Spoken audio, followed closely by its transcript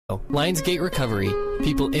Lionsgate Recovery.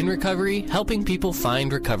 People in recovery, helping people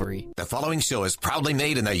find recovery. The following show is proudly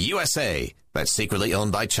made in the USA, but secretly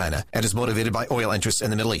owned by China and is motivated by oil interests in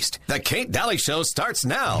the Middle East. The Kate Daly Show starts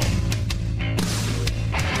now.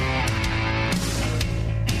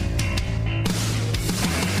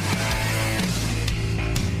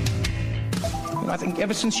 I think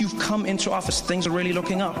ever since you've come into office, things are really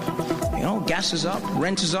looking up. You know, gas is up,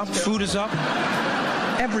 rent is up, food is up,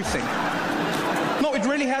 everything. No, it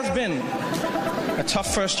really has been a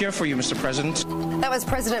tough first year for you, Mr. President. That was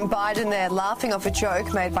President Biden there laughing off a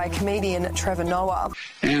joke made by comedian Trevor Noah.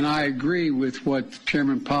 And I agree with what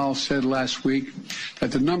Chairman Powell said last week,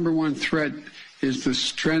 that the number one threat is the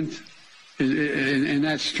strength, and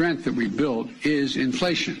that strength that we built is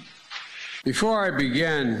inflation. Before I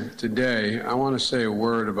begin today, I want to say a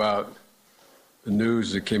word about the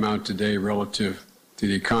news that came out today relative to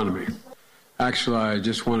the economy. Actually, I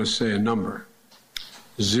just want to say a number.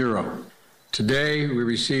 0. Today, we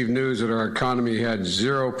received news that our economy had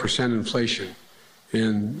 0% inflation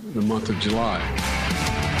in the month of July.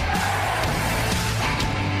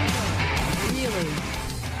 Really?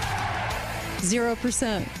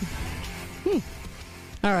 0%.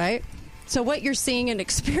 All right. So what you're seeing and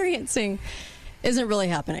experiencing isn't really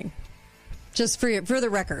happening. Just for the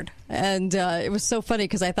record. And it was so funny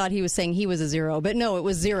because I thought he was saying he was a 0. But no, it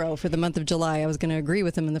was 0 for the month of July. I was going to agree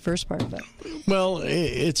with him in the first part of it. Well,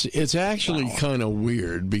 it's actually kind of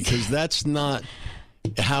weird because that's not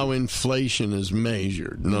how inflation is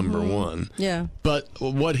measured, number one. Yeah. But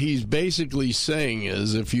what he's basically saying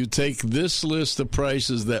is if you take this list of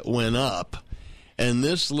prices that went up and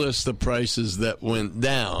this list of prices that went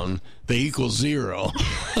down, they equal 0.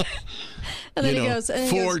 And then he goes,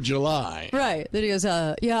 for July. Right. Then he goes,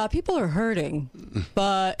 yeah, people are hurting,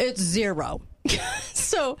 but it's 0.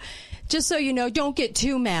 So just so you know, don't get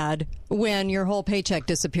too mad when your whole paycheck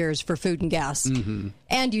disappears for food and gas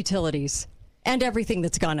and utilities and everything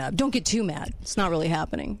that's gone up. Don't get too mad. It's not really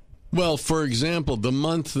happening. Well, for example, the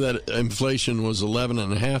month that inflation was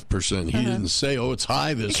 11.5%, he didn't say, "Oh, it's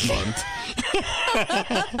high this month."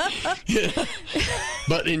 Yeah.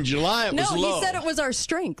 But in July, it was low. No, he said it was our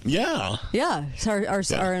strength. Yeah. Yeah.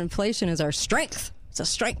 Our inflation is our strength. It's a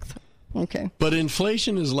strength. Okay. But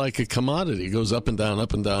inflation is like a commodity. It goes up and down,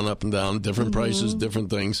 up and down, up and down, different prices, different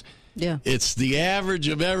things. Yeah. It's the average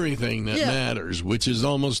of everything that matters, which is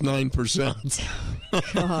almost 9%.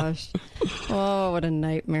 Gosh. Oh, what a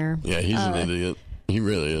nightmare. Yeah, he's an idiot. He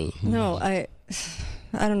really is. No, I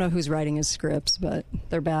don't know who's writing his scripts, but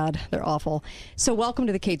they're bad. They're awful. So welcome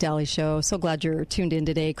to the Kate Daly Show. So glad you're tuned in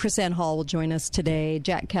today. Chris Ann Hall will join us today.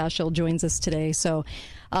 Jack Cashel joins us today. So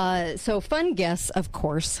fun guests, of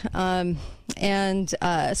course. And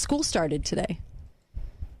school started today.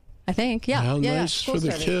 I think, yeah. How nice school for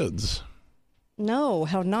the started. kids. No,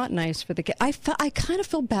 how not nice for the kids. I kind of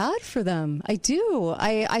feel bad for them. I do.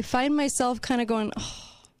 I find myself kind of going,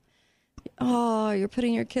 oh, you're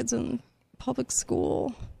putting your kids in public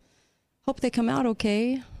school. Hope they come out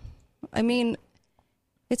okay. I mean,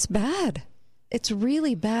 it's bad. It's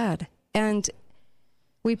really bad. And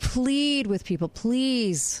we plead with people,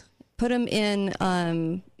 please put them in,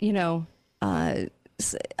 an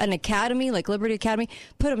academy like Liberty Academy,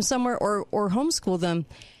 put them somewhere or homeschool them.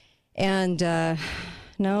 And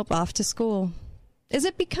nope, off to school. Is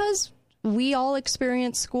it because we all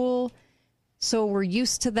experience school, so we're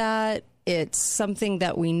used to that? It's something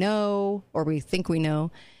that we know or we think we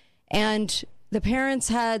know. And the parents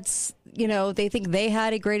had, they think they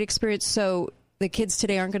had a great experience, so the kids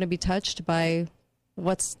today aren't going to be touched by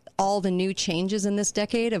what's all the new changes in this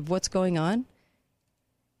decade of what's going on.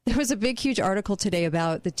 There was a big, huge article today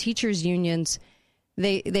about the teachers' unions.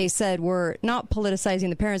 They said we're not politicizing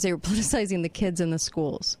the parents, they were politicizing the kids in the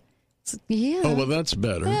schools. Yeah. Oh, well, that's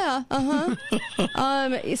better. Yeah,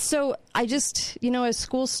 so I just, as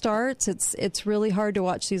school starts, it's really hard to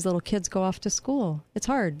watch these little kids go off to school. It's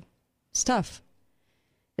hard. It's tough.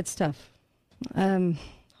 It's tough.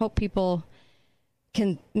 Hope people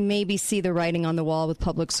can maybe see the writing on the wall with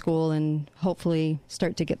public school and hopefully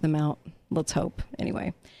start to get them out. Let's hope.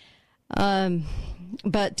 Anyway.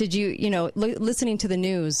 But did you, listening to the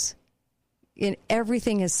news,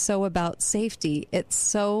 everything is so about safety.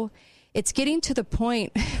 It's getting to the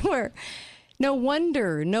point where no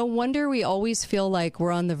wonder we always feel like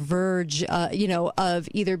we're on the verge, of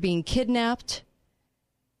either being kidnapped,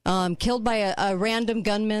 killed by a random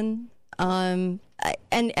gunman, and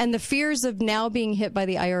the fears of now being hit by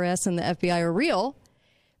the IRS and the FBI are real.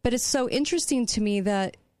 But it's so interesting to me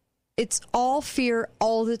that it's all fear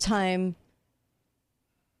all the time,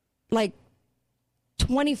 like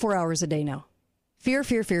 24 hours a day now. Fear,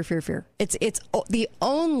 fear, fear, fear, fear. It's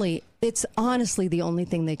honestly the only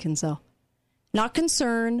thing they can sell. Not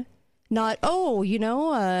concern, not,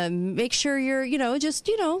 make sure you're,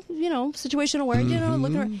 situational awareness,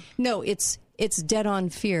 look around. No, it's dead on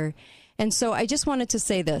fear. And so I just wanted to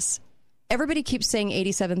say this. Everybody keeps saying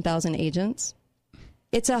 87,000 agents.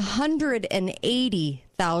 It's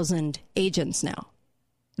 180,000 agents now.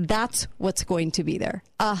 That's what's going to be there.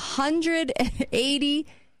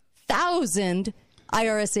 180,000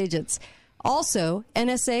 IRS agents. Also,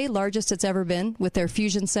 NSA, largest it's ever been with their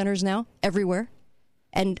fusion centers now everywhere.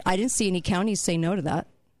 And I didn't see any counties say no to that.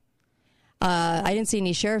 I didn't see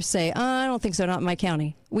any sheriffs say, I don't think so, not in my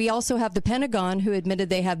county. We also have the Pentagon, who admitted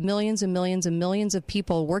they have millions and millions and millions of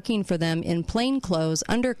people working for them in plain clothes,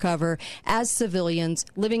 undercover, as civilians,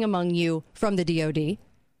 living among you from the DOD.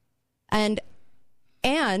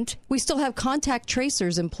 And we still have contact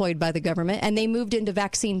tracers employed by the government, and they moved into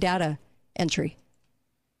vaccine data entry.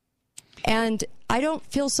 And I don't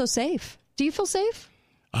feel so safe. Do you feel safe?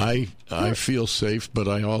 I feel safe, but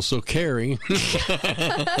I also carry.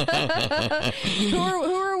 Who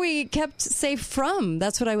are we kept safe from?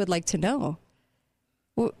 That's what I would like to know.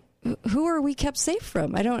 Who are we kept safe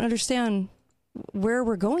from? I don't understand where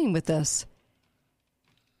we're going with this.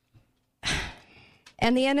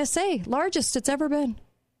 And the NSA, largest it's ever been.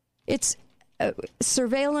 It's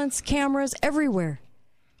surveillance cameras everywhere.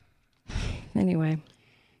 Anyway.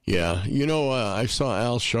 Yeah, I saw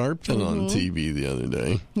Al Sharpton on TV the other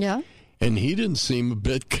day. Yeah? And he didn't seem a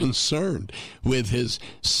bit concerned with his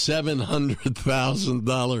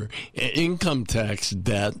 $700,000 income tax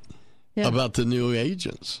debt about the new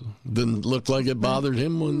agents. Didn't look like it bothered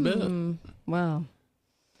him one bit. Wow.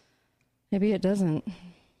 Maybe it doesn't.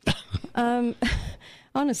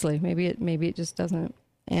 Honestly, maybe it just doesn't.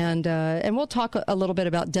 And we'll talk a little bit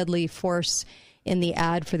about deadly force in the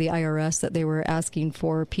ad for the IRS, that they were asking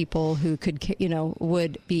for people who could,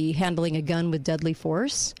 would be handling a gun with deadly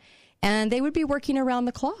force, and they would be working around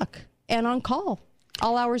the clock and on call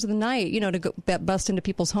all hours of the night, to go bust into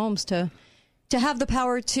people's homes to have the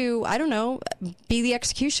power to, I don't know, be the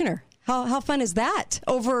executioner. How fun is that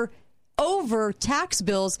over tax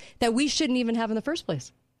bills that we shouldn't even have in the first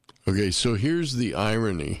place? Okay, so here's the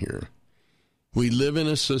irony here. We live in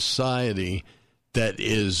a society that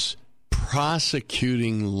is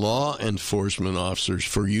prosecuting law enforcement officers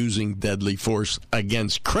for using deadly force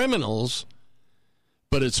against criminals,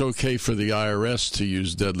 but it's okay for the IRS to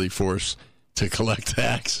use deadly force to collect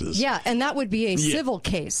taxes. Yeah, and that would be a civil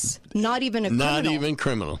case, not even a criminal. Not even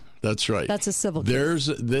criminal. That's right. That's a civil case.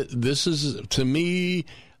 This is, to me,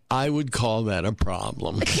 I would call that a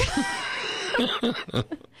problem.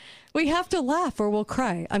 We have to laugh or we'll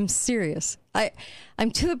cry. I'm serious.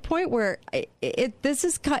 I'm to the point where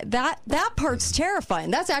that part's terrifying.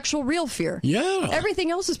 That's actual real fear. Yeah.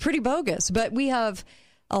 Everything else is pretty bogus. But we have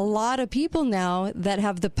a lot of people now that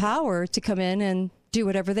have the power to come in and do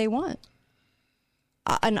whatever they want.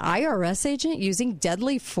 An IRS agent using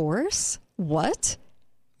deadly force? What?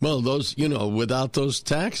 Well, those, without those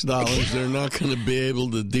tax dollars, they're not going to be able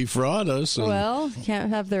to defraud us. Well, can't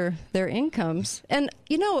have their incomes. And,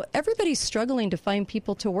 everybody's struggling to find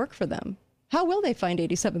people to work for them. How will they find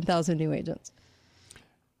 87,000 new agents?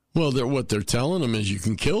 Well, what they're telling them is you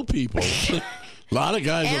can kill people. A lot of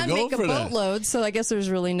guys will go for that. And make a boatload, so I guess there's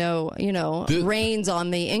really no, reins on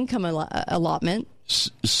the income allotment.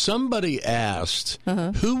 Somebody asked,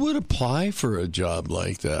 who would apply for a job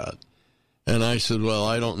like that? And I said, well,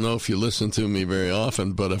 I don't know if you listen to me very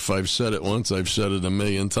often, but if I've said it once, I've said it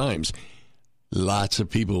 1,000,000 times. Lots of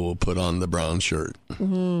people will put on the brown shirt.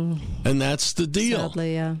 Mm-hmm. And that's the deal.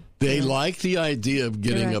 Sadly, yeah. They like the idea of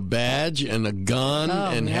getting a badge and a gun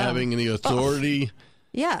having the authority.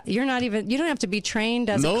 Yeah, you don't have to be trained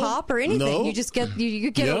as a cop or anything. No. You just get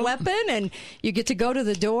a weapon and you get to go to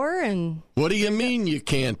the door and... What do you mean you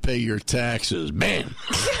can't pay your taxes? Bam!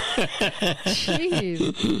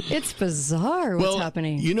 Jeez, it's bizarre what's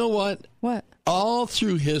happening. You know what? What? All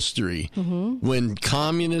through history, when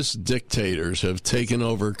communist dictators have taken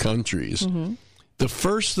over countries, the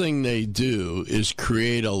first thing they do is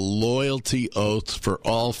create a loyalty oath for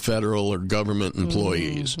all federal or government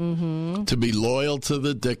employees to be loyal to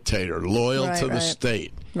the dictator, loyal to the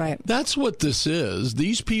state. Right. That's what this is.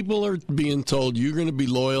 These people are being told you're going to be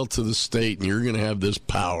loyal to the state and you're going to have this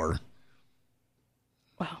power.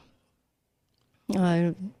 Wow.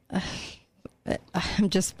 I'm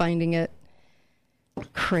just finding it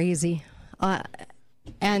crazy.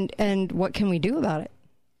 And what can we do about it?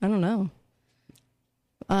 I don't know.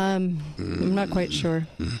 I'm not quite sure.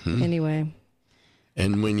 Anyway.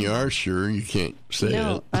 And when you are sure, you can't say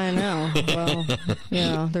it. I know. Well,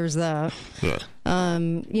 yeah, there's that. Yeah.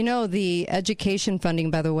 The education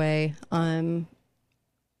funding, by the way,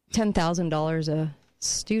 $10,000 a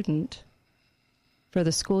student for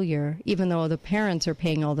the school year, even though the parents are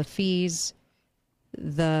paying all the fees,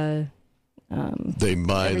 they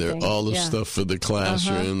buy all the stuff for the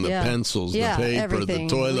classroom, the pencils, the paper, everything.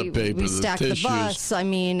 The toilet paper, we the stack tissues. the bus. I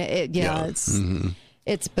mean,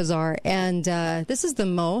 it's bizarre. And this is the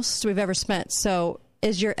most we've ever spent. So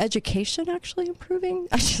is your education actually improving?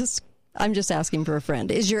 I'm just asking for a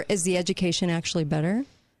friend. Is the education actually better?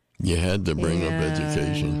 You had to bring up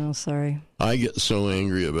education. Oh, sorry. I get so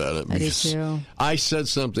angry about it because I do too. I said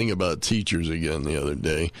something about teachers again the other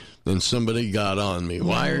day, and somebody got on me.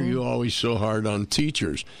 Why are you always so hard on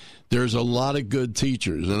teachers? There's a lot of good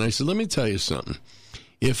teachers. And I said, let me tell you something.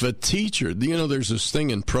 If a teacher, there's this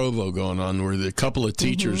thing in Provo going on where a couple of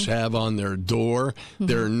teachers have on their door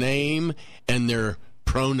their name and their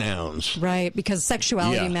pronouns. Right, because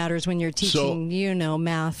sexuality matters when you're teaching,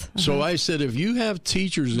 math. So I said, if you have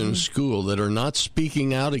teachers in a school that are not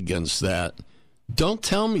speaking out against that, don't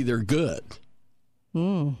tell me they're good.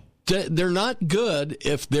 They're not good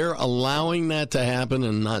if they're allowing that to happen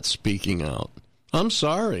and not speaking out. I'm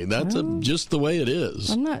sorry. That's just the way it is.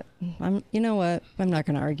 You know what? I'm not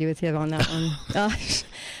going to argue with you on that one.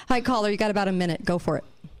 Hi, caller. You got about a minute. Go for it.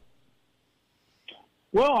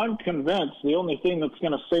 Well, I'm convinced the only thing that's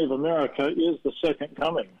going to save America is the second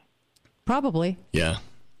coming. Probably. Yeah.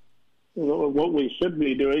 What we should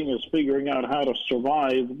be doing is figuring out how to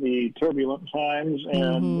survive the turbulent times,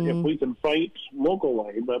 and if we can fight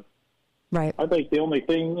locally. But right. I think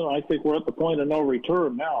we're at the point of no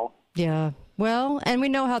return now. Yeah. Well, and we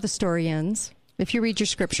know how the story ends. If you read your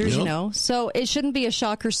scriptures, you know. So it shouldn't be a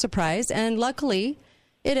shock or surprise. And luckily,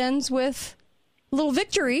 it ends with a little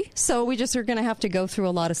victory. So we just are going to have to go through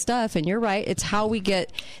a lot of stuff. And you're right. It's how we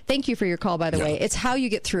get. Thank you for your call, by the way. It's how you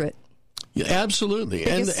get through it. Yeah, absolutely.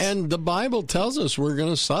 And the Bible tells us we're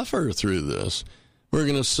going to suffer through this. We're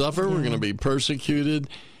going to suffer. We're going to be persecuted.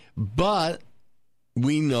 But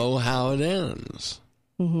we know how it ends.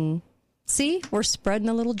 Mm-hmm. See, we're spreading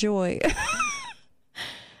a little joy.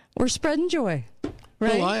 We're spreading joy,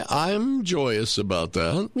 right? Well, I'm joyous about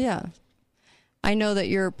that. Yeah. I know that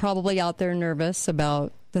you're probably out there nervous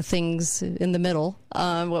about the things in the middle,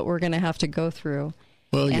 what we're going to have to go through.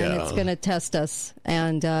 Well, and yeah. it's going to test us.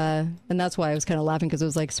 And that's why I was kind of laughing, because it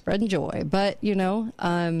was like spreading joy. But,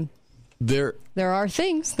 there are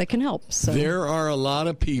things that can help. So. There are a lot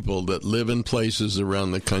of people that live in places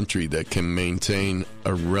around the country that can maintain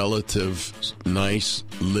a relative nice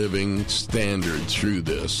living standard through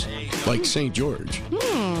this. Like St. George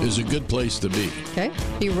is a good place to be. Okay.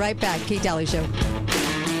 Be right back. Kate Daly Show.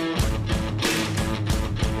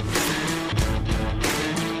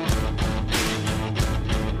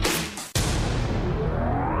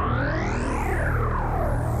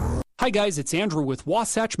 Hi guys, it's Andrew with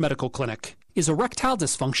Wasatch Medical Clinic. Is erectile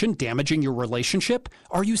dysfunction damaging your relationship?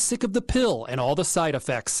 Are you sick of the pill and all the side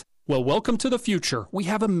effects? Well, welcome to the future. We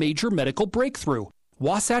have a major medical breakthrough.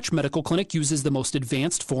 Wasatch Medical Clinic uses the most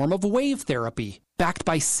advanced form of wave therapy. Backed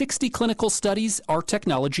by 60 clinical studies, our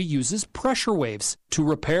technology uses pressure waves to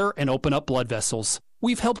repair and open up blood vessels.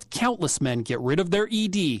 We've helped countless men get rid of their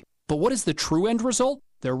ED. But what is the true end result?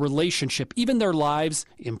 Their relationship, even their lives,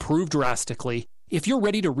 improve drastically. If you're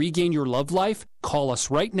ready to regain your love life, call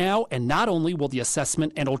us right now, and not only will the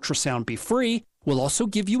assessment and ultrasound be free, we'll also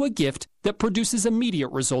give you a gift that produces immediate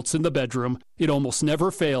results in the bedroom. It almost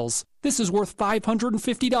never fails. This is worth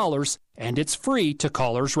 $550, and it's free to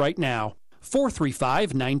callers right now.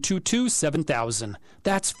 435-922-7000.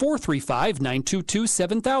 That's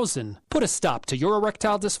 435-922-7000. Put a stop to your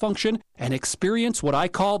erectile dysfunction and experience what I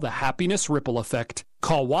call the happiness ripple effect.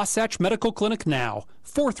 Call Wasatch Medical Clinic now.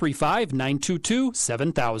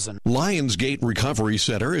 435-922-7000. Lionsgate Recovery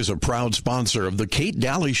Center is a proud sponsor of the Kate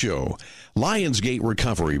Daly Show. Lionsgate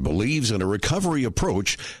Recovery believes in a recovery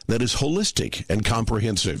approach that is holistic and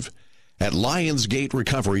comprehensive. At Lionsgate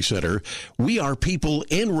Recovery Center, we are people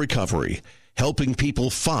in recovery, helping people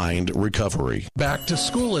find recovery. Back to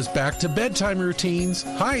school is back to bedtime routines.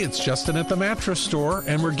 Hi, it's Justin at the Mattress Store,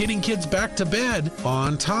 and we're getting kids back to bed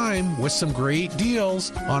on time with some great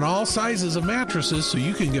deals on all sizes of mattresses so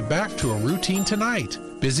you can get back to a routine tonight.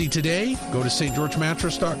 Busy today? Go to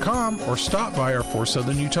stgeorgemattress.com or stop by our 4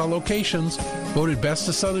 Southern Utah locations. Voted Best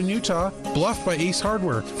of Southern Utah, Bluff by Ace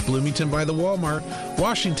Hardware, Bloomington by the Walmart,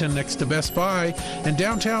 Washington next to Best Buy, and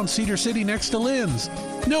downtown Cedar City next to Lynn's.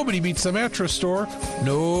 Nobody beats the Mattress Store.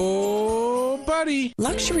 Nobody! everybody.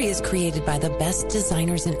 Luxury is created by the best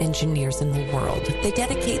designers and engineers in the world. They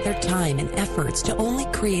dedicate their time and efforts to only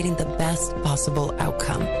creating the best possible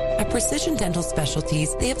outcome. At Precision Dental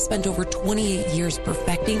Specialties, they have spent over 28 years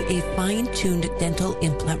perfecting a fine-tuned dental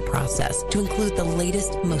implant process to include the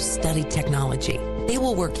latest, most studied technology. They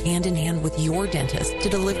will work hand-in-hand with your dentist to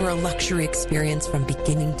deliver a luxury experience from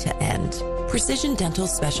beginning to end. Precision Dental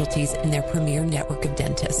Specialties and their premier network of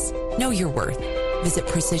dentists. Know your worth. Visit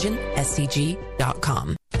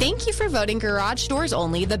PrecisionSCG.com. Thank you for voting Garage Doors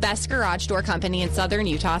Only the best garage door company in Southern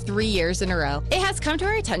Utah 3 years in a row. It has come to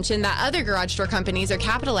our attention that other garage door companies are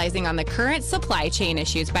capitalizing on the current supply chain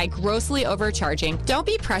issues by grossly overcharging. Don't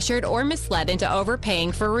be pressured or misled into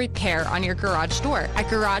overpaying for repair on your garage door. At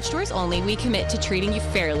Garage Doors Only, we commit to treating you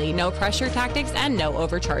fairly, no pressure tactics, and no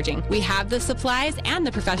overcharging. We have the supplies and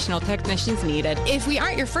the professional technicians needed. If we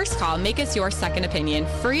aren't your first call, make us your second opinion,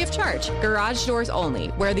 free of charge. Garage Doors Only,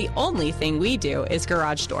 where the only thing we do is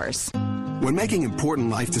garage doors. When making important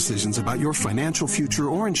life decisions about your financial future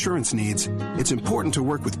or insurance needs, it's important to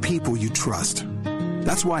work with people you trust.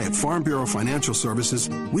 That's why at Farm Bureau Financial Services,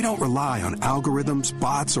 we don't rely on algorithms,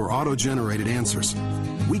 bots, or auto-generated answers.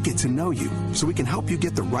 We get to know you so we can help you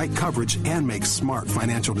get the right coverage and make smart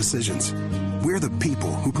financial decisions. We're the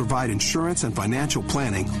people who provide insurance and financial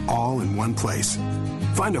planning all in one place.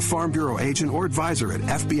 Find a Farm Bureau agent or advisor at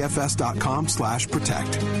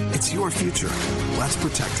fbfs.com/protect. It's your future. Let's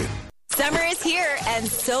protect it. Summer is here, and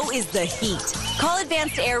so is the heat. Call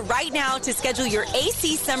Advanced Air right now to schedule your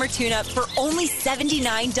AC summer tune-up for only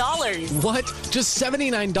 $79. What? Just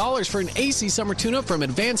 $79 for an AC summer tune-up from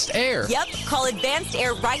Advanced Air? Yep. Call Advanced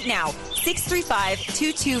Air right now,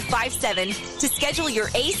 635-2257, to schedule your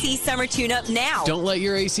AC summer tune-up now. Don't let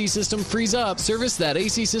your AC system freeze up. Service that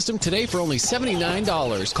AC system today for only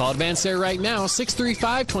 $79. Call Advanced Air right now,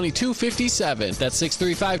 635-2257. That's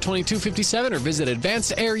 635-2257, or visit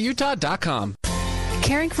AdvancedAirUtah.com.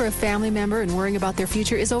 Caring for a family member and worrying about their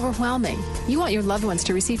future is overwhelming. You want your loved ones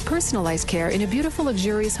to receive personalized care in a beautiful,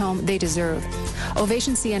 luxurious home they deserve.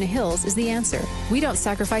 Ovation Sienna Hills is the answer. We don't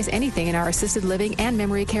sacrifice anything in our assisted living and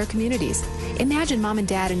memory care communities. Imagine mom and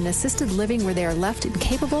dad in an assisted living where they are left in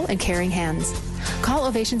capable and caring hands. Call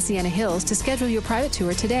Ovation Sienna Hills to schedule your private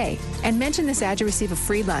tour today and mention this ad to receive a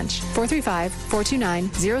free lunch.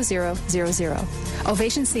 435-429-0000.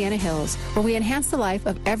 Ovation Sienna Hills, where we enhance the life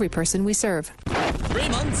of every person we serve. 3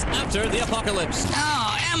 months after the apocalypse.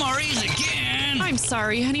 Oh, MREs again. I'm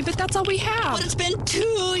sorry, honey, but that's all we have. But it's been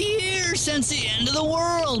 2 years since the end of the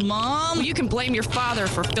world, Mom. Well, you can blame your father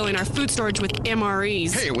for filling our food storage with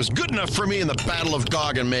MREs. Hey, it was good enough for me in the Battle of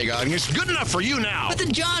Gog and Magog, and it's good enough for you now. But the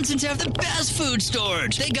Johnsons have the best food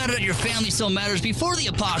storage. They got it at Your Family Still Matters before the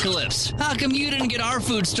apocalypse. How come you didn't get our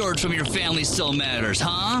food storage from Your Family Still Matters,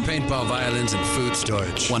 huh? Paintball, violins, and food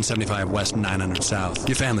storage. 175 West, 900 South.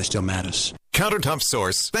 Your Family Still Matters. Countertop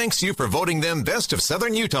Source thanks you for voting them Best of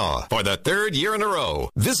Southern Utah for the 3rd year in a row.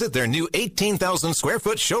 Visit their new 18,000 square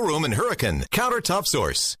foot showroom in Hurricane. Countertop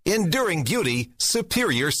Source. Enduring beauty,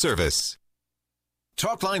 superior service.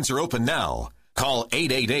 Talk lines are open now. Call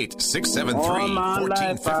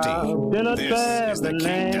 888-673-1450. This is the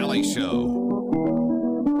Kate Daly Show.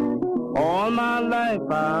 All my life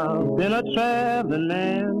I've been a traveling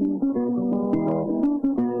man.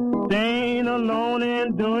 Staying alone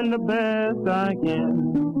and doing the best I can.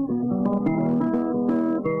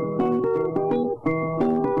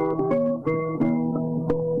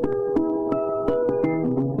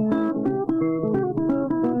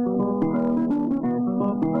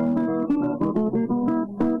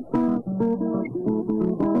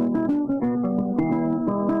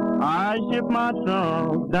 I shipped my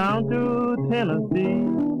trunk down to Tennessee.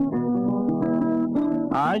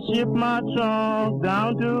 I shipped my trunk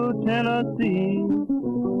down to Tennessee.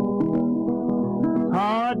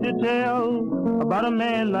 Hard to tell about a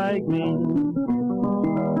man like me.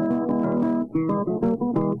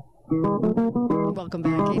 Welcome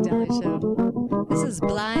back, Kate Daly Show. This is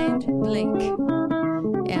Blind Blink,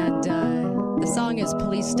 and the song is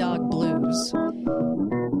Police Dog Blues.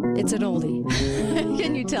 It's an oldie.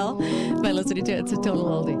 Can you tell by listening to it? It's a total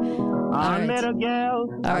oldie.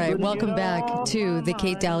 All right, welcome back to the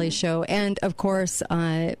Kate Daly Show. And, of course,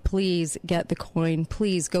 please get the coin.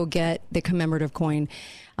 Please go get the commemorative coin.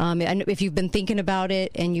 And if you've been thinking about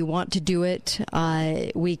it and you want to do it,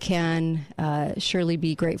 we can surely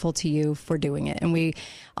be grateful to you for doing it. And we,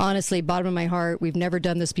 honestly, bottom of my heart, we've never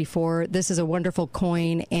done this before. This is a wonderful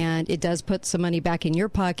coin, and it does put some money back in your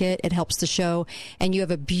pocket. It helps the show. And you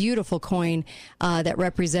have a beautiful coin that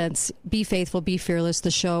represents Be Faithful, Be Fearless,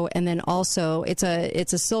 the show, and then also it's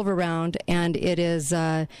a silver round, and it is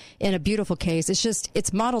in a beautiful case.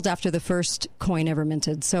 It's modeled after the first coin ever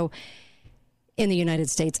minted. So in the United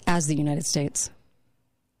States, as the United States.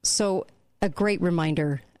 So a great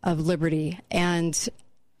reminder of liberty. And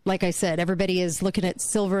like I said, everybody is looking at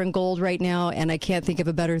silver and gold right now, and I can't think of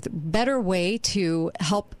a better way to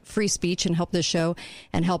help free speech and help this show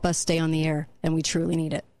and help us stay on the air. And we truly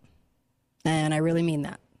need it. And I really mean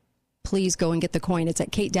that. Please go and get the coin. It's at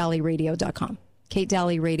KateDalleyRadio.com.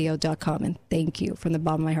 KateDalleyRadio.com. And thank you from the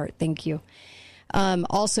bottom of my heart. Thank you.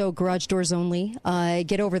 Also, Garage Doors Only.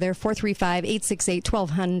 Get over there,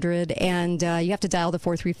 435-868-1200. And you have to dial the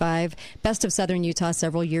 435. Best of Southern Utah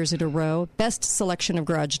several years in a row. Best selection of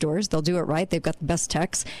garage doors. They'll do it right. They've got the best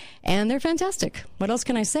techs. And they're fantastic. What else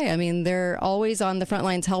can I say? I mean, they're always on the front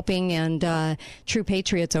lines helping, and true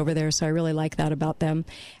patriots over there. So I really like that about them.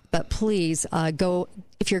 But please go,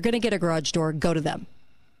 if you're going to get a garage door, go to them.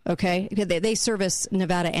 Okay? They service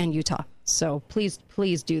Nevada and Utah. So please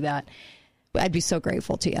do that. I'd be so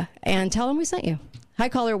grateful to you. And tell them we sent you. Hi,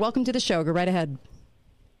 caller. Welcome to the show. Go right ahead.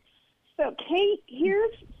 So, Kate,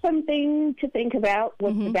 here's something to think about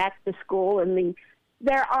with the back to school. And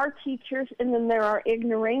there are teachers, and then there are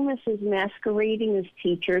ignoramuses masquerading as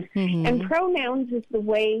teachers. And pronouns is the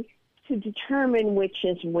way to determine which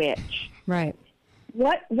is which. Right.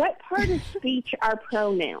 What part of speech are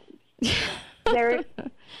pronouns? They're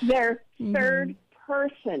third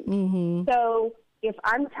person. So if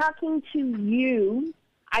I'm talking to you,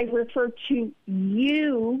 I refer to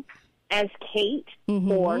you as Kate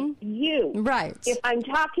or you. Right. If I'm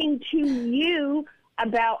talking to you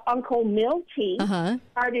about Uncle Milty,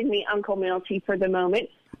 pardon me, Uncle Milty for the moment,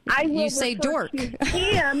 I will say dork. to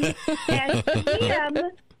him as him.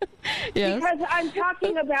 Yes. Because I'm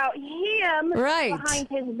talking about him behind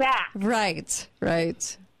his back. Right.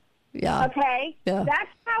 Yeah. Okay? Yeah. That's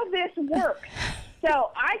how this works.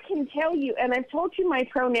 So I can tell you, and I've told you my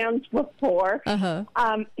pronouns before,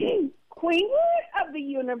 Queenwood of the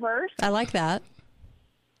universe. I like that.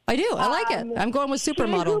 I do. I like it. I'm going with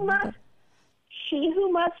supermodel. She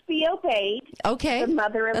who must be obeyed. Okay. The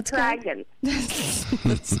mother of dragons.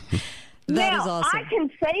 That is awesome. I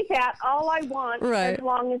can say that all I want as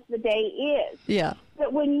long as the day is. Yeah.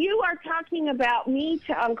 But when you are talking about me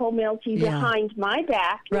to Uncle Milty behind my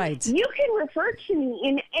back, you can refer to me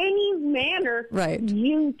in any manner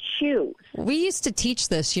you choose. We used to teach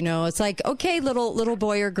this, It's like, okay, little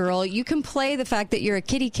boy or girl, you can play the fact that you're a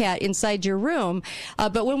kitty cat inside your room,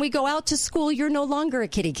 but when we go out to school, you're no longer a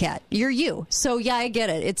kitty cat. You're you. So, yeah, I get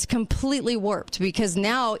it. It's completely warped because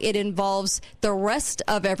now it involves the rest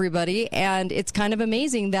of everybody, and it's kind of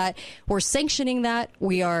amazing that we're sanctioning that.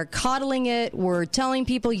 We are coddling it. We're telling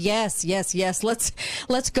people, yes,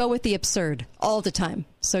 let's go with the absurd all the time.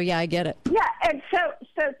 So, yeah, I get it. Yeah, and so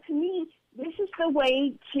to me, this is the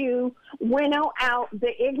way to winnow out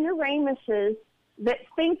the ignoramuses that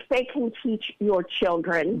think they can teach your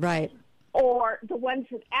children. Right. Or the ones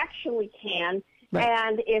that actually can. Right.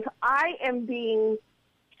 And if I am being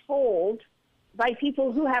told by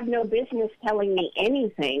people who have no business telling me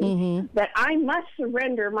anything that I must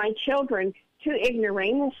surrender my children to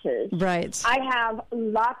ignoramuses. Right. I have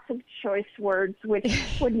lots of choice words which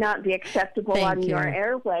would not be acceptable on your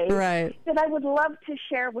airwaves. Right. That I would love to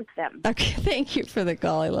share with them. Okay, thank you for the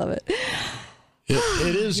call. I love it.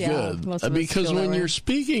 It is good because when you're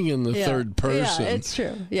speaking in the third person, it's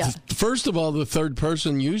true. Yeah. First of all, the third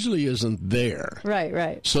person usually isn't there.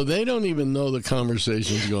 Right. So they don't even know the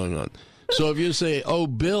conversation's going on. So if you say, "Oh,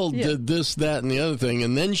 Bill did this, that, and the other thing,"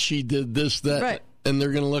 and then she did this, that. Right. And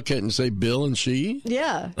they're going to look at it and say, Bill and she?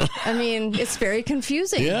 Yeah. I mean, it's very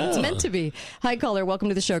confusing. Yeah. It's meant to be. Hi, caller. Welcome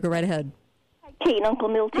to the show. Go right ahead. Kate and Uncle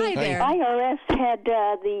Milty. Hi there. IRS had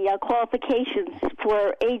the qualifications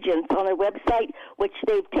for agents on their website, which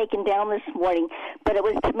they've taken down this morning. But it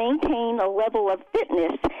was to maintain a level of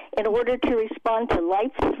fitness in order to respond to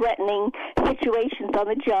life-threatening situations on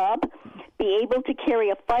the job, be able to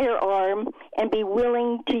carry a firearm, and be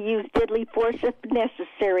willing to use deadly force if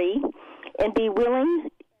necessary, and be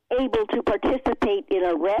able to participate in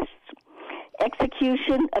arrests,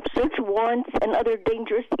 execution of search warrants, and other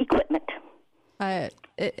dangerous equipment. That's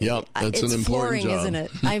an important flooring, job. Isn't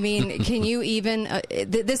it? I mean, can you even...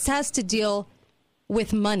 this has to deal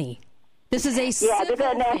with money. This is a they're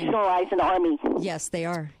going to nationalize an army. Yes, they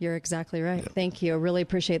are. You're exactly right. Thank you. I really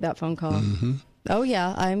appreciate that phone call. Oh,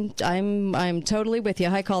 yeah. I'm totally with you.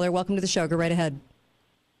 Hi, caller. Welcome to the show. Go right ahead.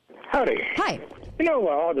 Howdy. Hi.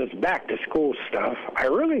 All this back-to-school stuff, I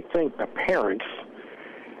really think the parents,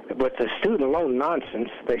 with the student loan nonsense,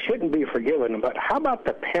 they shouldn't be forgiven. But how about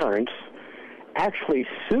the parents actually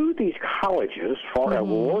sue these colleges for a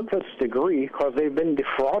worthless degree because they've been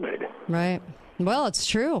defrauded. Right. Well, it's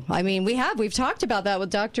true. I mean, we've talked about that with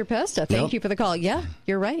Dr. Pesta. Thank you for the call. Yeah,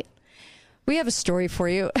 you're right. We have a story for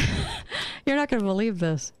you. You're not going to believe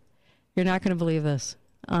this. You're not going to believe this.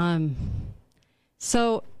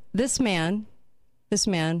 So this man was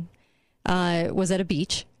at a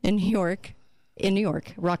beach in New York,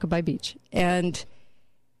 Rockabye Beach, and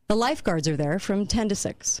the lifeguards are there from 10 to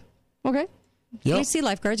 6. Okay. Yep. We see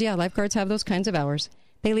lifeguards. Yeah, lifeguards have those kinds of hours.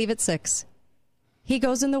 They leave at 6. He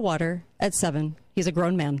goes in the water at 7. He's a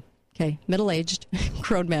grown man. Okay. Middle-aged,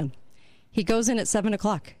 grown man. He goes in at 7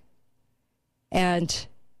 o'clock. And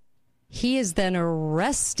he is then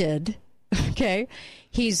arrested. Okay.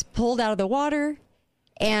 He's pulled out of the water,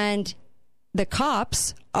 and the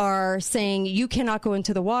cops are saying, you cannot go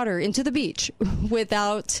into the water, into the beach,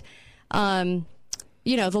 without, the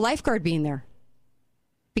lifeguard being there.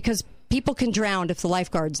 Because people can drown if the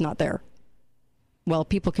lifeguard's not there. Well,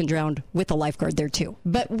 people can drown with a lifeguard there, too.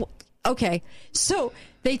 But, okay. So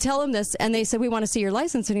they tell him this, and they say, we want to see your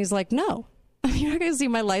license. And he's like, no, you're not going to see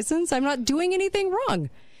my license. I'm not doing anything wrong.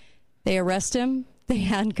 They arrest him. They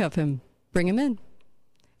handcuff him. Bring him in.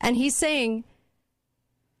 And he's saying,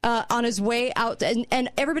 on his way out, and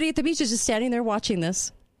everybody at the beach is just standing there watching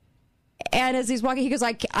this. And as he's walking, he goes,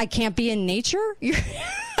 I can't be in nature?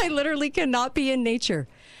 I literally cannot be in nature.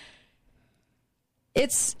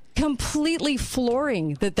 It's completely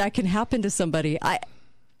flooring that can happen to somebody.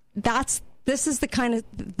 This is the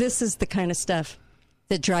kind of stuff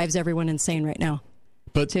that drives everyone insane right now.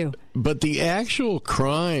 But the actual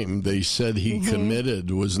crime they said he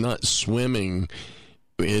committed was not swimming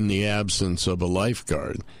in the absence of a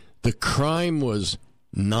lifeguard. The crime was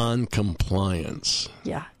non-compliance.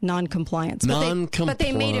 Yeah, non-compliance. But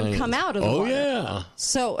they made him come out of the water. Oh, yeah.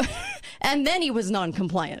 So, and then he was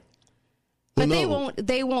non-compliant. But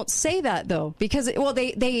they won't say that, though, because,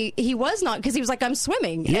 he was not, because he was like, I'm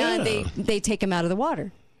swimming. Yeah. And they take him out of the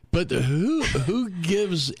water. But who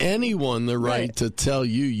gives anyone the right to tell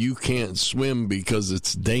you can't swim because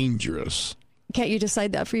it's dangerous? Can't you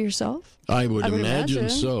decide that for yourself? I would imagine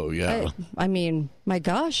so, yeah. I mean, my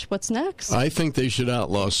gosh, what's next? I think they should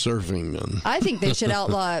outlaw surfing then. I think they should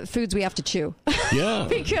outlaw foods we have to chew. Yeah.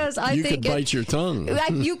 Because you could bite your tongue.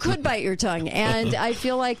 You could bite your tongue. And I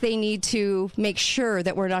feel like they need to make sure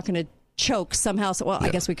that we're not going to choke somehow. So, I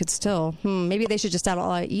guess we could still. Maybe they should just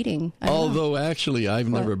outlaw eating. Although, actually, I've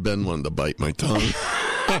never been one to bite my tongue.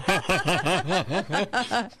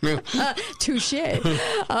 Touche.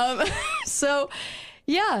 So,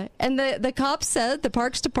 yeah, and the cops said, the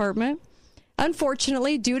Parks Department,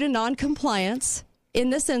 unfortunately, due to non-compliance in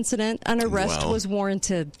this incident, an arrest was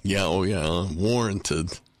warranted. Yeah,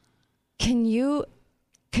 warranted. Can you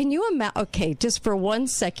imagine? Okay, just for 1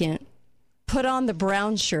 second, put on the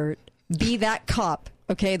brown shirt, be that cop.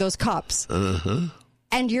 Okay, those cops,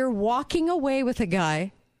 and you're walking away with a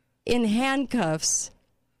guy in handcuffs.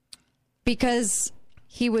 Because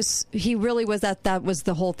he really was that was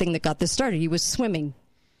the whole thing that got this started. He was swimming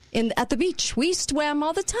at the beach. We swam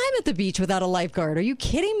all the time at the beach without a lifeguard. Are you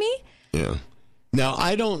kidding me? Yeah. Now,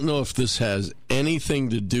 I don't know if this has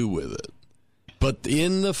anything to do with it, but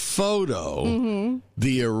in the photo,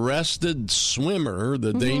 the arrested swimmer,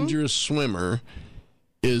 the dangerous swimmer,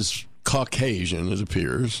 is Caucasian, it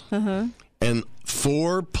appears, and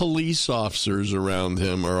 4 police officers around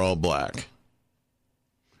him are all black.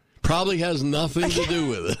 Probably has nothing to do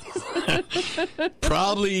with it.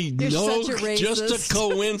 Probably just a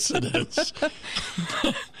coincidence.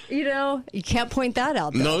 You can't point that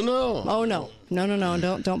out, though. No. Oh,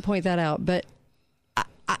 no. Don't point that out. But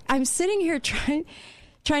I'm sitting here trying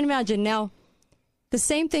to imagine. Now, the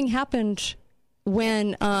same thing happened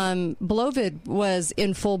when Blovid was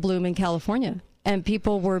in full bloom in California, and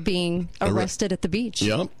people were being arrested at the beach.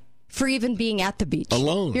 Yep. For even being at the beach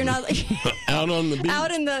alone. You're not out on the beach,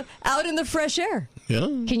 out in the fresh air. Yeah.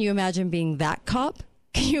 Can you imagine being that cop?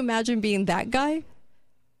 Can you imagine being that guy?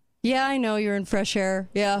 Yeah, I know you're in fresh air.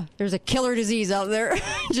 Yeah, there's a killer disease out there,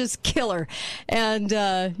 just killer. And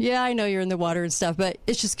yeah, I know you're in the water and stuff, but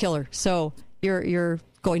it's just killer. So you're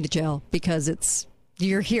going to jail because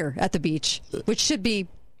you're here at the beach, which should be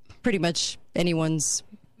pretty much anyone's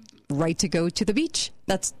right to go to the beach.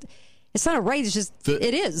 It's not a right, it's just,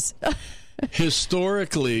 it is.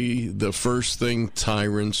 Historically, the first thing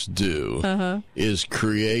tyrants do is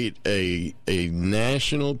create a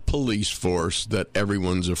national police force that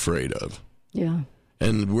everyone's afraid of. Yeah.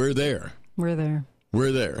 And we're there. We're there.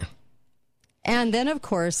 We're there. And then, of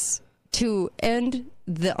course, to end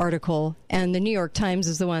the article, and the New York Times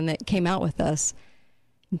is the one that came out with us,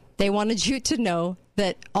 they wanted you to know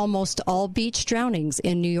that almost all beach drownings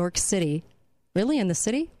in New York City, really in the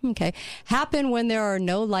city? Okay, happen when there are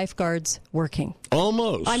no lifeguards working.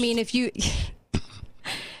 Almost. I mean, if you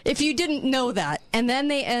didn't know that. And then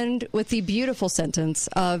they end with the beautiful sentence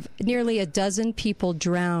of nearly a dozen people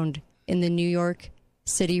drowned in the New York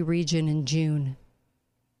City region in June.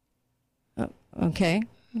 Okay,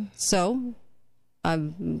 so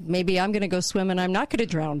maybe I'm going to go swim and I'm not going to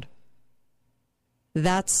drown.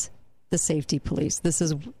 That's the safety police. This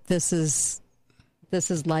is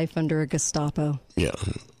life under a Gestapo. Yeah.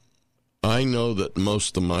 I know that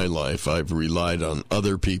most of my life I've relied on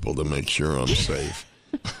other people to make sure I'm safe.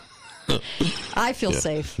 I feel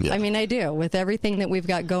safe. Yeah. I mean, I do. With everything that we've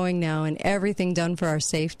got going now and everything done for our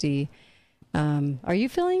safety. Are you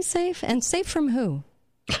feeling safe? And safe from who?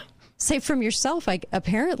 Safe from yourself,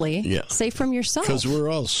 apparently. Yeah. Safe from yourself. Because we're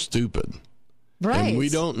all stupid. Right. And we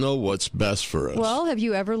don't know what's best for us. Well, have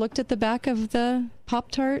you ever looked at the back of the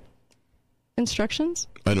Pop-Tart instructions?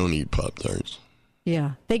 I don't eat Pop-Tarts.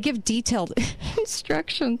 Yeah. They give detailed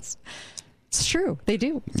instructions. It's true. They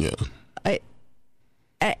do. Yeah.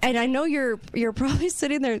 And I know you're probably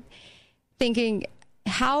sitting there thinking,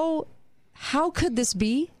 how could this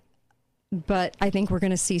be? But I think we're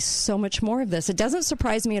going to see so much more of this. It doesn't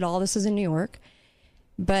surprise me at all. This is in New York.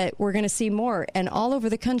 But we're going to see more. And all over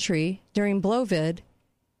the country during Blovid,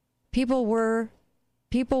 people were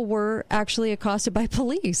actually accosted by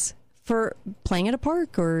police for playing at a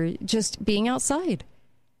park or just being outside.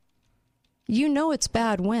 You know it's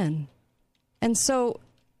bad when. And so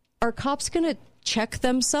are cops going to check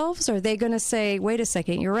themselves? Or are they going to say, wait a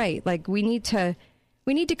second, you're right. Like we need to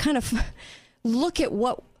kind of look at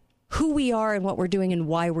who we are and what we're doing and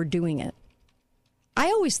why we're doing it. I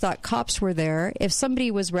always thought cops were there if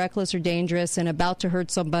somebody was reckless or dangerous and about to hurt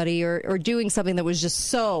somebody or doing something that was just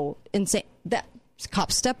so insane. That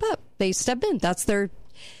cops step up. They step in. That's the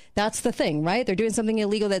thing, right? They're doing something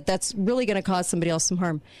illegal that's really going to cause somebody else some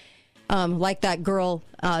harm. Like that girl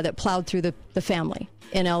that plowed through the family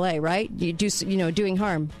in LA, right? Doing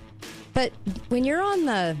harm. But when you're on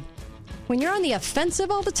the offensive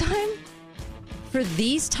all the time for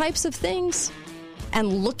these types of things,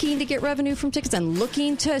 and looking to get revenue from tickets and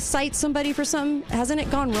looking to cite somebody for something, hasn't it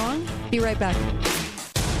gone wrong? Be right back.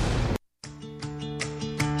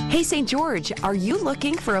 Hey, St. George, are you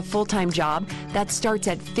looking for a full-time job that starts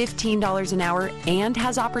at $15 an hour and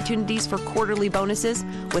has opportunities for quarterly bonuses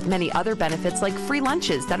with many other benefits like free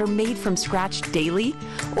lunches that are made from scratch daily?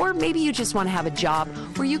 Or maybe you just want to have a job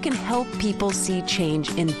where you can help people see change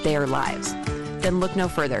in their lives? Then look no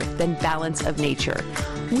further than Balance of Nature.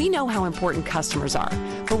 We know how important customers are,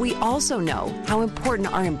 but we also know how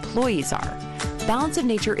important our employees are. Balance of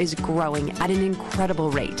Nature is growing at an incredible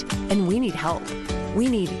rate, and we need help. We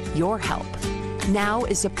need your help. Now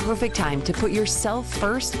is the perfect time to put yourself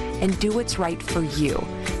first and do what's right for you.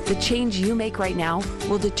 The change you make right now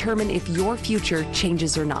will determine if your future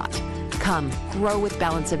changes or not. Come, grow with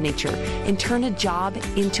Balance of Nature and turn a job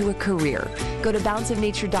into a career. Go to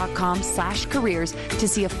balanceofnature.com/careers to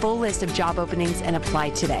see a full list of job openings and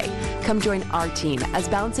apply today. Come join our team as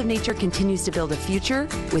Balance of Nature continues to build a future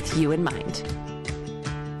with you in mind.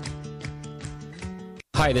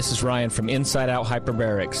 Hi, this is Ryan from Inside Out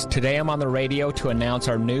Hyperbarics. Today I'm on the radio to announce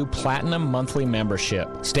our new Platinum Monthly membership.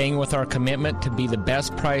 Staying with our commitment to be the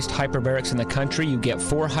best priced hyperbarics in the country, you get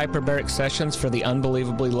 4 hyperbaric sessions for the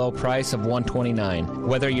unbelievably low price of $129.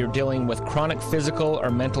 Whether you're dealing with chronic physical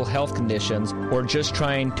or mental health conditions or just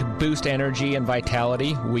trying to boost energy and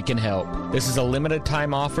vitality, we can help. This is a limited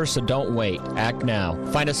time offer, so don't wait. Act now.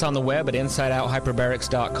 Find us on the web at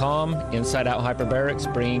InsideOutHyperbarics.com. Inside Out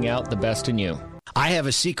Hyperbarics, bringing out the best in you. I have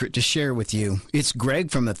a secret to share with you. It's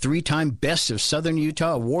Greg from the 3-time Best of Southern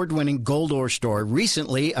Utah award-winning Gold Ore Store.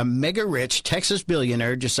 Recently, a mega-rich Texas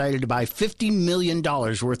billionaire decided to buy $50 million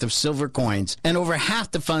worth of silver coins, and over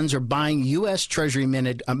half the funds are buying U.S.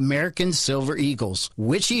 Treasury-minted American Silver Eagles,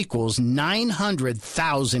 which equals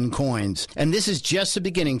 900,000 coins. And this is just the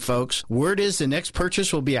beginning, folks. Word is the next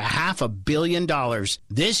purchase will be $500 million.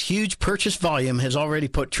 This huge purchase volume has already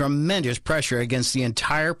put tremendous pressure against the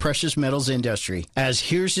entire precious metals industry. As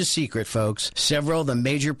here's the secret, folks. Several of the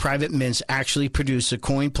major private mints actually produce the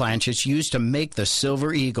coin planchets used to make the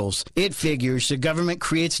Silver Eagles. It figures the government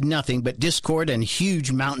creates nothing but discord and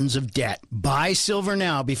huge mountains of debt. Buy silver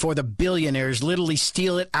now before the billionaires literally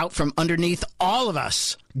steal it out from underneath all of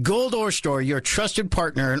us. Gold Ore Store, your trusted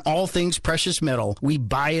partner in all things precious metal. We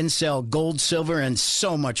buy and sell gold, silver, and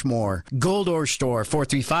so much more. Gold Ore Store,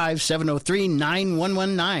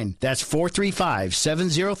 435-703-9119. That's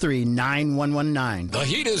 435-703-9119. The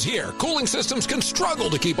heat is here. Cooling systems can struggle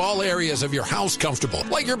to keep all areas of your house comfortable,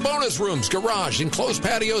 like your bonus rooms, garage, enclosed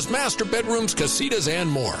patios, master bedrooms, casitas, and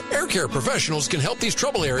more. Air Care Professionals can help these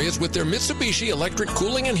trouble areas with their Mitsubishi electric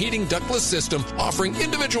cooling and heating ductless system, offering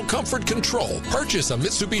individual comfort control. Purchase a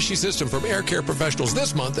Mitsubishi system from Air Care Professionals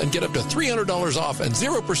this month and get up to $300 off and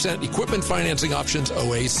 0% equipment financing options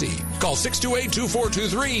OAC. Call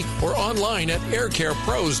 628-2423 or online at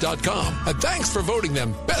aircarepros.com. And thanks for voting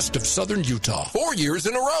them Best of Southern Utah 4 years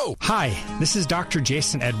in a row. Hi, this is Dr.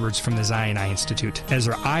 Jason Edwards from the Zion Eye Institute. As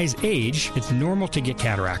our eyes age, it's normal to get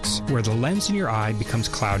cataracts, where the lens in your eye becomes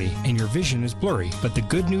cloudy and your vision is blurry. But the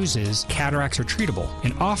good news is cataracts are treatable,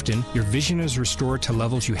 and often your vision is restored to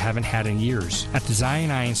levels you haven't had in years. At the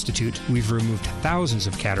Zion Eye Institute, we've removed thousands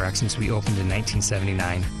of cataracts since we opened in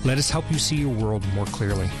 1979. Let us help you see your world more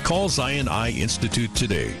clearly. Call Zion Eye Institute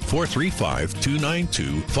today,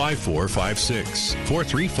 435-292-5456.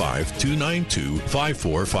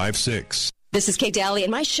 435-292-5456. This is Kate Daly,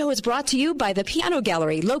 and my show is brought to you by the Piano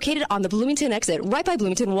Gallery, located on the Bloomington exit, right by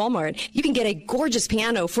Bloomington Walmart. You can get a gorgeous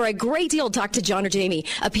piano for a great deal. Talk to John or Jamie.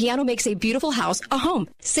 A piano makes a beautiful house a home.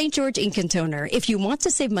 St. George Ink and Toner. If you want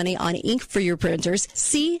to save money on ink for your printers,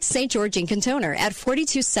 see St. George Ink and Toner at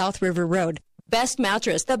 42 South River Road. Best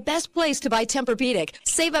Mattress, the best place to buy Tempur-Pedic.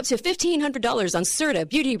 Save up to $1,500 on Serta,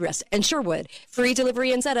 Beauty Rest, and Sherwood. Free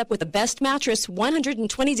delivery and setup with the Best Mattress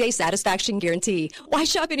 120-day satisfaction guarantee. Why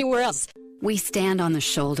shop anywhere else? We stand on the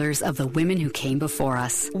shoulders of the women who came before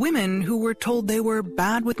us. Women who were told they were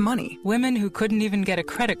bad with money. Women who couldn't even get a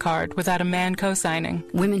credit card without a man co-signing.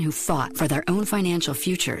 Women who fought for their own financial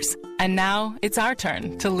futures. And now it's our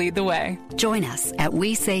turn to lead the way. Join us at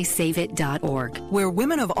WeSaySaveIt.org, where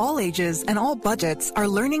women of all ages and all budgets are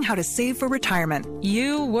learning how to save for retirement.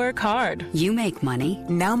 You work hard. You make money.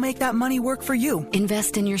 Now make that money work for you.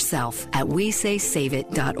 Invest in yourself at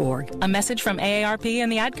WeSaySaveIt.org. A message from AARP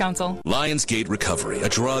and the Ad Council. Lionsgate Recovery, a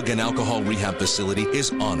drug and alcohol rehab facility, is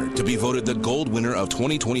honored to be voted the gold winner of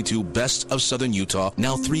 2022 Best of Southern Utah,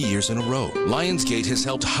 now 3 years in a row. Lionsgate has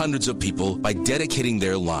helped hundreds of people by dedicating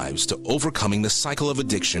their lives to overcoming the cycle of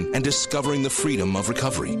addiction and discovering the freedom of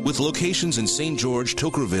recovery. With locations in St. George,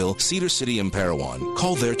 Toquerville, Cedar City, and Parowan,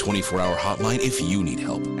 call their 24-hour hotline if you need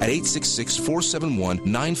help at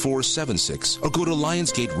 866-471-9476 or go to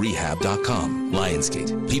lionsgaterehab.com.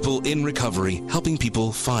 Lionsgate, people in recovery, helping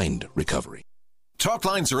people find recovery. Talk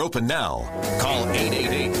lines are open now. Call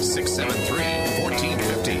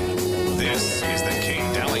 888-673-1450. This is the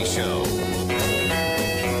Kate Daly Show.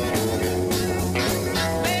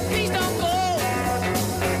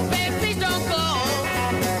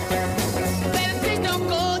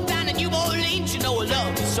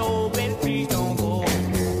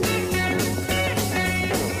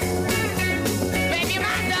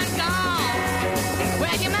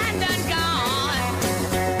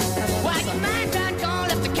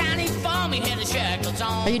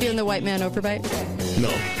 Are you doing the white man overbite? No.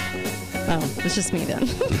 Oh, it's just me then.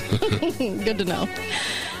 Good to know.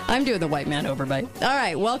 I'm doing the white man overbite. All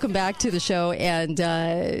right, welcome back to the show. And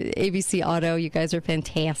ABC Auto, you guys are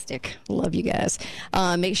fantastic. Love you guys.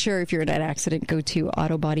 Make sure if you're in an accident, go to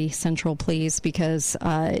Auto Body Central, please, because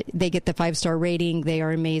they get the 5-star rating. They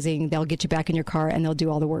are amazing. They'll get you back in your car, and they'll do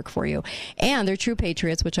all the work for you. And they're true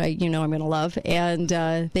patriots, which I'm going to love. And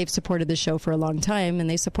they've supported the show for a long time, and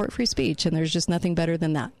they support free speech, and there's just nothing better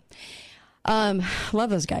than that. Love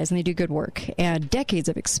those guys, and they do good work. And decades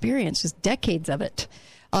of experience, just decades of it.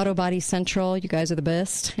 Auto Body Central, you guys are the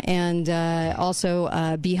best. And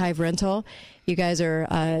also Beehive Rental, you guys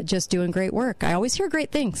are just doing great work. I always hear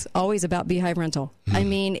great things, always about Beehive Rental. I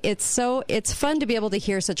mean, it's fun to be able to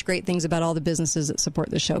hear such great things about all the businesses that support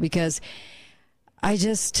the show, because I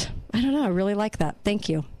don't know, I really like that. Thank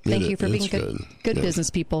you. Thank you for being good business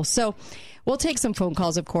people. So we'll take some phone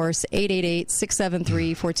calls, of course,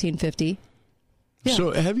 888-673-1450. Yeah.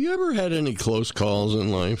 So have you ever had any close calls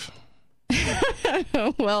in life?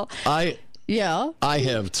 Well, I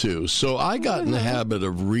have too. So I got in the habit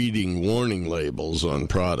of reading warning labels on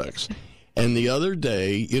products. And the other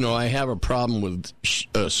day, I have a problem with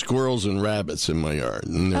squirrels and rabbits in my yard,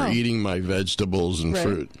 and they're eating my vegetables and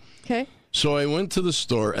fruit. Okay. So I went to the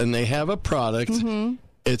store, and they have a product. Mm-hmm.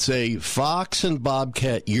 It's a fox and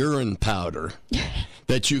bobcat urine powder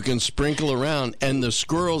that you can sprinkle around, and the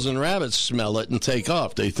squirrels and rabbits smell it and take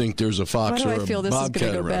off. They think there's a fox or a bobcat. Why do I feel this is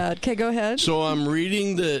going to go bad? Okay, go ahead. So I'm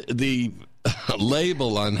reading the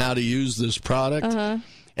label on how to use this product,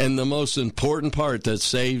 And the most important part that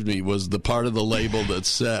saved me was the part of the label that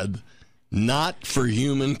said, "Not for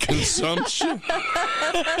human consumption."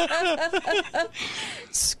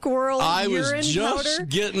 Squirrel I urine was just powder?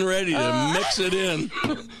 getting ready to mix it in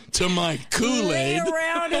to my Kool-Aid. Lay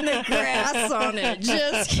around in the grass on it.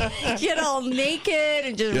 Just get all naked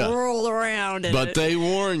and just roll around in But it. they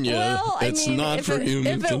warn you, it's not for human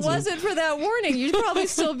If it consumption. wasn't for that warning, you'd probably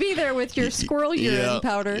still be there with your squirrel urine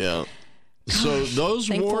powder. Yeah. So those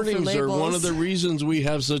Thankful for warnings are one labels. of the reasons we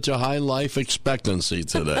have such a high life expectancy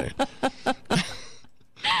today.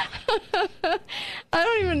 I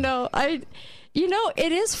don't even know.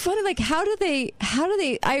 It is funny. Like, how do they?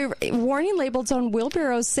 Warning labels on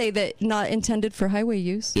wheelbarrows say that not intended for highway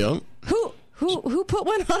use. Yep. Who put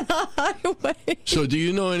one on a highway? So do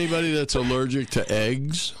you know anybody that's allergic to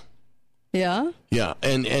eggs? Yeah. Yeah,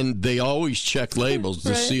 and they always check labels to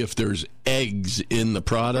Right. see if there's eggs in the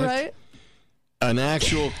product. Right. An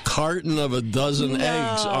actual carton of a dozen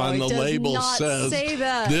eggs on the it does label not says say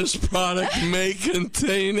that. this product may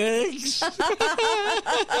contain eggs.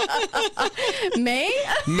 May?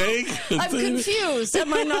 May I'm contain- confused.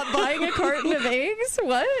 Am I not buying a carton of eggs?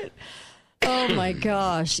 What? Oh my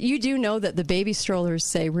gosh. You do know that the baby strollers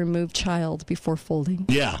say remove child before folding.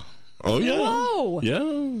 Yeah. Oh, yeah. Whoa. Yeah.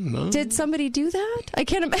 No. Did somebody do that? I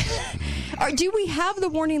can't imagine. Do we have the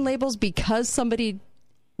warning labels because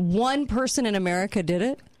one person in America did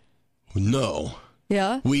it? No.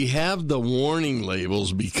 Yeah. We have the warning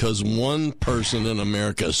labels because one person in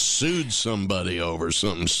America sued somebody over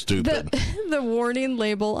something stupid. The warning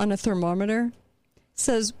label on a thermometer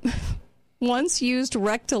says, once used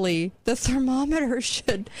rectally, the thermometer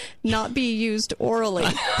should not be used orally.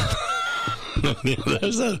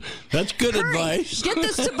 That's good advice. Get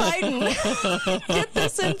this to Biden. Get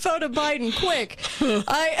this info to Biden quick.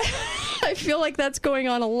 I feel like that's going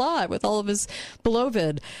on a lot with all of his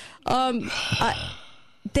beloved.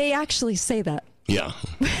 They actually say that. Yeah.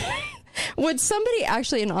 Would somebody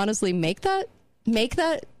actually and honestly make that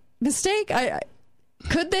mistake?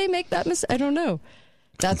 Could they make that mistake? I don't know.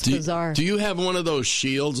 That's bizarre. Do you have one of those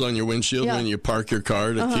shields on your windshield when you park your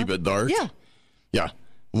car to keep it dark? Yeah. Yeah.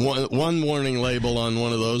 One warning label on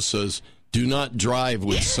one of those says, "Do not drive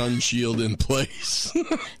with sun shield in place."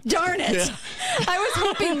 Darn it. Yeah. I was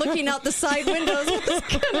hoping looking out the side windows was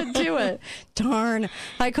going to do it. Darn.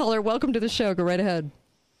 Hi, caller. Welcome to the show. Go right ahead.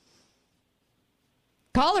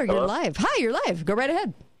 Caller, you're live. Hi, you're live. Go right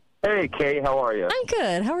ahead. Hey, Kay, how are you? I'm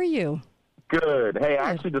good. How are you? Good. Hey,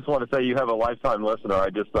 I actually just want to say you have a lifetime listener. I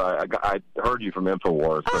heard you from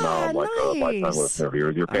InfoWars, so now I'm like a lifetime listener of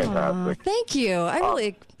yours. You're fantastic. Thank you. I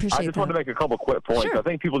really appreciate that. I just wanted to make a couple quick points. Sure. I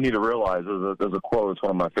think people need to realize there's a quote. It's one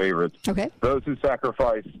of my favorites. Okay. Those who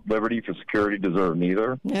sacrifice liberty for security deserve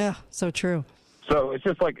neither. Yeah, so true. So it's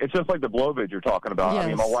just like the blowage you're talking about. Yes. I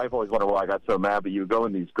mean, my wife always wondered why I got so mad. But you go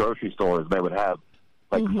in these grocery stores, and they would have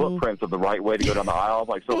like footprints of the right way to go down the aisle.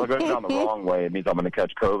 Like, so if I go down the wrong way, it means I'm going to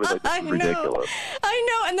catch COVID. Like, this is ridiculous. I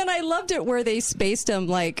know. And then I loved it where they spaced them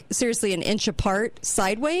like seriously an inch apart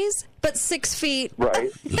sideways, but 6 feet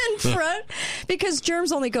in front, because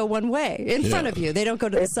germs only go one way in front of you. They don't go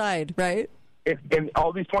to the side, right? In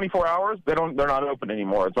all these 24 hours, they're not open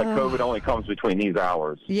anymore. It's like COVID only comes between these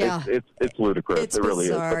hours. Yeah. It's ludicrous. It's it really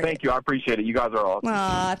bizarre. is. But thank you. I appreciate it. You guys are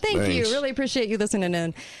awesome. Thank you. Really appreciate you listening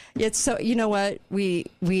in. It's so, you know what? We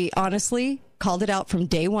honestly called it out from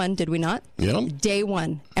day one, did we not? Yeah. Day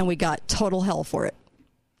one. And we got total hell for it.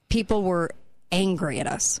 People were angry at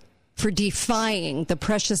us for defying the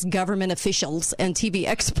precious government officials and TV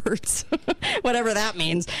experts, whatever that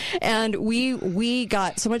means. And we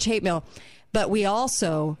got so much hate mail. But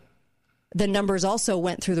the numbers also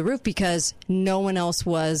went through the roof because no one else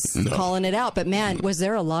was calling it out. But man, was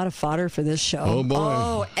there a lot of fodder for this show? Oh, boy.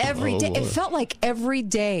 Oh, every day. Boy. It felt like every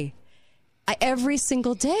day. Every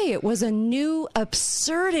single day. It was a new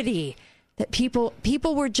absurdity that people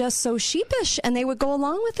were just so sheepish and they would go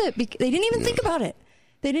along with it. They didn't even think about it.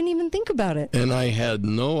 They didn't even think about it. And I had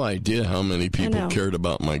no idea how many people cared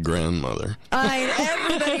about my grandmother.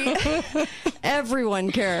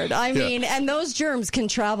 Everyone cared. I mean, and those germs can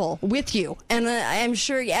travel with you. And I'm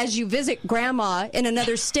sure as you visit grandma in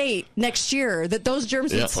another state next year, that those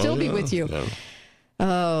germs would still be with you. Yeah.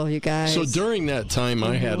 Oh, you guys. So during that time,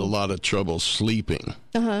 I had a lot of trouble sleeping.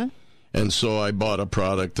 Uh-huh. And so I bought a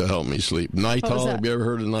product to help me sleep. Nytol, have you ever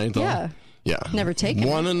heard of Nytol? Yeah. Yeah. Never taken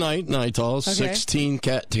one a night, Nytol, Okay. 16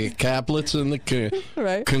 caplets in the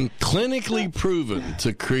right. clinically proven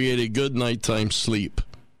to create a good nighttime sleep.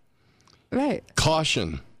 Right.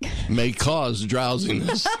 Caution, may cause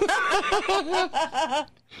drowsiness.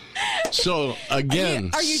 So,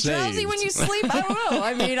 again, are you drowsy saved. when you sleep? I don't know.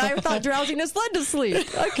 I mean, I thought drowsiness led to sleep.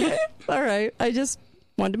 Okay. All right. I just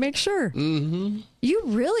wanted to make sure. Mm-hmm.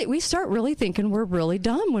 We start really thinking we're really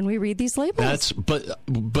dumb when we read these labels.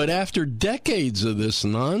 But after decades of this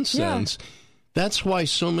nonsense, that's why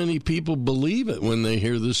so many people believe it when they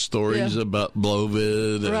hear the stories about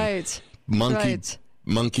Blovid and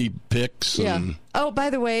monkey picks. And, Oh, by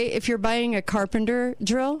the way, if you're buying a carpenter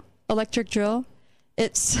drill, electric drill,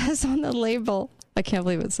 it says on the label, I can't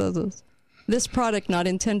believe it says this product not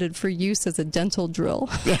intended for use as a dental drill.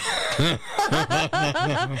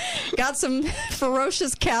 Got some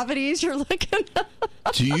ferocious cavities you're looking at.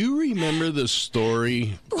 Do you remember the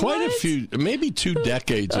story quite a few, maybe 2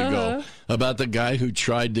 decades ago, about the guy who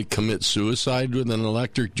tried to commit suicide with an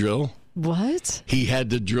electric drill? What? He had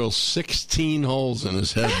to drill 16 holes in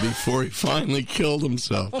his head before he finally killed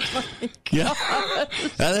himself. Oh my God. Yeah,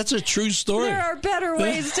 that's a true story. There are better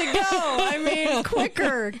ways to go. I mean,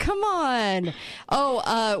 quicker. Come on.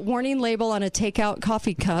 Oh, warning label on a takeout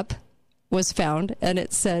coffee cup was found, and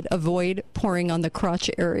it said, avoid pouring on the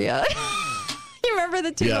crotch area. You remember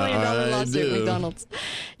the $2 million lawsuit at McDonald's?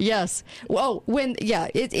 Yes. Whoa.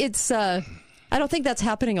 It's... I don't think that's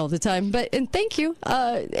happening all the time, and thank you.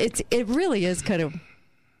 It really is kind of,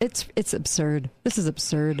 it's absurd. This is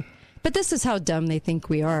absurd. But this is how dumb they think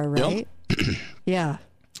we are, right? Yep. Yeah.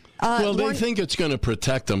 They think it's going to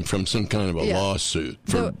protect them from some kind of a lawsuit.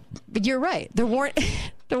 You're right. The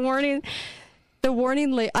warning.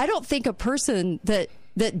 I don't think a person that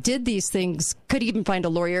did these things could even find a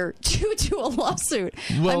lawyer to do a lawsuit.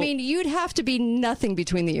 I mean, you'd have to be nothing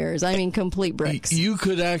between the ears. I mean, complete bricks. You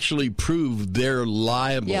could actually prove they're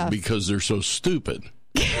liable because they're so stupid.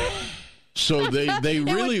 So they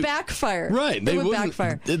really would backfire. Right. They would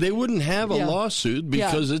backfire. They wouldn't have a lawsuit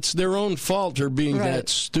because it's their own fault for being that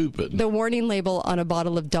stupid. The warning label on a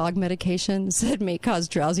bottle of dog medication said may cause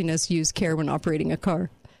drowsiness. Use care when operating a car.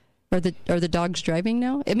 Are the dogs driving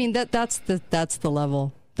now? I mean, that's the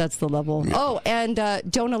level. That's the level. Yeah. Oh, and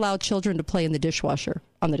don't allow children to play in the dishwasher,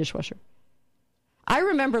 on the dishwasher. I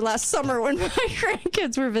remember last summer when my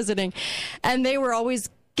grandkids were visiting, and they were always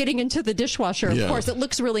getting into the dishwasher. Of course, it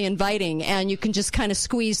looks really inviting, and you can just kind of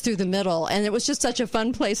squeeze through the middle, and it was just such a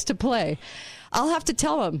fun place to play. I'll have to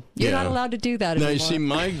tell them, you're not allowed to do that anymore. Now, you see,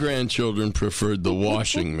 my grandchildren preferred the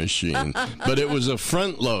washing machine, but it was a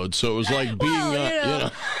front load, so it was like being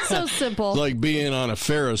so simple. Like being on a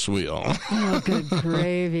Ferris wheel. Oh, good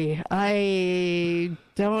gravy.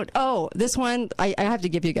 This one, I have to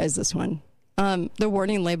give you guys this one. The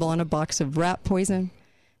warning label on a box of rat poison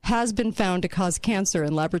has been found to cause cancer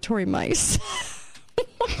in laboratory mice.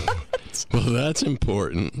 Well, that's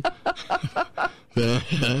important.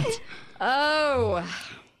 Oh,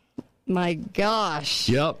 my gosh.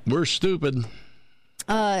 Yep, we're stupid.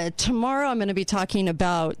 Tomorrow I'm going to be talking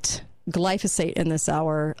about glyphosate in this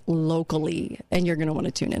hour locally, and you're going to want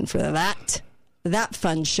to tune in for that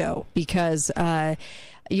fun show because let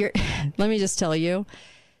me just tell you,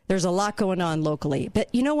 there's a lot going on locally.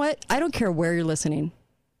 But you know what? I don't care where you're listening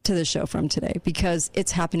to the show from today because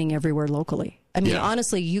it's happening everywhere locally. I mean,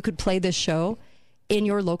 honestly, you could play this show in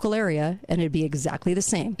your local area and it'd be exactly the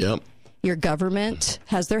same. Yep. Your government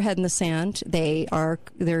has their head in the sand.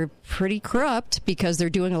 They're pretty corrupt because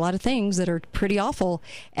they're doing a lot of things that are pretty awful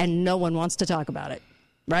and no one wants to talk about it,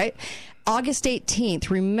 right? August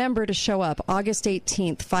 18th, remember to show up. August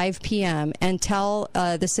 18th, 5 p.m. and tell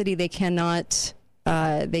the city they cannot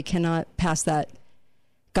pass that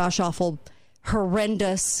gosh awful,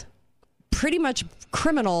 horrendous, pretty much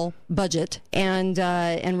criminal budget and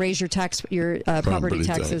raise your property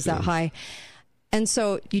taxes that high. And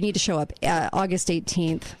so you need to show up August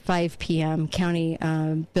 18th, 5 p.m., county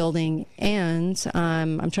building. And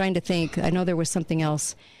I'm trying to think. I know there was something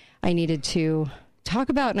else I needed to talk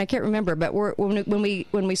about, and I can't remember. But when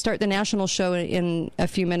we start the national show in a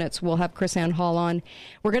few minutes, we'll have Chris Ann Hall on.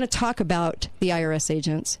 We're going to talk about the IRS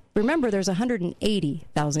agents. Remember, there's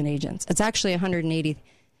 180,000 agents. It's actually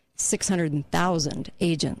 600,000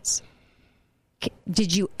 agents.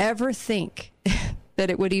 Did you ever think that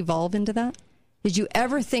it would evolve into that? Did you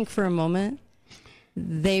ever think for a moment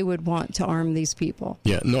they would want to arm these people?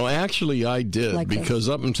 Yeah, no, actually I did, because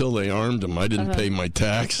up until they armed them, I didn't pay my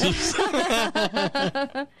taxes.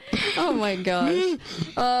 Oh, my gosh.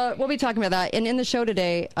 We'll be talking about that. And in the show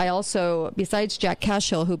today, I also, besides Jack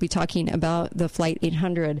Cashill, who'll be talking about the Flight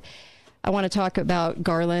 800, I want to talk about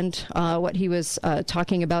Garland, what he was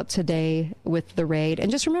talking about today with the raid. And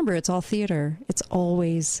just remember, it's all theater. It's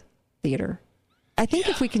always theater. I think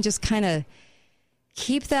if we can just kind of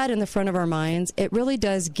keep that in the front of our minds, it really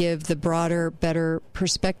does give the broader, better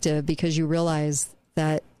perspective because you realize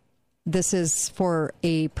that this is for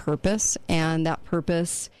a purpose, and that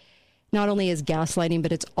purpose not only is gaslighting,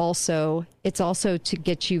 but it's also to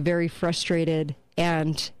get you very frustrated.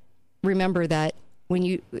 And remember that when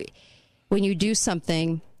you do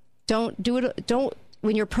something, don't do it.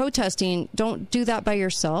 When you're protesting, don't do that by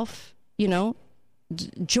yourself.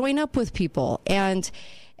 Join up with people, and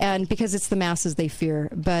because it's the masses they fear.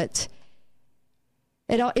 But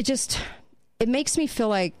it makes me feel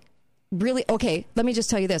like, really, okay, let me just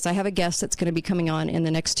tell you this. I have a guest that's going to be coming on in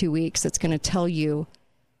the next 2 weeks that's going to tell you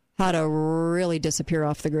how to really disappear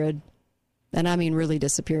off the grid. And I mean really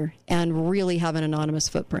disappear, and really have an anonymous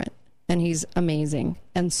footprint. And he's amazing.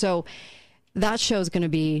 And so that show is going to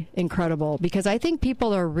be incredible, because I think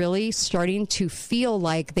people are really starting to feel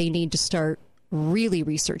like they need to start really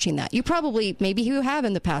researching that. Maybe you have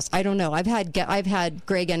in the past. I don't know. I've had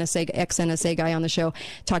Greg NSA, ex-NSA guy on the show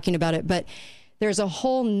talking about it, but there's a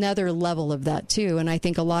whole nother level of that too. And I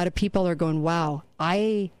think a lot of people are going, wow,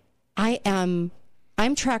 I'm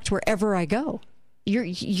tracked wherever I go.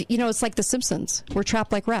 It's like The Simpsons. We're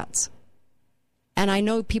trapped like rats. And I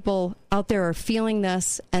know people out there are feeling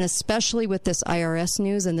this, and especially with this IRS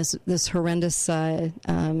news and this horrendous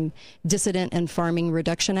Dissident and Farming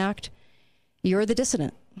Reduction Act. You're the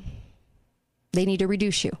dissident. They need to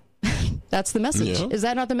reduce you. That's the message. Yeah. Is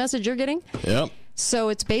that not the message you're getting? Yep. So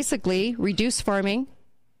it's basically reduce farming,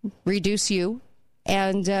 reduce you,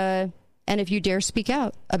 and if you dare speak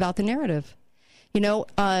out about the narrative.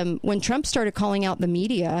 When Trump started calling out the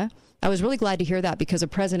media, I was really glad to hear that, because a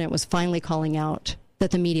president was finally calling out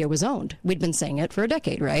that the media was owned. We'd been saying it for a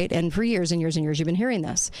decade, right? And for years and years and years, you've been hearing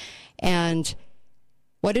this. And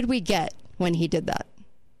what did we get when he did that?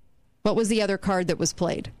 What was the other card that was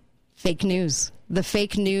played? Fake news. The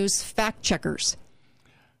fake news fact checkers.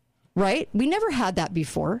 Right? We never had that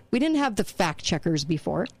before. We didn't have the fact checkers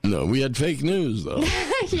before. No, we had fake news, though.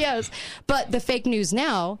 Yes. But the fake news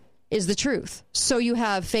now is the truth. So you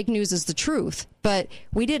have fake news is the truth, but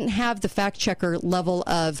we didn't have the fact checker level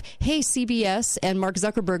of, hey, CBS and Mark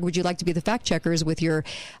Zuckerberg, would you like to be the fact checkers with your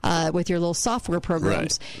little software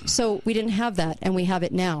programs? Right. So we didn't have that, and we have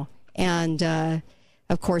it now. And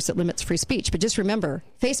of course, it limits free speech. But just remember,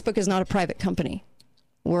 Facebook is not a private company.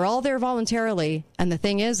 We're all there voluntarily, and the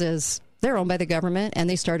thing is they're owned by the government, and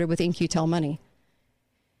they started with In-Q-Tel money.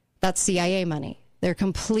 That's CIA money. They're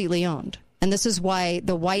completely owned. And this is why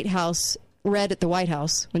the White House, read at the White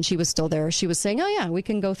House when she was still there, she was saying, oh yeah, we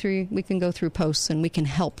can go through posts and we can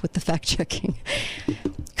help with the fact checking.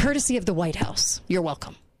 Courtesy of the White House. You're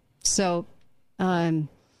welcome. So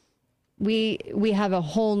we have a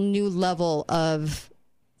whole new level of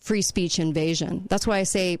free speech invasion. That's why I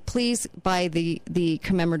say, please buy the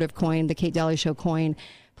commemorative coin, the Kate Daly Show coin.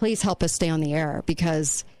 Please help us stay on the air,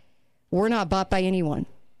 because we're not bought by anyone.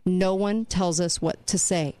 No one tells us what to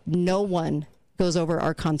say. No one goes over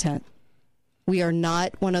our content. We are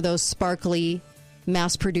not one of those sparkly,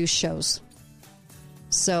 mass-produced shows.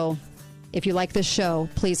 So if you like this show,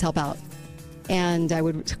 please help out. And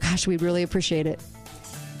we'd really appreciate it.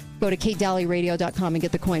 Go to KateDalyRadio.com and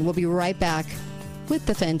get the coin. We'll be right back with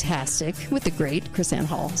the great KrisAnne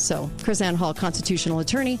Hall. So KrisAnne Hall, constitutional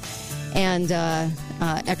attorney and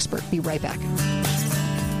expert. Be right back.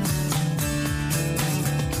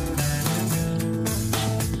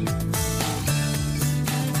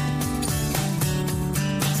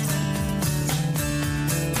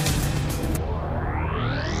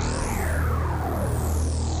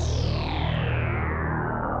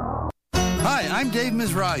 I'm Dave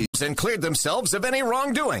Mizrahi. And cleared themselves of any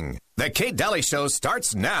wrongdoing. The Kate Daly Show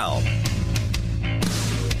starts now.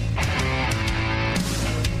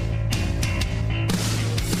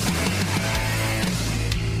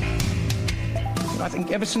 I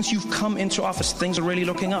think ever since you've come into office, things are really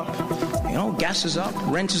looking up. Gas is up,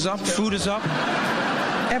 rent is up, food is up,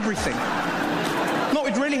 everything. No,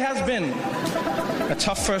 it really has been a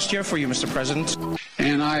tough first year for you, Mr. President.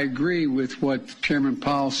 And I agree with what Chairman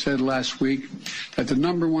Powell said last week, that the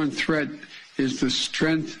number one threat is the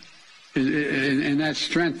strength, and that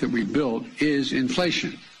strength that we built is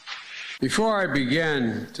inflation. Before I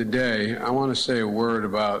begin today, I want to say a word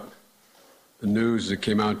about the news that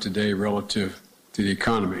came out today relative to the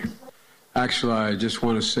economy. Actually, I just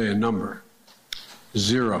want to say a number: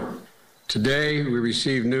 0. Today, we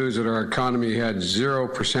received news that our economy had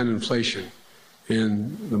 0% inflation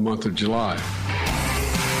in the month of July.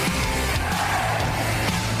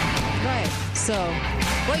 So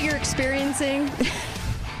what you're experiencing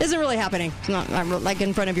isn't really happening. It's not like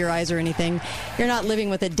in front of your eyes or anything. You're not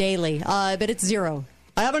living with it daily, but it's 0.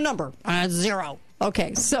 I have a number. 0.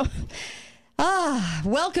 Okay, so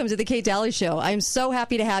Welcome to the Kate Daly Show. I'm so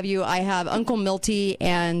happy to have you. I have Uncle Milty,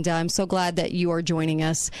 and I'm so glad that you are joining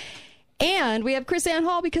us. And we have Chris Ann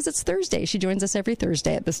Hall because it's Thursday. She joins us every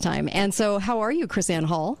Thursday at this time. And so how are you, Chris Ann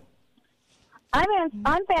Hall?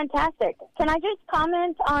 I'm fantastic. Can I just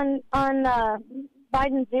comment on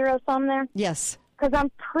Biden's zero sum there? Yes. Because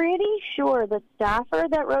I'm pretty sure the staffer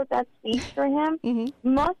that wrote that speech for him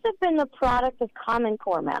must have been the product of Common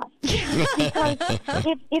Core math. Because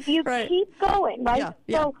if you keep going, right?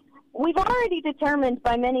 Yeah. So we've already determined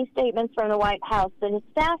by many statements from the White House that his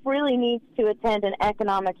staff really needs to attend an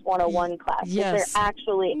Economics 101 class. Because they're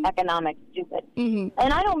actually economic stupid. And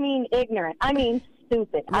I don't mean ignorant. I mean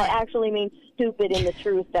stupid. I actually mean stupid in the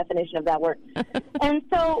truest definition of that word. And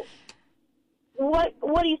so what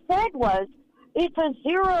he said was, it's a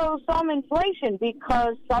zero-sum inflation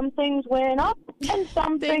because some things went up and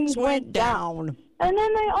some things went down. And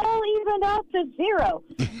then they all evened out to zero.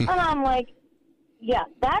 And I'm like, yeah,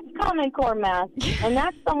 that's Common Core math, and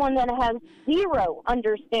that's someone that has zero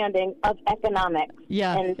understanding of economics.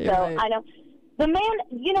 Yeah, and so I don't. The man,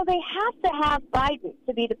 they have to have Biden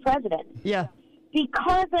to be the president. Yeah.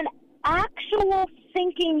 Because an actual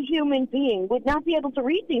thinking human being would not be able to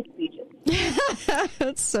read these speeches.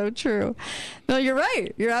 That's so true. No, you're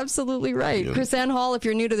right. You're absolutely right. Yeah. Chris Ann Hall, if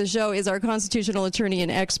you're new to the show, is our constitutional attorney and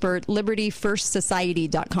expert.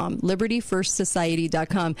 LibertyFirstSociety.com.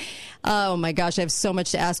 LibertyFirstSociety.com. Oh my gosh, I have so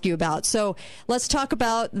much to ask you about. So let's talk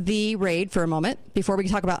about the raid for a moment before we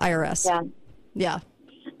talk about IRS. Yeah.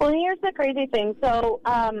 Well, here's the crazy thing. So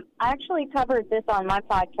I actually covered this on my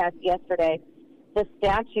podcast yesterday. The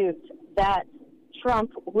statute that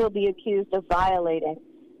Trump will be accused of violating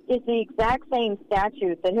is the exact same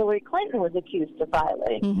statute that Hillary Clinton was accused of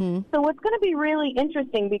violating. So what's going to be really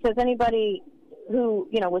interesting, because anybody who,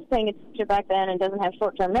 was paying attention back then and doesn't have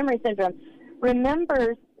short-term memory syndrome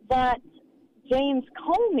remembers that James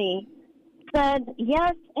Comey said,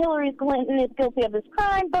 yes, Hillary Clinton is guilty of this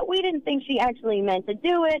crime, but we didn't think she actually meant to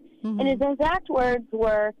do it. And his exact words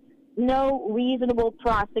were, no reasonable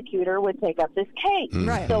prosecutor would take up this case.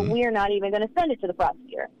 Right. So we're not even going to send it to the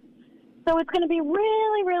prosecutor. So it's going to be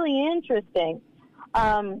really, really interesting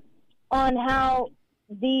on how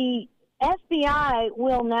the FBI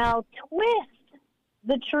will now twist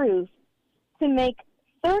the truth to make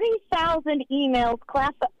 30,000 emails,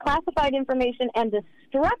 classified information, and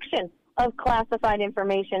destruction of classified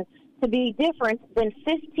information to be different than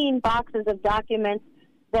 15 boxes of documents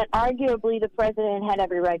that arguably the president had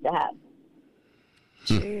every right to have.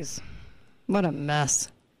 Jeez. What a mess.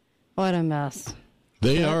 What a mess.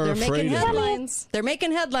 They're afraid making of headlines. They're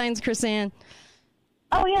making headlines, Chris Ann.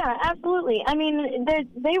 Oh, yeah, absolutely. I mean,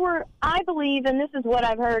 they were, I believe, and this is what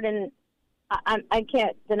I've heard, and I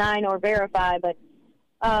can't deny nor verify, but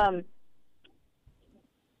Trump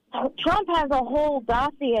has a whole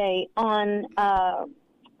dossier on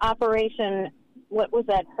Operation, what was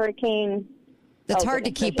that, Hurricane... It's hard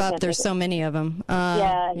to keep up. There's so many of them.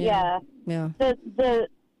 Yeah.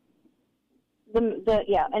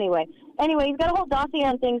 Anyway, he's got a whole dossier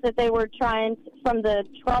on things that they were trying from the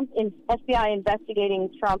Trump FBI investigating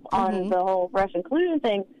Trump on the whole Russian collusion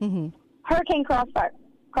thing. Hurricane Crossfire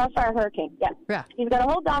Hurricane. Yeah. He's got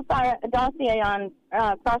a whole dossier on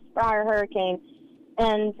Crossfire Hurricane,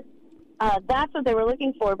 and that's what they were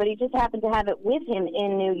looking for. But he just happened to have it with him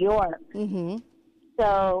in New York.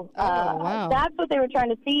 So that's what they were trying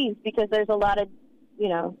to seize, because there's a lot of,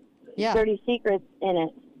 dirty secrets in it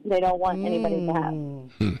they don't want anybody to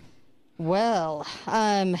have. Well,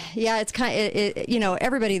 it's kind of,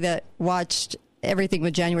 everybody that watched everything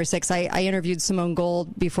with January 6th, I interviewed Simone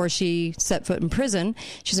Gold before she set foot in prison.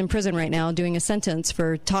 She's in prison right now doing a sentence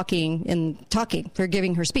for for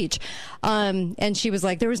giving her speech. And she was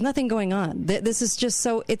like, there was nothing going on. This is just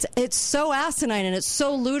it's so asinine and it's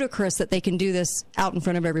so ludicrous that they can do this out in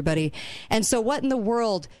front of everybody. And so what in the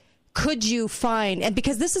world could you find? And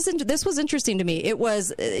because this was interesting to me, it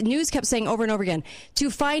was news kept saying over and over again to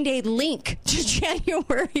find a link to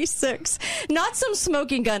January 6th, not some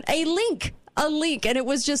smoking gun, a link, and it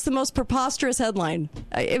was just the most preposterous headline.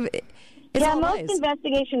 Most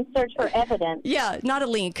investigations search for evidence. Yeah, not a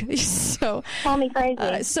link. So call me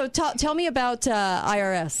crazy. So tell me about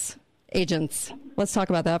IRS agents. Let's talk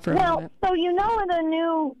about that for a moment. So in the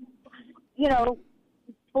new,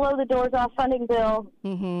 below the doors off funding bill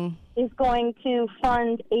is going to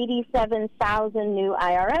fund 87,000 new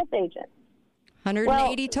IRS agents.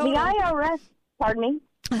 180 total. The IRS, pardon me?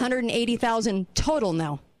 180,000 total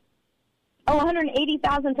now. Oh,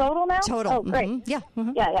 180,000 total now? Total. Oh, great. Yeah.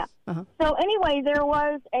 Yeah. So anyway, there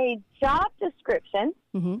was a job description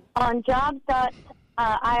on jobs.irs.gov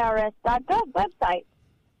website.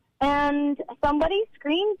 and somebody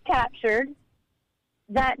screen captured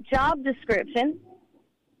that job description,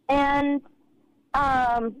 and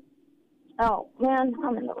oh man,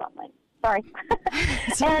 I'm in the wrong lane. Sorry.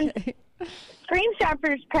 And screen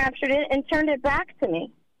captured it and turned it back to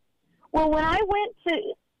me. Well, when I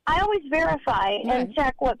always verify and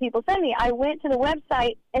check what people send me. I went to the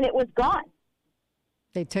website and it was gone.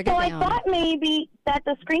 They took so it down. I thought maybe that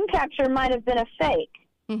the screen capture might have been a fake.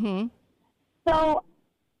 Mm-hmm. So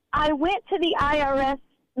I went to the IRS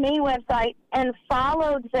main website and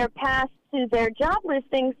followed their path to their job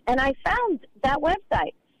listings, and I found that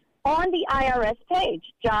website on the IRS page,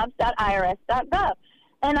 jobs.irs.gov.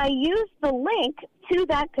 And I used the link to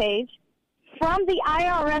that page from the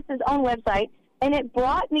IRS's own website, and it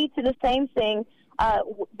brought me to the same thing.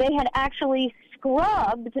 They had actually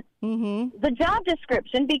scrubbed the job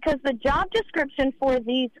description, because the job description for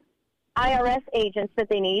these IRS agents that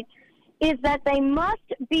they need is that they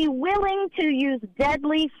must be willing to use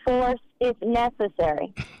deadly force if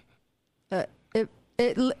necessary.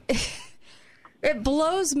 It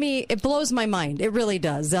blows me. It blows my mind. It really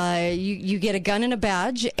does. You get a gun and a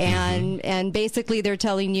badge, and basically they're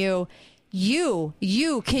telling you, you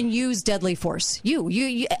can use deadly force. You.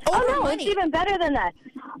 Oh no, it's even better than that.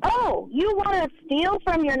 Oh, you want to steal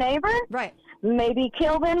from your neighbor? Right. Maybe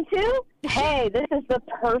kill them too? Hey, this is the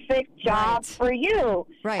perfect job for you.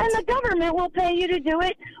 Right. And the government will pay you to do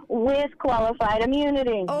it with qualified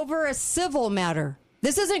immunity. Over a civil matter.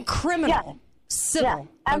 This isn't criminal. Yeah. Civil.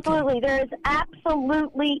 Yeah, absolutely. Okay. There is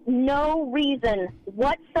absolutely no reason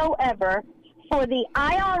whatsoever for the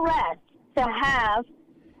IRS to have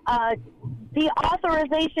the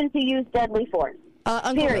authorization to use deadly force.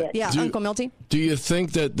 Period. Yeah, Uncle Milty. Do you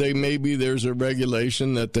think that maybe there's a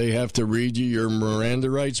regulation that they have to read you your Miranda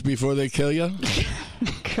rights before they kill you?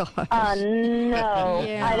 No,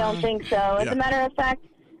 I don't think so. As a matter of fact,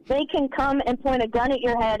 they can come and point a gun at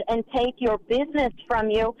your head and take your business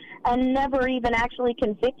from you and never even actually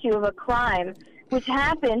convict you of a crime, which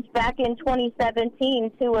happened back in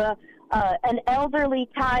 2017 to an elderly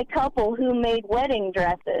Thai couple who made wedding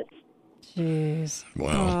dresses. Jeez.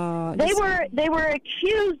 Wow. They were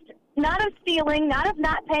accused not of stealing, not of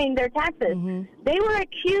not paying their taxes. They were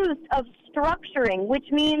accused of structuring, which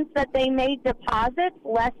means that they made deposits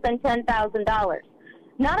less than $10,000.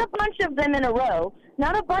 Not a bunch of them in a row,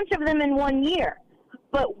 not a bunch of them in 1 year,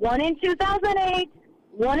 but one in 2008,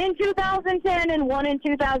 one in 2010, and one in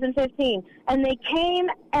 2015. And they came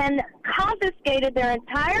and confiscated their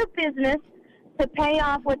entire business to pay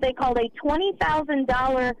off what they called a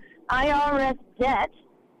 $20,000 IRS debt.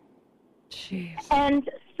 Jeez. And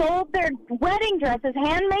sold their wedding dresses,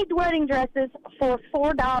 handmade wedding dresses, for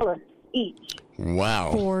 $4 each.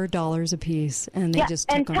 Wow. $4 a piece. And they just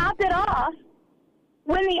took and topped it off,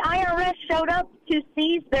 when the IRS showed up to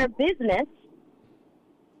seize their business,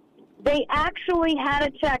 they actually had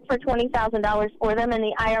a check for $20,000 for them, and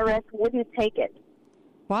the IRS wouldn't take it.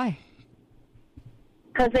 Why?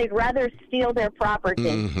 Because they'd rather steal their property.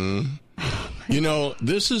 Mm-hmm. You know,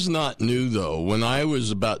 this is not new, though. When I was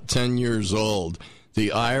about 10 years old, the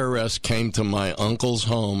IRS came to my uncle's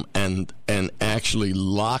home and actually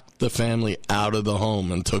locked the family out of the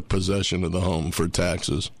home and took possession of the home for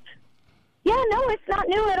taxes. Yeah, no, it's not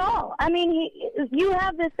new at all. I mean, you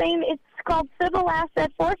have the same, it's called civil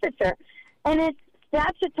asset forfeiture, and it's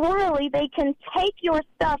statutorily, they can take your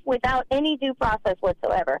stuff without any due process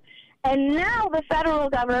whatsoever. And now the federal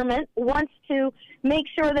government wants to make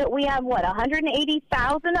sure that we have,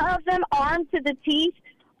 180,000 of them armed to the teeth?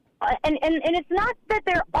 And it's not that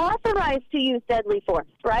they're authorized to use deadly force,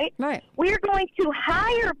 right? Right. We're going to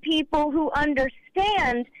hire people who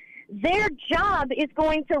understand their job is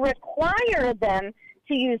going to require them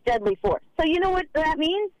to use deadly force. So you know what that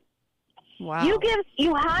means? Wow.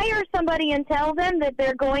 You hire somebody and tell them that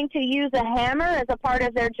they're going to use a hammer as a part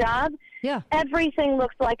of their job. Yeah. Everything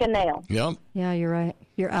looks like a nail. Yep. Yeah, you're right.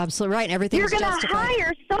 You're absolutely right. Everything's You're going to justified.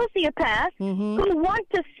 hire sociopaths who want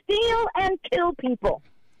to steal and kill people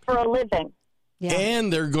for a living. Yeah.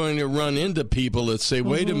 And they're going to run into people that say,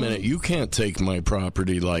 wait a minute, you can't take my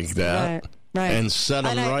property like that. Right. And set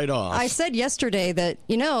them right off. I said yesterday that,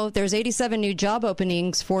 there's 87 new job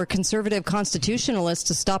openings for conservative constitutionalists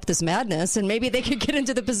to stop this madness, and maybe they could get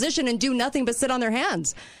into the position and do nothing but sit on their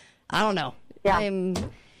hands. I don't know. Yeah.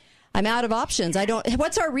 I'm out of options.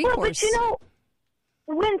 What's our recourse? Well,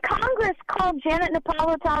 but when Congress called Janet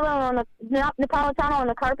Napolitano on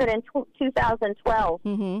the carpet in 2012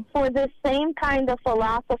 for this same kind of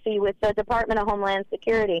philosophy with the Department of Homeland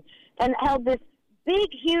Security, and held this big,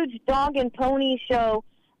 huge dog and pony show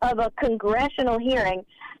of a congressional hearing.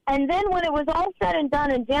 And then when it was all said and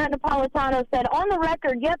done and Janet Napolitano said, on the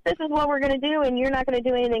record, yep, this is what we're going to do and you're not going to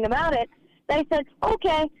do anything about it, they said,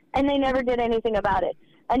 okay, and they never did anything about it.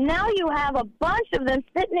 And now you have a bunch of them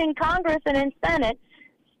sitting in Congress and in Senate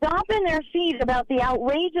stomping their feet about the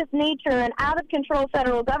outrageous nature and out-of-control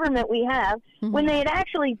federal government we have when they had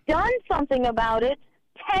actually done something about it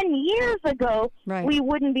 10 years ago, we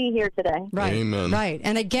wouldn't be here today. Right. Amen. Right.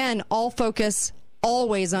 And again, all focus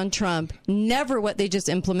always on Trump, never what they just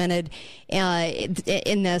implemented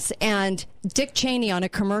in this. And Dick Cheney on a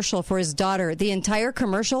commercial for his daughter, the entire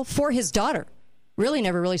commercial for his daughter, really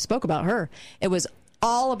never really spoke about her. It was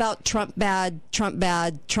all about Trump bad,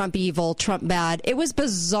 Trump evil, Trump bad. It was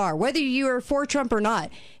bizarre. Whether you were for Trump or not,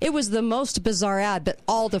 it was the most bizarre ad, but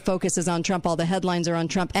all the focus is on Trump. All the headlines are on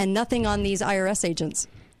Trump and nothing on these IRS agents.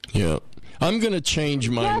 Yeah. I'm going to change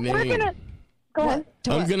my name. Go ahead.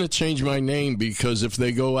 I'm going to change my name because if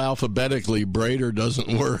they go alphabetically, Brader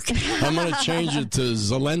doesn't work. I'm going to change it to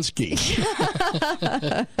Zelensky.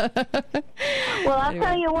 Well, I'll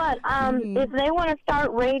tell you what. If they want to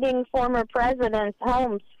start raiding former presidents'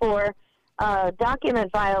 homes for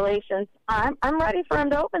document violations, I'm ready for them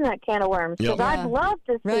to open that can of worms. Because I'd love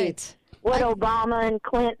to see what Obama and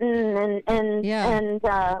Clinton and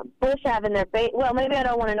Bush have in their basement. Well, maybe I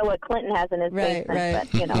don't want to know what Clinton has in his basement.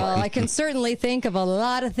 But, you know. Well, I can certainly think of a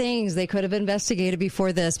lot of things they could have investigated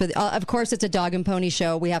before this. But, of course, it's a dog and pony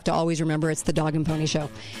show. We have to always remember it's the dog and pony show.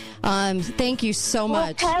 Thank you so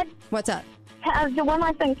much. Ted, what's up? One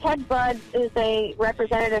last thing. Ted Budd is a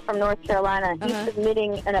representative from North Carolina. He's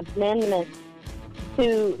submitting an amendment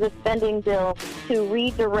to the spending bill to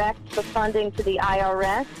redirect the funding to the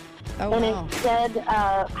IRS. Instead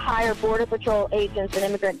hire Border Patrol agents and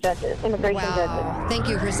immigration judges. Thank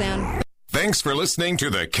you, Chrisanne. Thanks for listening to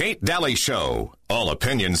The Kate Daly Show. All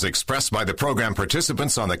opinions expressed by the program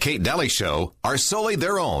participants on The Kate Daly Show are solely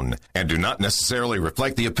their own and do not necessarily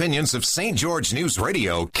reflect the opinions of St. George News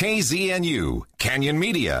Radio, KZNU, Canyon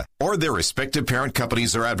Media, or their respective parent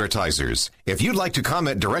companies or advertisers. If you'd like to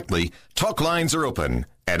comment directly, talk lines are open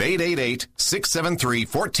at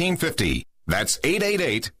 888-673-1450. That's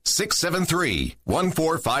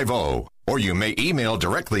 888-673-1450. Or you may email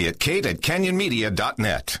directly at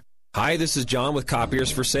kate@canyonmedia.net. Hi, this is John with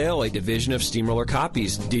Copiers for Sale, a division of Steamroller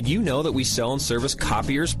Copies. Did you know that we sell and service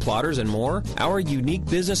copiers, plotters, and more? Our unique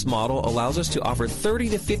business model allows us to offer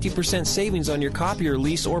 30 to 50% savings on your copier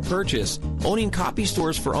lease or purchase. Owning copy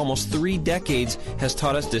stores for almost 3 decades has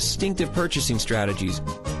taught us distinctive purchasing strategies.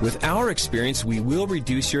 With our experience, we will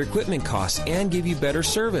reduce your equipment costs and give you better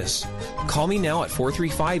service. Call me now at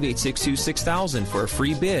 435-862-6000 for a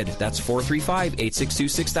free bid. That's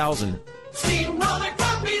 435-862-6000. Steamroller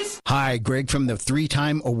Copies. Hi, Greg from the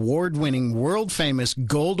 3-time award-winning, world-famous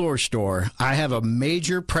Gold Ore Store. I have a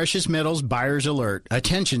major precious metals buyer's alert.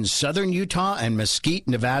 Attention, Southern Utah and Mesquite,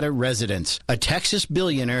 Nevada residents. A Texas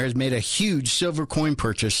billionaire has made a huge silver coin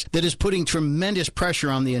purchase that is putting tremendous pressure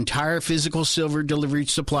on the entire physical silver delivery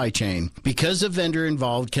supply chain. Because the vendor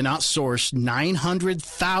involved cannot source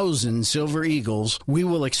 900,000 silver eagles, we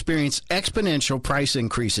will experience exponential price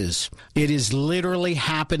increases. It is literally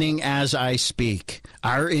happening as I speak.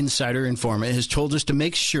 Our insider informant has told us to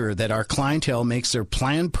make sure that our clientele makes their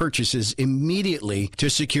planned purchases immediately to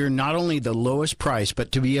secure not only the lowest price,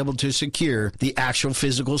 but to be able to secure the actual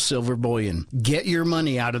physical silver bullion. Get your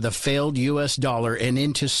money out of the failed U.S. dollar and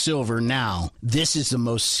into silver now. This is the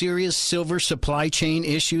most serious silver supply chain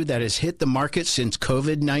issue that has hit the market since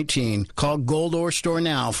COVID-19. Call Gold Ore Store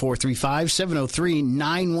now,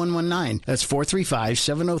 435-703-9119. That's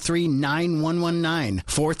 435-703-9119.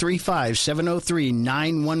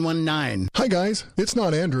 435-703-9119. Hi guys, it's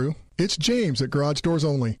not Andrew. It's James at Garage Doors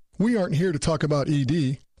Only. We aren't here to talk about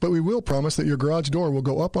ED, but we will promise that your garage door will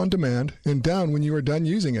go up on demand and down when you are done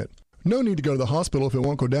using it. No need to go to the hospital if it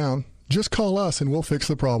won't go down. Just call us and we'll fix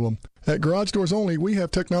the problem. At Garage Doors Only, we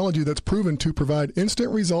have technology that's proven to provide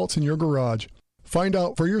instant results in your garage. Find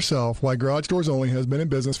out for yourself why Garage Doors Only has been in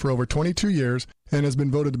business for over 22 years and has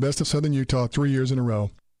been voted the best of Southern Utah 3 years in a row.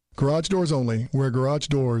 Garage Doors Only, where garage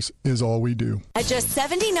doors is all we do. At just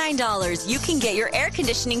 $79, you can get your air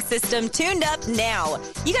conditioning system tuned up now.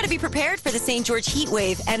 You got to be prepared for the St. George heat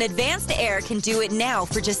wave, and Advanced Air can do it now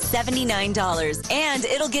for just $79. And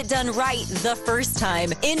it'll get done right the first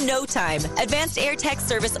time, in no time. Advanced Air Tech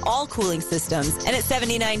service all cooling systems. And at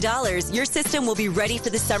 $79, your system will be ready for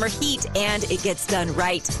the summer heat, and it gets done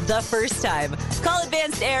right the first time. Call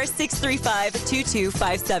Advanced Air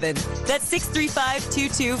 635-2257. That's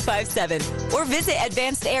 635-2257. Or visit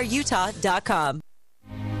AdvancedAirUtah.com.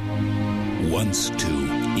 Once, too,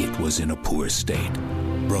 it was in a poor state,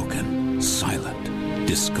 broken, silent.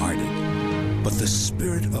 discarded. But the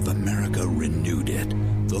spirit of America renewed it.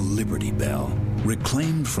 The Liberty Bell,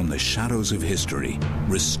 reclaimed from the shadows of history,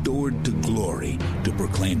 restored to glory to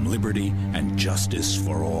proclaim liberty and justice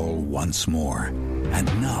for all once more. And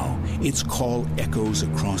now its call echoes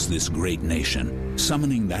across this great nation,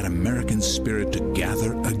 summoning that American spirit to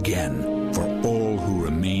gather again for all who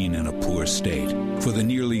remain in a poor state, for the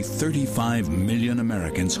nearly 35 million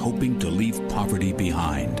Americans hoping to leave poverty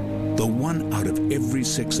behind, the 1 out of every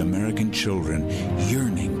 6 American children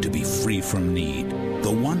yearning to be free from need,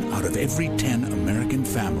 the 1 out of every 10 American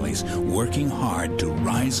families working hard to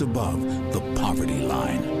rise above the poverty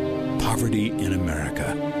line. Poverty in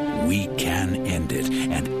America. We can end it,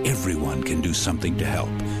 and everyone can do something to help.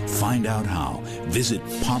 Find out how. Visit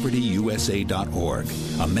povertyusa.org.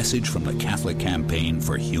 A message from the Catholic Campaign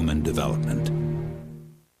for Human Development.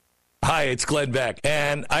 Hi, it's Glenn Beck,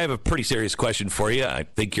 and I have a pretty serious question for you. I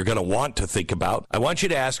think you're going to want to think about. I want you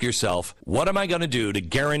to ask yourself, what am I going to do to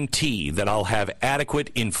guarantee that I'll have adequate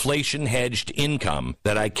inflation-hedged income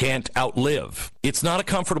that I can't outlive? It's not a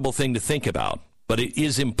comfortable thing to think about, but it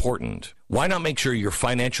is important. Why not make sure your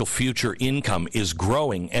financial future income is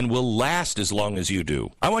growing and will last as long as you do?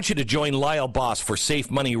 I want you to join Lyle Boss for Safe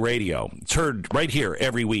Money Radio. It's heard right here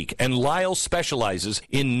every week. And Lyle specializes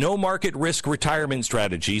in no market risk retirement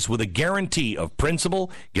strategies with a guarantee of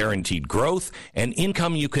principal, guaranteed growth, and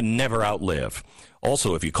income you can never outlive.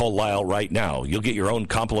 Also, if you call Lyle right now, you'll get your own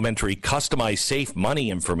complimentary customized Safe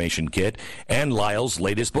Money information kit and Lyle's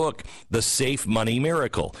latest book, The Safe Money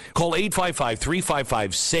Miracle. Call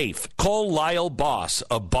 855-355-SAFE. Call Lyle Boss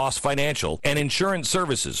of Boss Financial and Insurance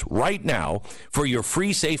Services right now for your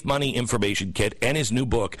free Safe Money information kit and his new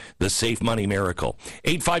book, The Safe Money Miracle.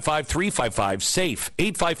 855-355-SAFE.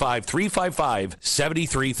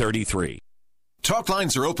 855-355-7333. Talk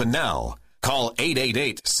lines are open now. Call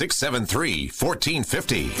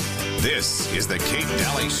 888-673-1450. This is the Kate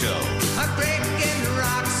Daly Show. Breaking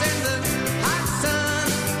rocks in the hot sun.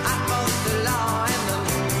 I fought the law and the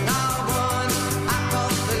law won. I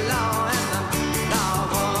fought the law and the law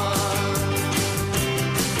won.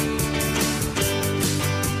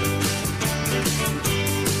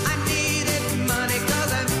 I needed money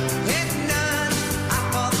 'cause I had none. I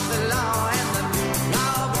fought the law and the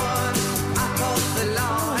law won. I fought the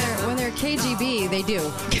law. When they're KGB, they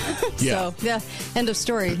do. So, yeah, end of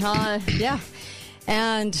story. Yeah.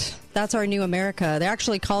 And that's our new America. They're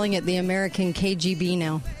actually calling it the American KGB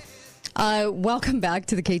now. Welcome back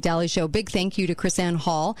to the Kate Daly Show. Big thank you to KrisAnne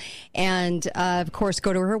Hall. And, of course,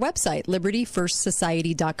 go to her website,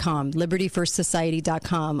 libertyfirstsociety.com.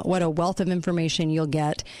 libertyfirstsociety.com. What a wealth of information you'll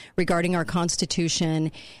get regarding our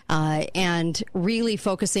Constitution and really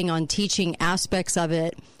focusing on teaching aspects of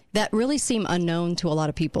it that really seem unknown to a lot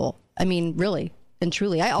of people. I mean, really and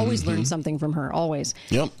truly. I always learn something from her, always.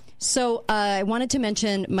 Yep. So I wanted to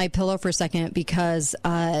mention MyPillow for a second because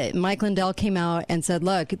Mike Lindell came out and said,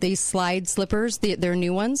 look, these slide slippers, they're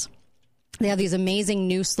new ones. They have these amazing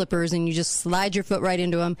new slippers, and you just slide your foot right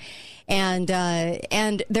into them. And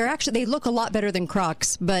they're actually, they look a lot better than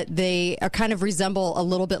Crocs, but they are kind of resemble a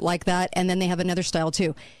little bit like that. And then they have another style,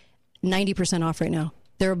 too. 90% off right now.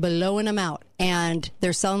 They're blowing them out, and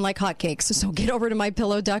they're selling like hotcakes. So get over to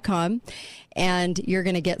mypillow.com, and you're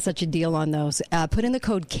going to get such a deal on those. Put in the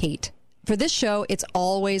code KATE. For this show, it's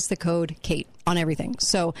always the code KATE on everything.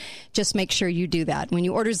 So just make sure you do that. When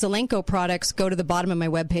you order Zelenko products, go to the bottom of my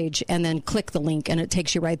webpage and then click the link, and it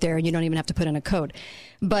takes you right there, and you don't even have to put in a code.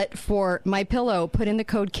 But for MyPillow, put in the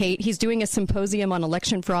code KATE. He's doing a symposium on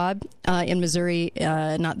election fraud in Missouri,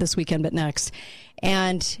 not this weekend, but next.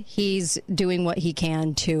 And he's doing what he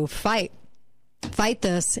can to fight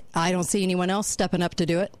this. I don't see anyone else stepping up to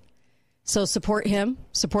do it. So support him,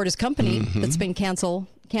 support his company that's been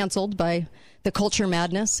canceled by the culture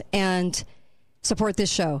madness, and support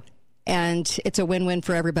this show. And it's a win-win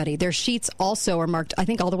for everybody. Their sheets also are marked, I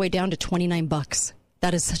think, all the way down to $29.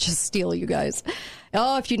 That is such a steal, you guys.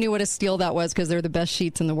 Oh, if you knew what a steal that was, because they're the best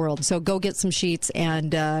sheets in the world. So go get some sheets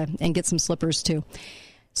and get some slippers too.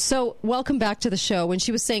 So welcome back to the show. When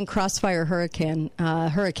she was saying Crossfire Hurricane,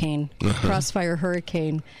 Crossfire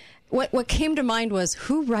Hurricane, what came to mind was,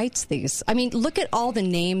 who writes these? I mean, look at all the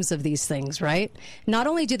names of these things, right? Not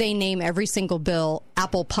only do they name every single bill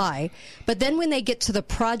apple pie, but then when they get to the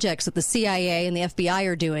projects that the CIA and the FBI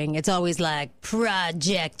are doing, it's always like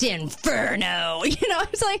Project Inferno. You know,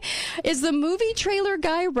 it's like, is the movie trailer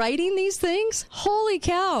guy writing these things? Holy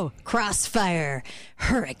cow. Crossfire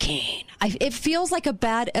Hurricane. It feels like a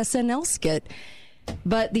bad SNL skit,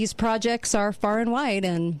 but these projects are far and wide,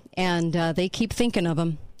 and they keep thinking of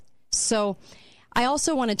them. So I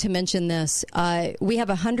also wanted to mention this. We have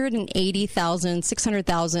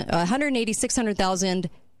 180,000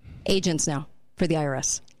 agents now for the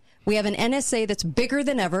IRS. We have an NSA that's bigger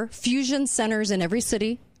than ever, fusion centers in every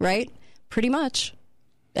city, right? Pretty much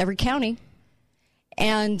every county,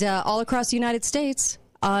 and all across the United States.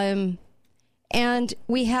 And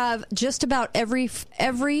we have just about every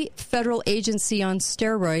federal agency on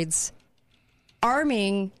steroids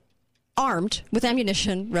armed with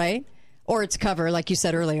ammunition, right? Or it's cover, like you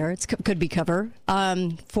said earlier. It could be cover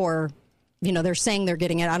for, they're saying they're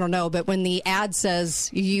getting it. I don't know. But when the ad says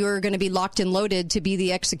you're going to be locked and loaded to be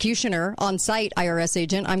the executioner on site, IRS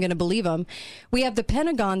agent, I'm going to believe them. We have the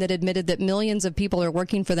Pentagon that admitted that millions of people are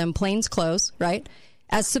working for them, plain clothes, right?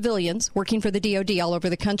 As civilians working for the DOD all over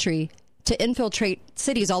the country to infiltrate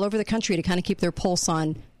cities all over the country to kind of keep their pulse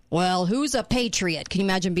on, well, who's a patriot? Can you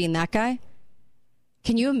imagine being that guy?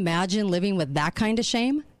 Can you imagine living with that kind of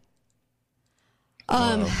shame?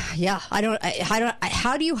 Yeah, I don't.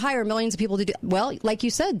 How do you hire millions of people to do? Well, like you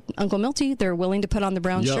said, Uncle Milty, they're willing to put on the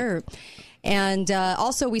brown shirt. And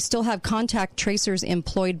also, we still have contact tracers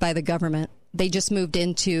employed by the government. They just moved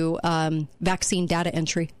into vaccine data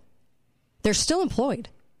entry. They're still employed.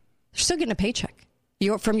 They're still getting a paycheck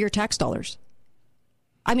from your tax dollars.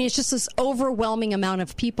 I mean, it's just this overwhelming amount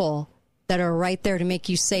of people that are right there to make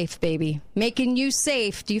you safe, baby. Making you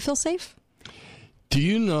safe. Do you feel safe? Do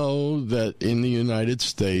you know that in the United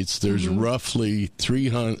States, there's roughly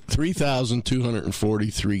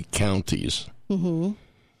 3,243 counties? Mm-hmm.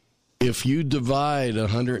 If you divide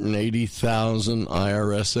 180,000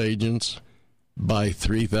 IRS agents by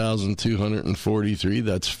 3,243,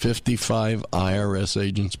 that's 55 IRS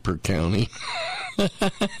agents per county.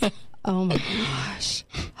 Oh, my gosh.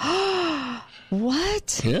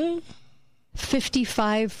 What? Yeah.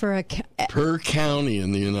 55 for per county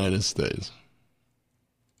in the United States.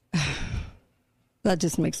 That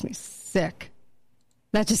just makes me sick.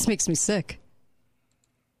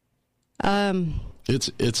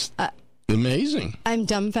 It's amazing. I'm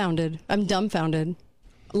dumbfounded.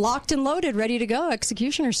 Locked and loaded, ready to go,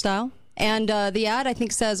 executioner style. And the ad, I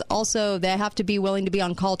think, says also they have to be willing to be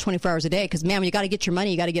on call 24 hours a day because, man, you got to get your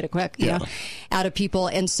money. You got to get it quick, out of people.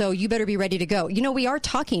 And so you better be ready to go. We are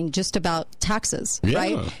talking just about taxes,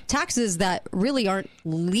 right? Taxes that really aren't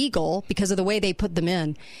legal because of the way they put them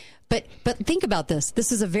in. But think about this.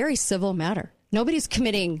 This is a very civil matter. Nobody's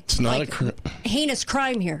committing heinous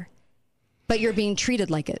crime here, but you're being treated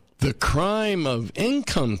like it. The crime of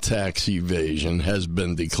income tax evasion has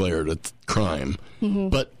been declared a crime,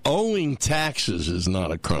 but owing taxes is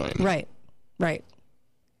not a crime. Right.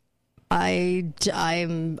 I'm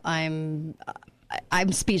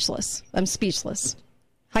speechless.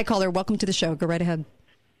 Hi, caller. Welcome to the show. Go right ahead.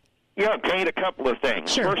 Yeah, Kate, a couple of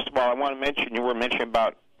things. Sure. First of all, I want to mention you were mentioning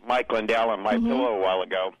about Mike Lindell and My Pillow a while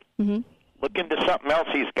ago. Mm-hmm. Look into something else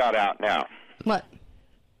he's got out now. What?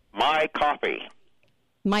 My Coffee.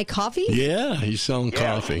 My Coffee? Yeah, he's selling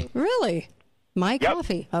coffee. Really? My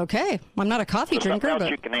Coffee. Okay. I'm not a coffee drinker, something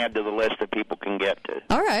else but you can add to the list that people can get to.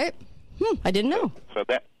 All right. I didn't know. So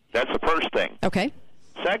that's the first thing. Okay.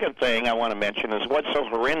 Second thing I want to mention is what's so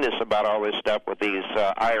horrendous about all this stuff with these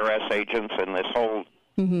IRS agents and this whole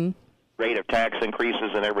rate of tax increases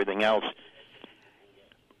and everything else.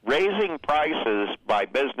 Raising prices by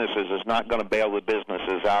businesses is not going to bail the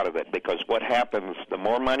businesses out of it because what happens, the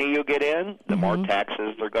more money you get in, the more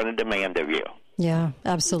taxes they're going to demand of you. Yeah,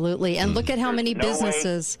 absolutely. And look at how many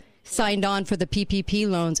businesses signed on for the PPP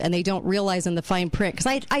loans and they don't realize in the fine print,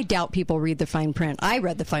 because I doubt people read the fine print. I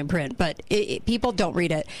read the fine print, but people don't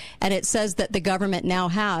read it. And it says that the government now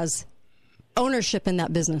has ownership in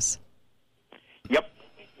that business. Yep.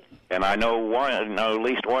 And I know at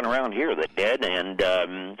least one around here that did, and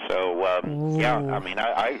yeah. I mean,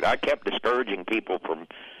 I kept discouraging people from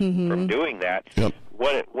doing that. Yep.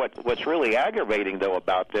 What's really aggravating though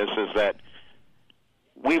about this is that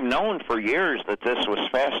we've known for years that this was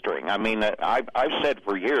festering. I mean, I've said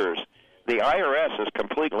for years the IRS is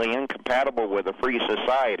completely incompatible with a free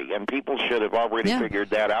society, and people should have already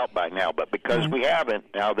figured that out by now. But because we haven't,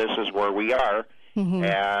 now this is where we are.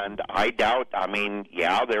 And I doubt,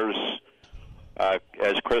 there's,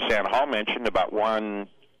 as Chris Ann Hall mentioned, about one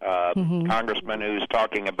congressman who's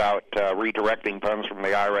talking about redirecting funds from the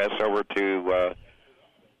IRS over to,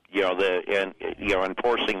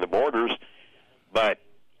 enforcing the borders. But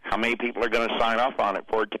how many people are going to sign off on it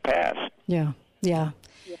for it to pass? Yeah.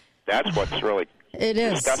 That's what's really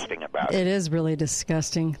disgusting about it. It is really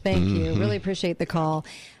disgusting. Thank you. Really appreciate the call.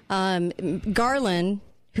 Garland,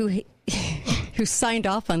 who signed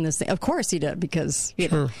off on this thing. Of course he did, because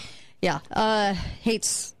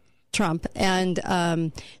hates Trump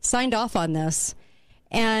and signed off on this.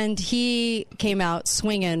 And he came out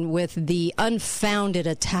swinging with the unfounded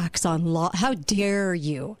attacks on law. How dare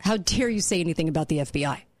you? How dare you say anything about the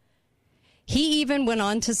FBI? He even went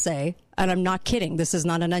on to say, and I'm not kidding, this is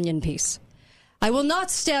not an onion piece, I will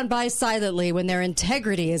not stand by silently when their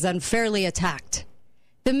integrity is unfairly attacked.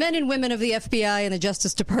 The men and women of the FBI and the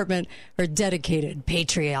Justice Department are dedicated,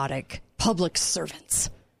 patriotic, public servants.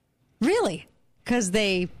 Really? Because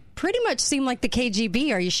they pretty much seem like the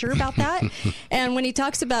KGB. Are you sure about that? And when he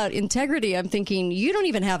talks about integrity, I'm thinking, you don't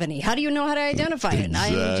even have any. How do you know how to identify it?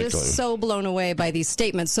 Exactly. I'm just so blown away by these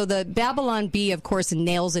statements. So the Babylon Bee, of course,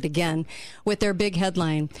 nails it again with their big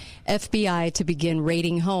headline, FBI to begin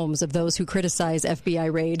raiding homes of those who criticize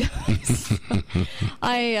FBI raid.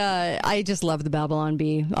 I just love the Babylon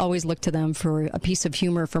Bee. Always look to them for a piece of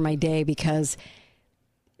humor for my day, because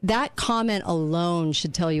that comment alone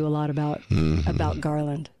should tell you a lot about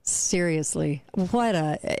Garland. Seriously, what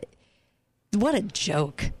a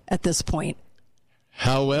joke at this point.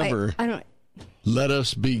 However, I don't. Let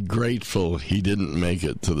us be grateful he didn't make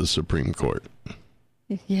it to the Supreme Court.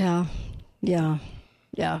 Yeah. I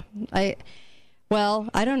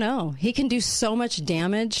don't know. He can do so much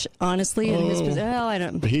damage, honestly, in his position. Well, I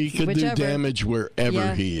don't. He could whichever. do damage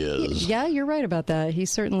wherever he is. Yeah, you're right about that. He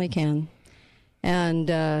certainly can. And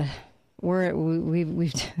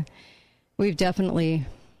we've definitely,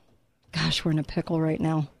 gosh, we're in a pickle right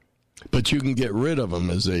now. But you can get rid of them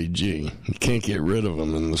as AG. You can't get rid of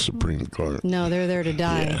them in the Supreme Court. No, they're there to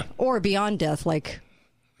die. Yeah. Or beyond death, like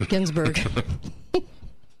Ginsburg. Do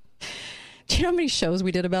you know how many shows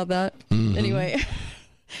we did about that? Mm-hmm. Anyway,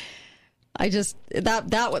 I just,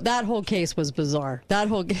 that whole case was bizarre. That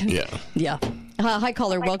whole, yeah. Hi,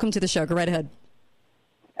 caller. Welcome to the show. Go right ahead.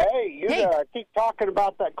 Hey, you keep talking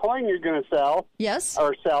about that coin you're going to sell. Yes.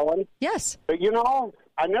 Or selling. Yes. But,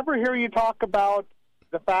 I never hear you talk about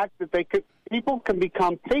the fact that people can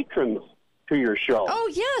become patrons to your show.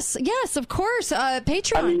 Oh, yes, of course.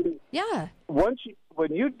 Patreon. I mean, yeah.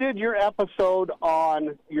 When you did your episode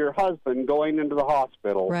on your husband going into the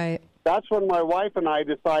hospital, right? That's when my wife and I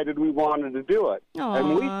decided we wanted to do it. Aww.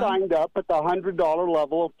 And we signed up at the $100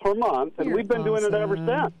 level per month, and we've been doing it ever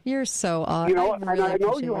since. You're so awesome. I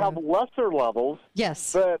know you have lesser levels.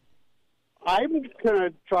 Yes. But I'm going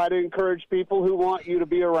to try to encourage people who want you to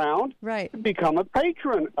be around to become a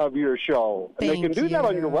patron of your show. And they can do that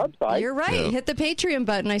on your website. You're right. Yeah. Hit the Patreon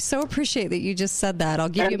button. I so appreciate that you just said that. I'll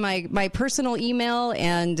give you my personal email,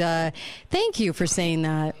 and thank you for saying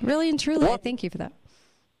that. Really and truly, I thank you for that.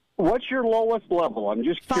 What's your lowest level? I'm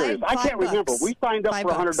just curious. I can't remember. We signed up for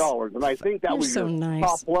 $100, and I think that was your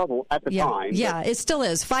top level at the time. Yeah, it still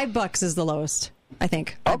is. $5 is the lowest, I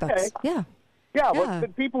think. $5. Yeah. Yeah, well, the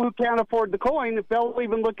people who can't afford the coin, if they'll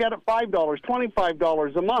even look at it $5,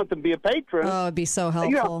 $25 a month and be a patron. Oh, it'd be so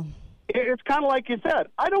helpful. It's kind of like you said.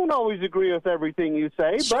 I don't always agree with everything you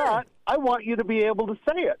say, but I want you to be able to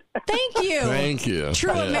say it. Thank you. Thank you.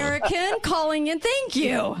 True American calling in. Thank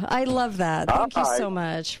you. I love that. Thank you so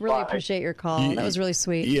much. Really appreciate your call. That was really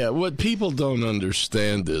sweet. Yeah, what people don't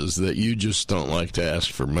understand is that you just don't like to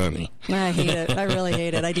ask for money. I hate it. I really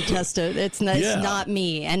hate it. I detest it. It's not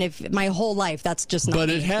me. And if my whole life, that's just not me. But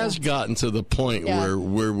it has gotten to the point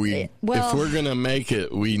where we, if we're going to make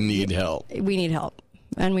it, we need help. We need help.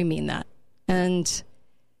 And we mean that. And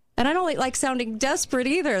I don't like sounding desperate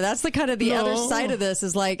either. That's the kind of the other side of this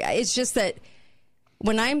is like, it's just that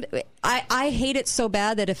when I hate it so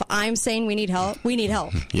bad that if I'm saying we need help, we need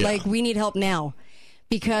help. Yeah. Like we need help now,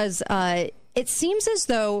 because it seems as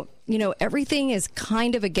though, everything is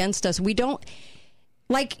kind of against us. We don't,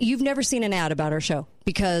 like, you've never seen an ad about our show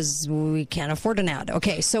because we can't afford an ad.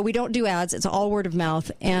 Okay. So we don't do ads. It's all word of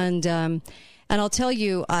mouth. And I'll tell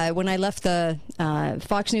you, when I left the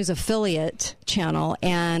Fox News affiliate channel,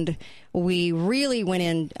 and we really went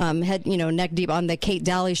in neck deep on the Kate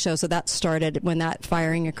Daly show, so that started when that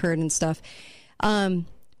firing occurred and stuff.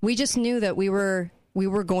 We just knew that we were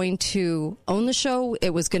going to own the show.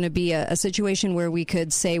 It was going to be a situation where we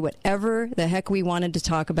could say whatever the heck we wanted to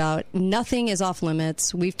talk about. Nothing is off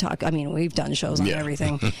limits. We've done shows on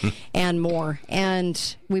everything and more.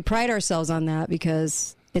 And we pride ourselves on that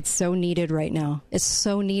because it's so needed right now. It's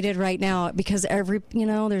so needed right now because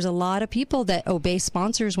there's a lot of people that obey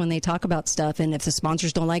sponsors when they talk about stuff. And if the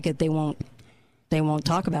sponsors don't like it, they won't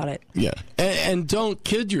talk about it. Yeah. And don't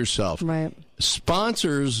kid yourself. Right.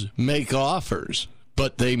 Sponsors make offers,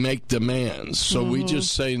 but they make demands. So we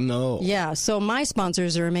just say no. Yeah. So my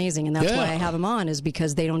sponsors are amazing. And that's why I have them on, is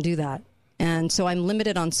because they don't do that. And so I'm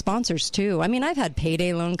limited on sponsors, too. I mean, I've had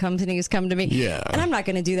payday loan companies come to me. Yeah. And I'm not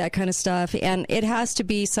going to do that kind of stuff. And it has to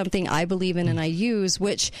be something I believe in and I use,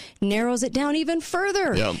 which narrows it down even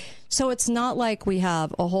further. Yep. So it's not like we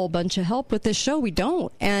have a whole bunch of help with this show. We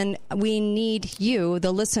don't. And we need you,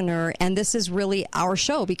 the listener. And this is really our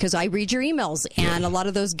show because I read your emails. And a lot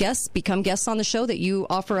of those guests become guests on the show that you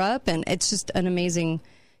offer up. And it's just an amazing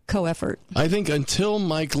co-effort. I think until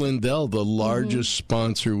Mike Lindell, the largest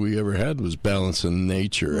sponsor we ever had was Balance in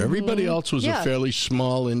Nature. Everybody else was a fairly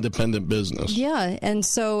small independent business. Yeah, and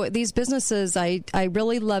so these businesses, I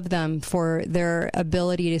really love them for their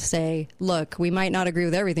ability to say, look, we might not agree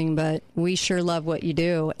with everything, but we sure love what you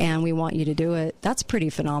do, and we want you to do it. That's pretty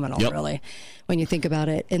phenomenal, really, when you think about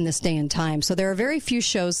it in this day and time. So there are very few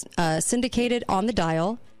shows syndicated on the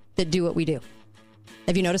dial that do what we do.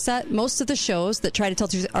 Have you noticed that? Most of the shows that try to tell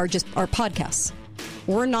truth are podcasts.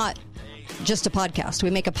 We're not just a podcast. We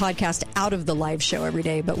make a podcast out of the live show every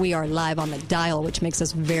day, but we are live on the dial, which makes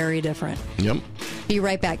us very different. Yep. Be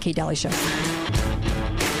right back, Kate Daly Show.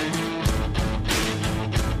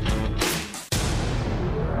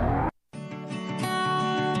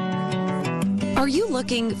 Are you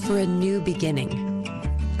looking for a new beginning?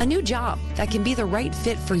 A new job that can be the right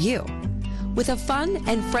fit for you? With a fun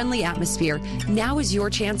and friendly atmosphere, now is your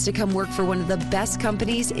chance to come work for one of the best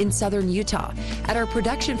companies in Southern Utah at our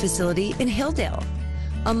production facility in Hilldale.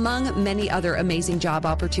 Among many other amazing job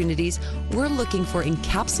opportunities, we're looking for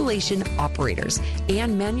encapsulation operators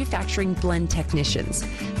and manufacturing blend technicians.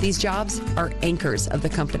 These jobs are anchors of the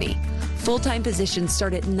company. Full-time positions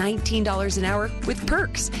start at $19 an hour with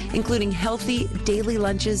perks, including healthy daily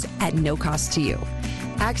lunches at no cost to you.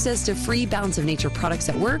 Access to free Balance of Nature products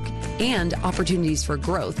at work, and opportunities for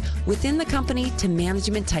growth within the company to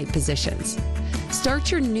management-type positions.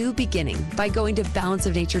 Start your new beginning by going to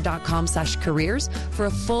balanceofnature.com/careers for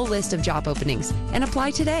a full list of job openings and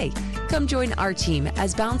apply today. Come join our team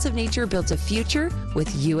as Balance of Nature builds a future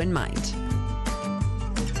with you in mind.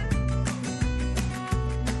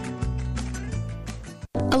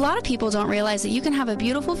 A lot of people don't realize that you can have a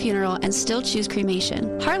beautiful funeral and still choose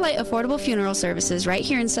cremation. Heartlight Affordable Funeral Services right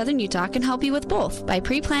here in Southern Utah can help you with both. By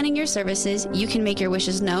pre-planning your services, you can make your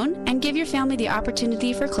wishes known and give your family the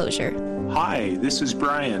opportunity for closure. Hi, this is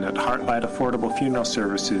Brian at Heartlight Affordable Funeral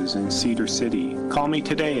Services in Cedar City. Call me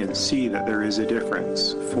today and see that there is a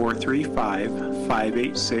difference.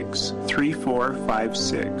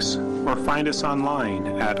 435-586-3456. Or find us online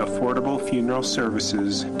at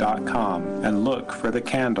affordablefuneralservices.com and look for the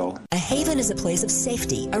candle. A haven is a place of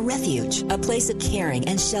safety, a refuge, a place of caring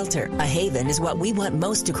and shelter. A haven is what we want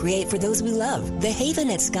most to create for those we love. The Haven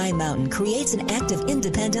at Sky Mountain creates an active,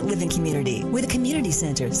 independent living community with a community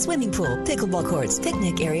center, swimming pool, pickleball courts,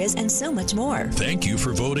 picnic areas, and so much more. Thank you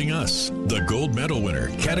for voting us the gold medal winner,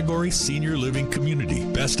 category Senior Living Community,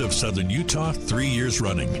 Best of Southern Utah, 3 years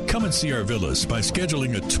running. Come and see our villas by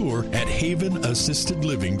scheduling a tour at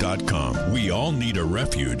havenassistedliving.com. We all need a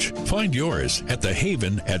refuge. Find yours at the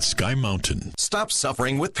Haven at Sky Mountain. Stop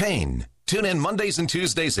suffering with pain. Tune in Mondays and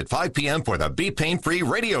Tuesdays at 5 p.m. for the Be Pain Free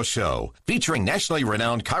radio show, featuring nationally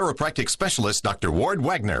renowned chiropractic specialist Dr. Ward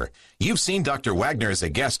Wagner. You've seen Dr. Wagner as a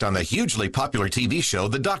guest on the hugely popular TV show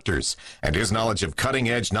The Doctors, and his knowledge of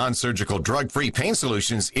cutting-edge non-surgical drug-free pain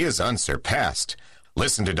solutions is unsurpassed.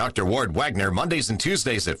 Listen to Dr. Ward Wagner Mondays and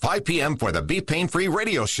Tuesdays at 5 p.m. for the Be Pain Free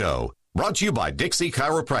radio show, brought to you by Dixie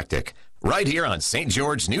Chiropractic, right here on St.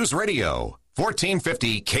 George News Radio.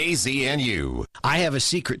 1450 KZNU. I have a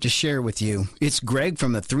secret to share with you. It's Greg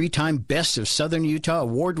from the 3-time Best of Southern Utah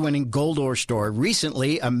award-winning Gold Ore Store.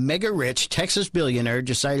 Recently, a mega-rich Texas billionaire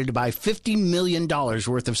decided to buy $50 million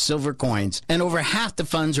worth of silver coins, and over half the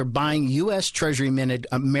funds are buying U.S. Treasury-minted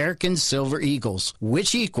American Silver Eagles,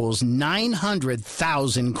 which equals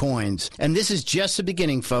 900,000 coins. And this is just the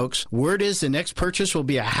beginning, folks. Word is the next purchase will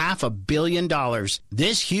be $500 million.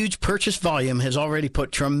 This huge purchase volume has already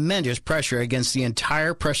put tremendous pressure against the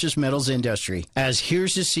entire precious metals industry. As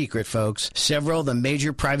here's the secret, folks. Several of the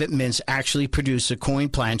major private mints actually produce the coin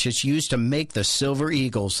planchets used to make the Silver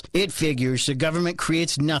Eagles. It figures the government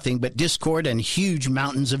creates nothing but discord and huge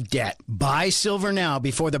mountains of debt. Buy silver now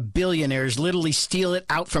before the billionaires literally steal it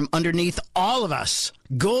out from underneath all of us.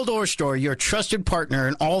 Gold Ore Store, your trusted partner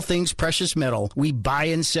in all things precious metal. We buy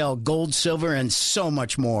and sell gold, silver, and so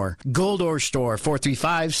much more. Gold Ore Store,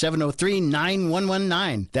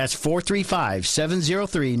 435-703-9119. That's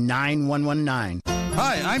 435-703-9119.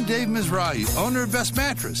 Hi, I'm Dave Mizrahi, owner of Best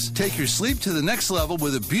Mattress. Take your sleep to the next level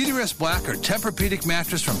with a Beautyrest Black or Tempur-Pedic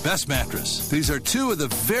mattress from Best Mattress. These are two of the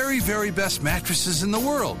very, very best mattresses in the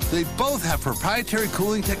world. They both have proprietary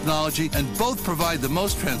cooling technology and both provide the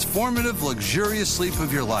most transformative, luxurious sleep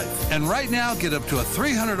of your life. And right now, get up to a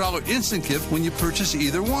 $300 instant gift when you purchase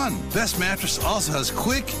either one. Best Mattress also has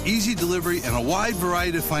quick, easy delivery and a wide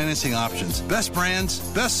variety of financing options. Best brands,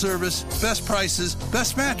 best service, best prices,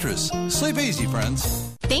 Best Mattress. Sleep easy, friends.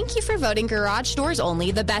 Thank you for voting Garage Doors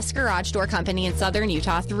Only the best garage door company in Southern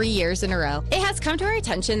Utah 3 years in a row. It has come to our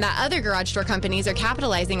attention that other garage door companies are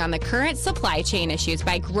capitalizing on the current supply chain issues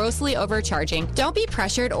by grossly overcharging. Don't be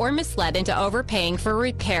pressured or misled into overpaying for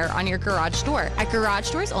repair on your garage door. At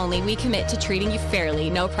Garage Doors Only, we commit to treating you fairly,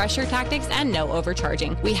 no pressure tactics, and no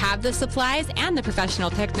overcharging. We have the supplies and the professional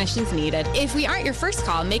technicians needed. If we aren't your first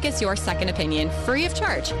call, make us your second opinion, free of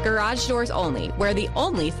charge. Garage Doors Only, where the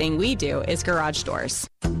only thing we do is garage doors.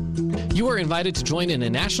 You are invited to join in a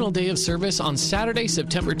National Day of Service on Saturday,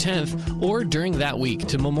 September 10th, or during that week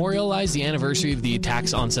to memorialize the anniversary of the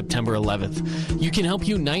attacks on September 11th. You can help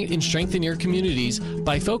unite and strengthen your communities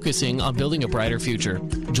by focusing on building a brighter future.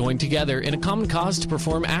 Join together in a common cause to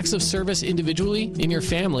perform acts of service individually, in your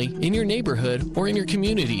family, in your neighborhood, or in your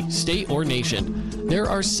community, state, or nation. There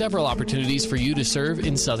are several opportunities for you to serve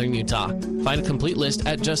in Southern Utah. Find a complete list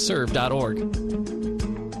at justserve.org.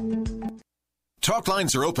 Talk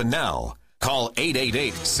lines are open now. Call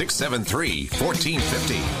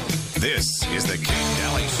 888-673-1450. This is the Kate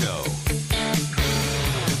Daly Show.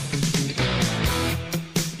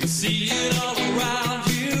 You see it all around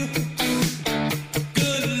you.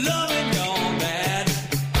 Good love and gone bad.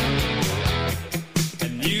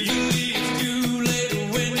 And usually it's too late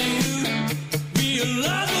when you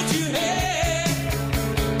realize what you had.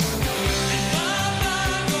 And my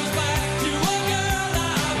mind goes back to a girl I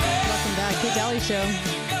met. Welcome back, Kate Daly Show.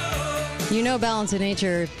 You know Balance of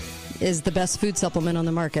Nature is the best food supplement on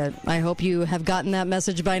the market. I hope you have gotten that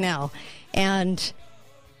message by now. And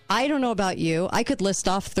I don't know about you. I could list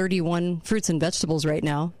off 31 fruits and vegetables right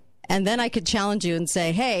now. And then I could challenge you and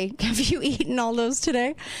say, hey, have you eaten all those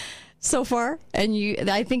today so far? And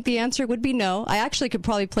I think the answer would be no. I actually could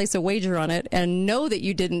probably place a wager on it and know that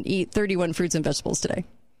you didn't eat 31 fruits and vegetables today.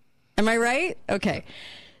 Am I right? Okay.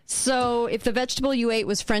 So if the vegetable you ate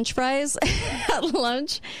was French fries at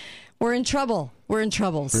lunch, we're in trouble. We're in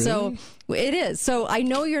trouble. Really? So it is. So I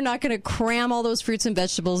know you're not going to cram all those fruits and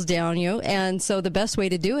vegetables down you. And so the best way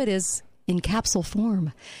to do it is in capsule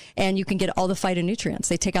form. And you can get all the phytonutrients.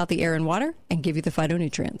 They take out the air and water and give you the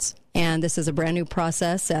phytonutrients. And this is a brand new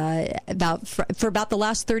process. For about the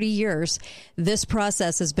last 30 years, this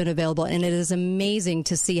process has been available. And it is amazing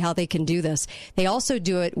to see how they can do this. They also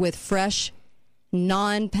do it with fresh,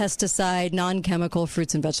 non-pesticide, non-chemical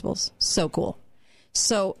fruits and vegetables. So cool.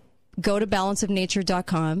 So go to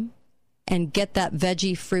balanceofnature.com and get that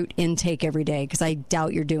veggie fruit intake every day, because I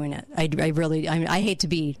doubt you're doing it. I hate to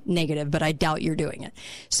be negative, but I doubt you're doing it.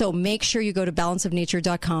 So make sure you go to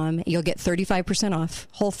balanceofnature.com. You'll get 35% off,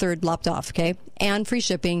 whole third lopped off, okay? And free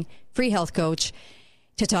shipping, free health coach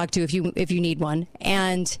to talk to if you need one.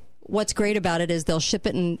 And what's great about it is they'll ship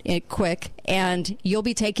it in quick, and you'll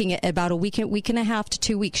be taking it about a week and a half to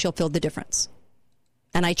 2 weeks. You'll feel the difference.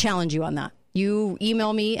 And I challenge you on that. You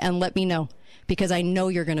email me and let me know, because I know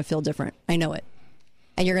you're going to feel different. I know it.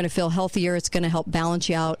 And you're going to feel healthier. It's going to help balance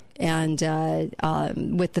you out. And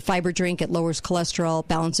with the fiber drink, it lowers cholesterol,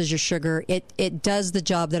 balances your sugar. It does the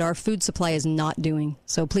job that our food supply is not doing.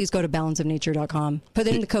 So please go to balanceofnature.com. Put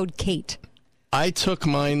in the code KATE. I took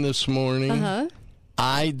mine this morning. Uh-huh.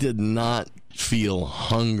 I did not feel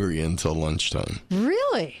hungry until lunchtime.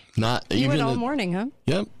 Really? Not you even went all morning, huh?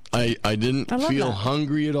 Yep. I didn't feel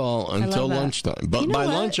hungry at all until lunchtime. But by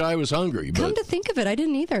lunch, I was hungry. Come to think of it, I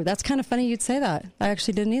didn't either. That's kind of funny you'd say that. I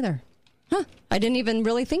actually didn't either. Huh. I didn't even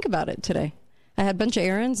really think about it today. I had a bunch of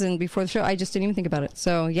errands, and before the show, I just didn't even think about it.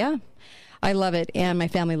 So, yeah, I love it, and my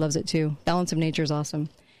family loves it, too. Balance of Nature is awesome.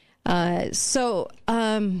 Gosh,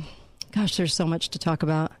 there's so much to talk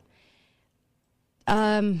about.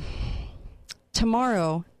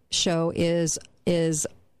 Tomorrow show is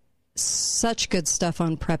such good stuff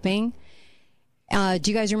on prepping. Do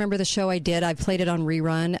you guys remember the show I did? I played it on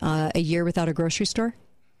rerun, A Year Without a Grocery Store.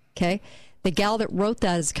 Okay. The gal that wrote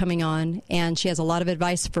that is coming on, and she has a lot of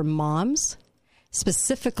advice for moms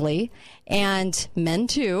specifically, and men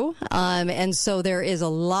too. And so there is a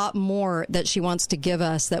lot more that she wants to give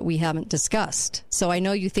us that we haven't discussed. So I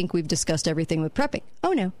know you think we've discussed everything with prepping.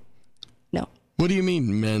 Oh, no. No. What do you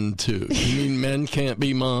mean men too? You mean men can't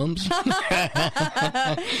be moms?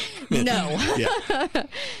 No. Yeah.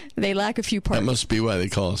 They lack a few parts. That must be why they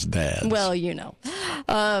call us dads. Well, you know.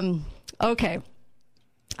 Okay.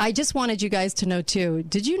 I just wanted you guys to know, too.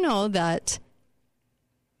 Did you know that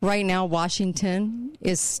right now Washington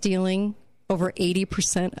is stealing over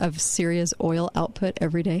 80% of Syria's oil output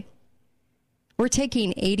every day? We're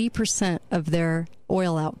taking 80% of their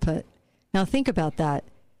oil output. Now, think about that.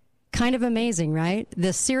 Kind of amazing, right?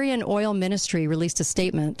 The Syrian Oil Ministry released a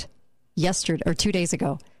statement yesterday or 2 days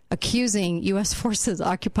ago accusing U.S. forces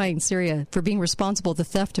occupying Syria for being responsible for the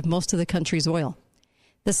theft of most of the country's oil.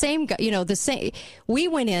 The same, we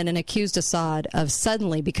went in and accused Assad of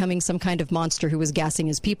suddenly becoming some kind of monster who was gassing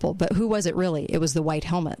his people. But who was it really? It was the White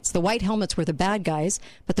Helmets. The White Helmets were the bad guys,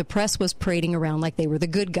 but the press was parading around like they were the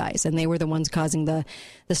good guys, and they were the ones causing the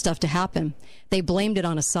stuff to happen. They blamed it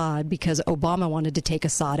on Assad because Obama wanted to take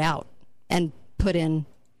Assad out and put in,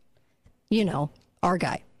 our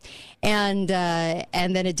guy. And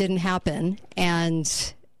then it didn't happen.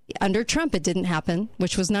 And under Trump, it didn't happen,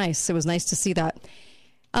 which was nice. It was nice to see that.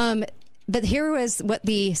 But here was what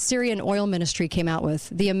the Syrian Oil Ministry came out with.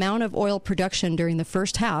 The amount of oil production during the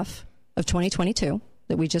first half of 2022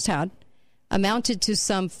 that we just had amounted to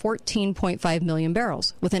some 14.5 million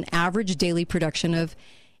barrels, with an average daily production of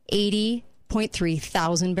 80.3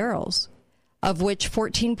 thousand barrels, of which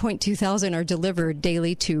 14.2 thousand are delivered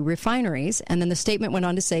daily to refineries. And then the statement went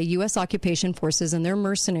on to say U.S. occupation forces and their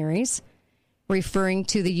mercenaries, referring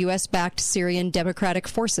to the U.S.-backed Syrian Democratic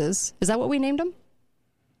Forces. Is that what we named them?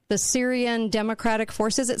 The Syrian Democratic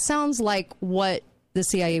Forces. It sounds like what the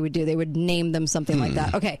CIA would do. They would name them something like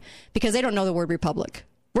that. Okay, because they don't know the word republic.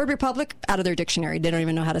 Word republic, out of their dictionary. They don't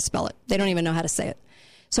even know how to spell it. They don't even know how to say it.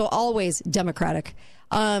 So always democratic.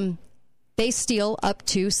 They steal up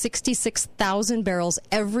to 66,000 barrels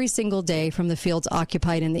every single day from the fields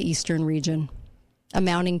occupied in the eastern region,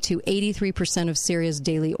 amounting to 83% of Syria's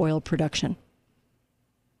daily oil production.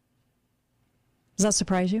 Does that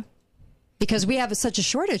surprise you? Because we have such a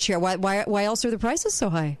shortage here. Why else are the prices so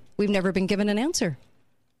high? We've never been given an answer.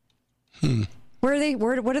 Where are they?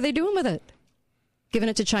 What are they doing with it? Giving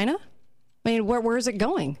it to China? I mean, where is it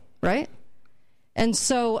going? Right? And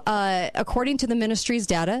so, according to the ministry's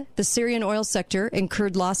data, the Syrian oil sector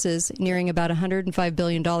incurred losses nearing about $105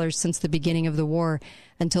 billion since the beginning of the war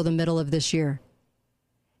until the middle of this year.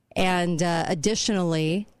 And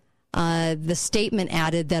additionally, the statement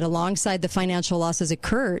added that alongside the financial losses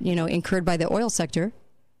incurred by the oil sector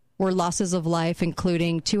were losses of life,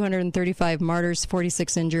 including 235 martyrs,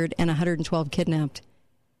 46 injured, and 112 kidnapped.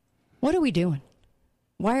 What are we doing?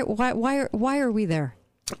 Why are we there?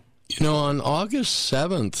 On August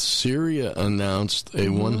 7th, Syria announced a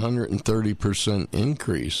 130%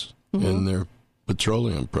 increase in their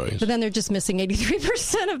petroleum price. But then they're just missing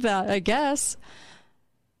 83% of that, I guess.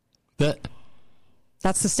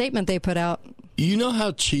 That's the statement they put out. You know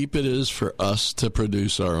how cheap it is for us to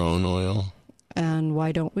produce our own oil? And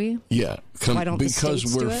why don't we? Yeah, why don't because the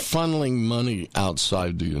states we're do it? funneling money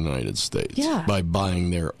outside the United States by buying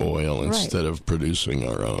their oil instead of producing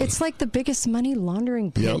our own. It's like the biggest money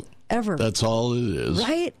laundering pit ever. That's all it is.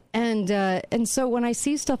 Right? And so when I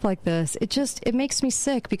see stuff like this, it makes me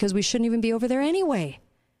sick because we shouldn't even be over there anyway.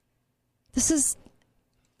 This is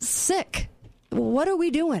sick. What are we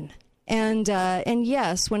doing? And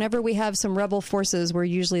yes, whenever we have some rebel forces, we're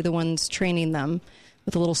usually the ones training them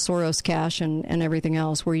with a little Soros cash and everything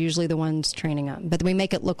else. We're usually the ones training them. But we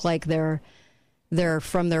make it look like they're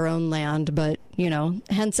from their own land. But,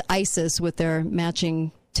 hence ISIS with their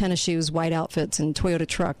matching tennis shoes, white outfits, and Toyota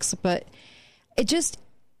trucks. But I just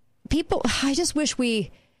wish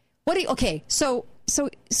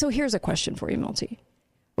so here's a question for you, Milty.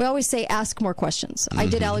 We always say ask more questions. I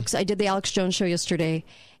did the Alex Jones show yesterday,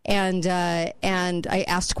 and I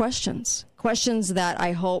asked questions that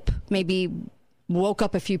I hope maybe woke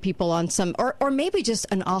up a few people on some, or maybe just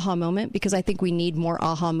an aha moment, because I think we need more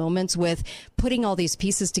aha moments with putting all these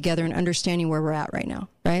pieces together and understanding where we're at right now,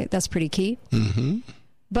 right? That's pretty key. Mm-hmm.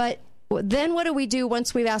 But then what do we do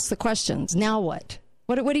once we've asked the questions? Now what?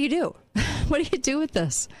 What do you do? What do you do with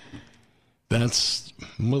this? That's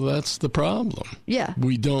the problem. Yeah.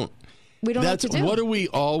 We don't know what to do. What do we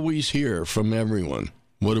always hear from everyone?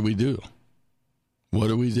 What do we do? What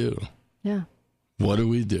do we do? Yeah. What do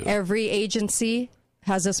we do? Every agency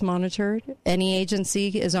has us monitored. Any agency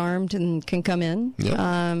is armed and can come in.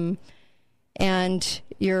 Yep. And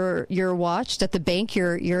you're watched at the bank.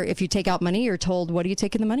 You're if you take out money, you're told, what are you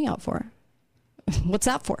taking the money out for? What's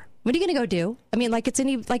that for? What are you going to go do? I mean, like it's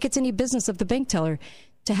any business of the bank teller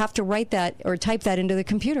to have to write that or type that into the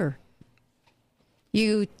computer.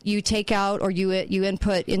 You take out or you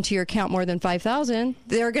input into your account more than 5,000,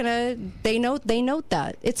 they note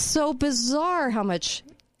that. It's so bizarre how much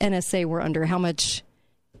NSA we're under, how much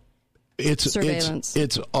surveillance.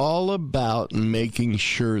 It's all about making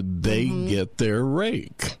sure they get their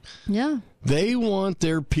rake. Yeah. They want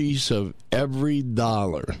their piece of every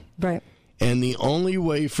dollar. Right. And the only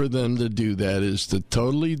way for them to do that is to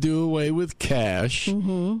totally do away with cash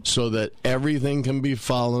so that everything can be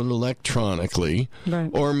followed electronically, Right.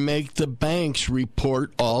 or make the banks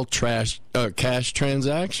report all cash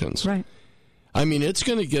transactions. Right. I mean, it's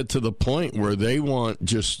going to get to the point where they want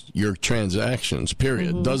just your transactions,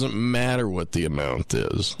 period. Doesn't matter what the amount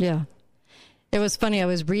is. Yeah. It was funny. I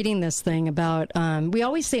was reading this thing about, we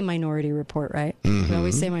always say Minority Report, right? We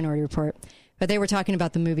always say Minority Report. But they were talking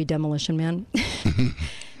about the movie Demolition Man.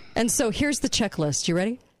 And so here's the checklist. You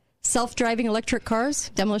ready? Self-driving electric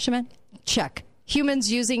cars, Demolition Man, check.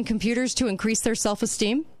 Humans using computers to increase their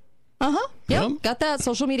self-esteem. Yep, got that.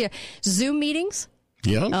 Social media. Zoom meetings.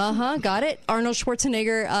 Yep. Got it. Arnold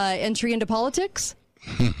Schwarzenegger entry into politics.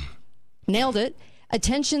 Nailed it.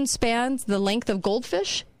 Attention spans the length of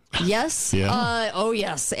goldfish. Yes. Yeah. Oh,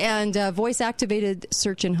 yes. And voice-activated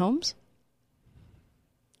search in homes.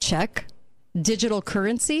 Check. Digital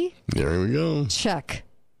currency. There we go. Check.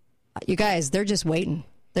 You guys, they're just waiting.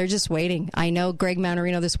 They're just waiting. I know Greg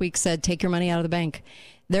Manarino this week said, take your money out of the bank.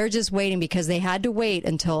 They're just waiting because they had to wait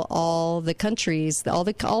until all the countries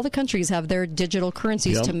have their digital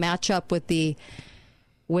currencies to match up with the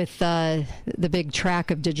big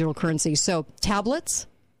track of digital currency. So tablets,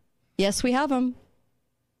 yes, we have them.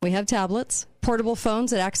 We have tablets. Portable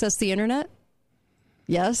phones that access the internet,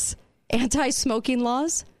 yes. Anti-smoking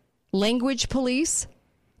laws, language police,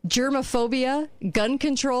 germophobia, gun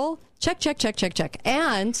control. Check.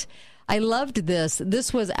 And I loved this.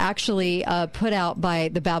 This was actually put out by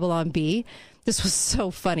the Babylon Bee. This was so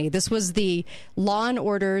funny. This was the Law and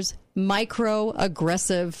Order's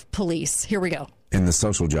microaggressive police. Here we go. In the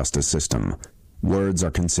social justice system, words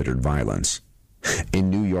are considered violence. In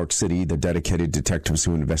New York City, the dedicated detectives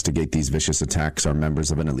who investigate these vicious attacks are members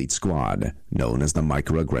of an elite squad known as the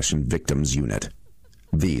Microaggression Victims Unit.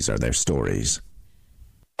 These are their stories.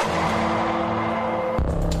 I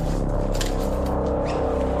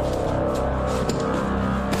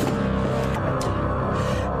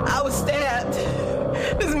was stabbed.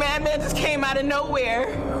 This madman just came out of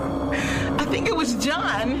nowhere. I think it was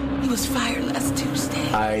John. He was fired last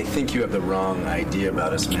Tuesday. I think you have the wrong idea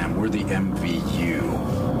about us, ma'am. We're the MVU.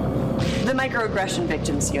 The Microaggression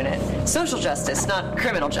Victims Unit. Social justice, not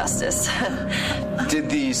criminal justice. Did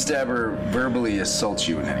the stabber verbally assault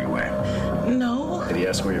you in any way? No. Did he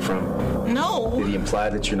ask where you're from? No. Did he imply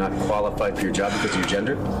that you're not qualified for your job because of your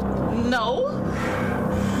gender? No.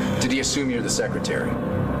 Did he assume you're the secretary?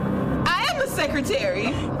 I am the secretary.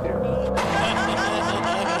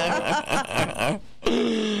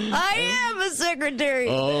 I am a secretary.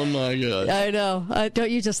 Oh, my God. I know.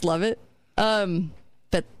 Don't you just love it?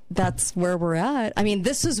 But that's where we're at. I mean,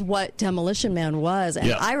 this is what Demolition Man was.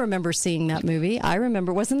 And I remember seeing that movie. I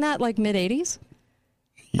remember, wasn't that like mid-'80s?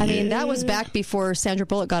 I mean, that was back before Sandra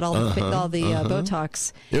Bullock got all the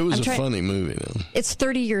Botox. It was a funny movie, though. It's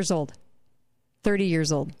 30 years old. 30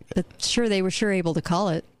 years old. But sure, they were able to call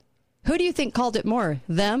it. Who do you think called it more,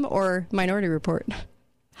 them or Minority Report?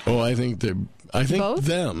 Oh, I think Both?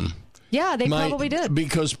 them. Yeah, they probably did.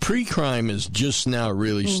 Because pre-crime is just now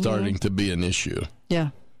really starting to be an issue. Yeah.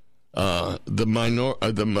 The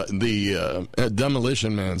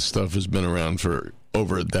Demolition Man stuff has been around for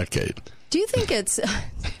over a decade. Do you think it's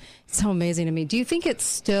so amazing to me? Do you think it's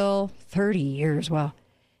still 30 years? Wow.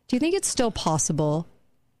 Do you think it's still possible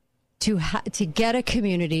to get a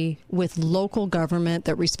community with local government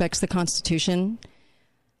that respects the Constitution?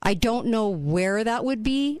 I don't know where that would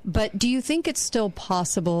be, but do you think it's still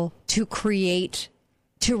possible to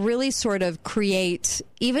really sort of create,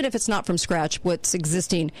 even if it's not from scratch, what's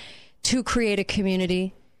existing, to create a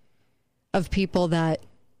community of people that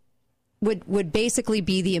would basically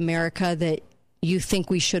be the America that you think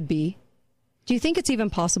we should be? Do you think it's even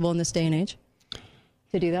possible in this day and age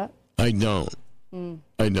to do that? I don't.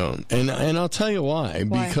 I don't. And I'll tell you why.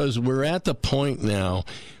 Because we're at the point now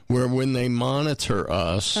where when they monitor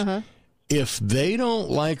us, if they don't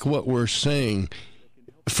like what we're saying,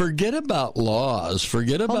 forget about laws,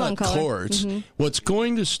 forget about courts. What's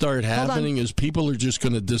going to start happening is people are just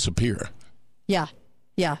going to disappear. Yeah.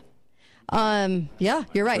 Yeah,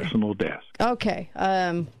 you're right. Personal desk. Okay.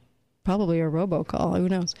 Probably a robocall. Who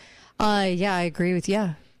knows? Yeah, I agree with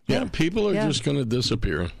you. Yeah, people are just going to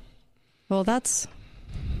disappear. Well,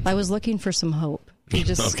 I was looking for some hope. You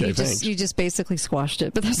just basically squashed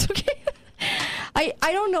it, but that's okay.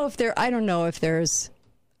 I don't know if there's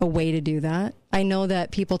a way to do that. I know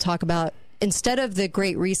that people talk about, instead of the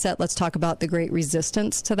Great Reset, let's talk about the Great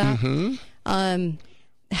Resistance to that.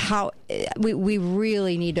 how we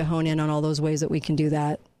really need to hone in on all those ways that we can do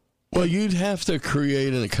that. Well, you'd have to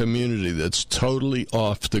create a community that's totally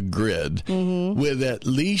off the grid with at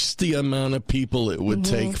least the amount of people it would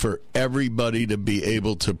take for everybody to be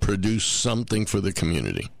able to produce something for the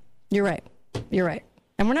community. You're right.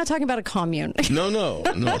 And we're not talking about a commune. No.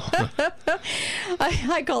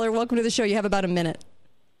 Hi, caller. Welcome to the show. You have about a minute.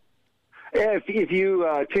 If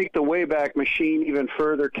you take the Wayback Machine even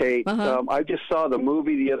further, Kate, I just saw the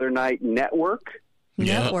movie the other night, Network.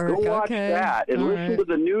 Network. Go watch that and listen to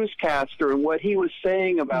the newscaster and what he was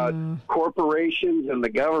saying about corporations and the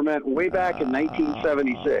government way back in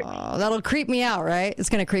 1976. That'll creep me out, right? It's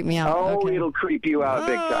going to creep me out. Oh, it'll creep you out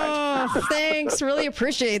big time. Thanks. Really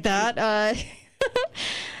appreciate that.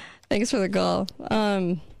 Thanks for the call.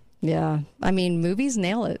 Yeah. I mean, movies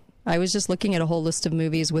nail it. I was just looking at a whole list of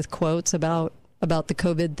movies with quotes about the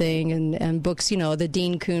COVID thing and books, the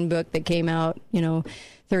Dean Kuhn book that came out,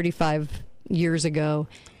 35 years ago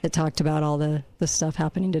that talked about all the stuff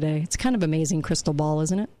happening today. It's kind of amazing crystal ball,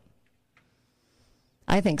 isn't it?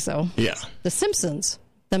 I think so. Yeah. The Simpsons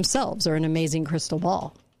themselves are an amazing crystal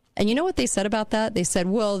ball. And you know what they said about that? They said,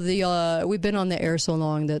 well, we've been on the air so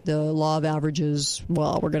long that the law of averages,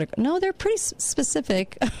 well, we're going to... No, they're pretty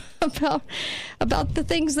specific about the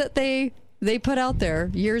things that they put out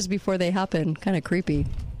there years before they happen. Kind of creepy,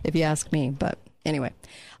 if you ask me, but... Anyway,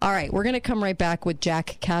 all right, we're going to come right back with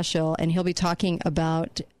Jack Cashill, and he'll be talking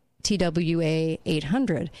about TWA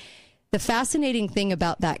 800. The fascinating thing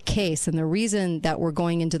about that case and the reason that we're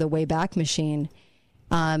going into the Wayback Machine,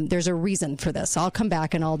 there's a reason for this. I'll come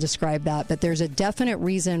back and I'll describe that, but there's a definite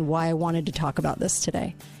reason why I wanted to talk about this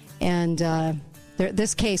today. And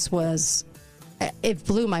this case it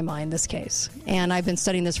blew my mind, this case. And I've been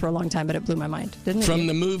studying this for a long time, but it blew my mind, didn't it? From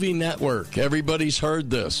the movie Network. Everybody's heard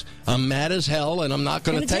this. I'm mad as hell, and I'm not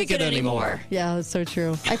going to take it anymore. Yeah, that's so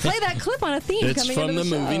true. I play that clip on a theme it's coming from into the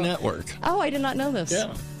show. movie Network. Oh, I did not know this.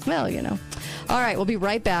 Yeah. Well, All right, we'll be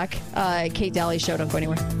right back. Kate Daly Show. Don't go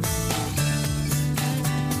anywhere.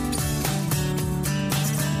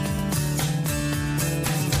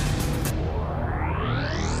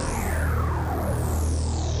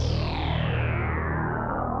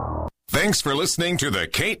 Thanks for listening to the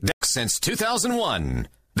Kate since 2001.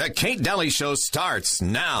 The Kate Daly Show starts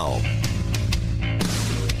now.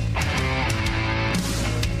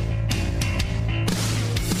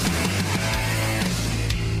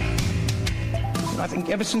 I think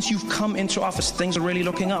ever since you've come into office, things are really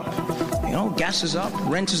looking up. Gas is up,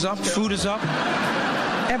 rent is up, food is up,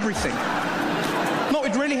 everything. No,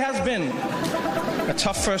 it really has been a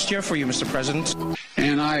tough first year for you, Mr. President.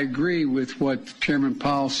 And I agree with what Chairman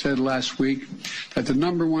Powell said last week, that the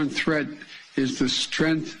number one threat is the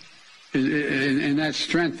strength, and that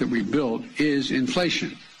strength that we built is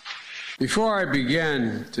inflation. Before I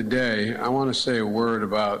begin today, I want to say a word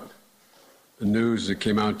about the news that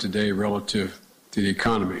came out today relative to the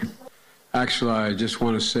economy. Actually, I just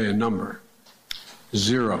want to say a number.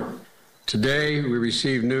 0. Today, we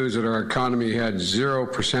received news that our economy had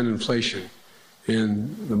 0% inflation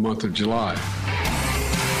in the month of July.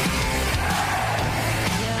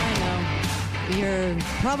 You're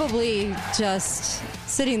probably just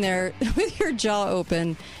sitting there with your jaw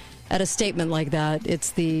open at a statement like that.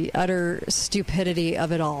 It's the utter stupidity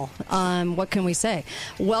of it all. What can we say?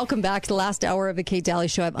 Welcome back to the last hour of the Kate Daly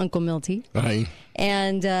Show. I have Uncle Milty. Hi.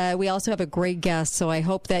 And we also have a great guest, so I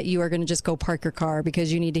hope that you are going to just go park your car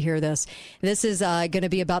because you need to hear this. This is going to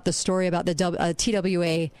be about the story about the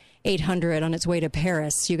TWA 800 on its way to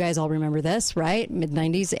Paris. You guys all remember this, right?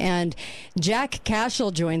 Mid-90s. And Jack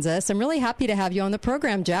Cashill joins us. I'm really happy to have you on the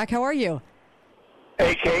program. Jack, how are you?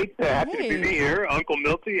 Hey, Kate. Happy to be here. Uncle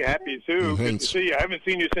Milty, happy too. Good to see you. I haven't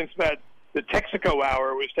seen you since the Texaco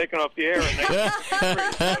Hour was taken off the air.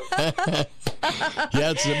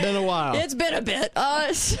 Yeah, it's been a while. It's been a bit.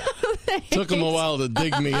 Took them a while to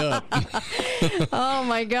dig me up. Oh,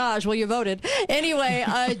 my gosh. Well, you voted. Anyway,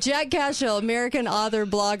 Jack Cashill, American author,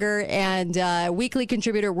 blogger, and weekly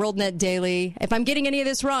contributor, WorldNet Daily. If I'm getting any of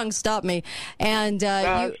this wrong, stop me. And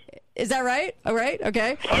is that right? All right.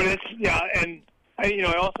 Okay. Oh, yeah, and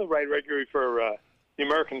I also write regularly for the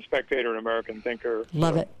American Spectator and American Thinker.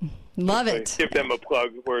 Love it. Love it. Give them a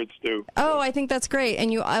plug where it's due. Oh, I think that's great.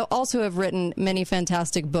 And you also have written many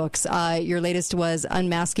fantastic books. Your latest was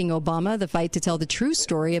Unmasking Obama, The Fight to Tell the True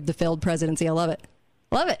Story of the Failed Presidency. I love it.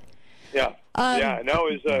 Love it. Yeah. It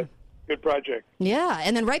was a good project. Yeah.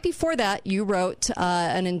 And then right before that, you wrote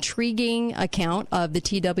an intriguing account of the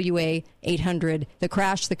TWA 800, The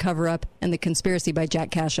Crash, the Cover-Up, and the Conspiracy by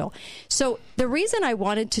Jack Cashill. So the reason I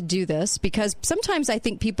wanted to do this, because sometimes I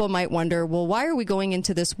think people might wonder, well, why are we going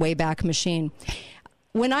into this Wayback Machine?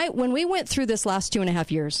 when we went through this last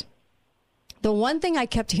 2.5 years, the one thing I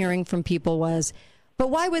kept hearing from people was, but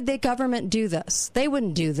why would the government do this? They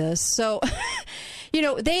wouldn't do this. So,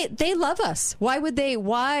 they love us. Why would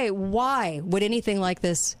would anything like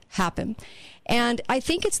this happen? And I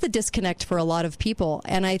think it's the disconnect for a lot of people.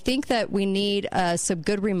 And I think that we need some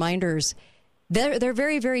good reminders. They're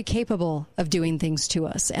very, very capable of doing things to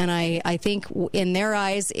us. And I think in their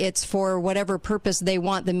eyes, it's for whatever purpose they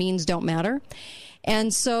want. The means don't matter.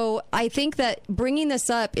 And so I think that bringing this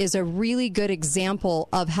up is a really good example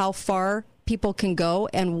of how far people can go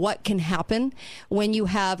and what can happen when you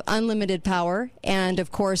have unlimited power. And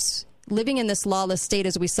of course, living in this lawless state,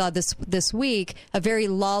 as we saw this week, a very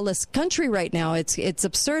lawless country right now. It's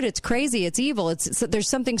absurd. It's crazy. It's evil. There's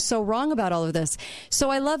something so wrong about all of this.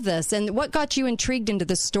 So I love this. And what got you intrigued into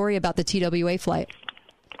this story about the TWA flight?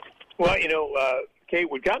 Well,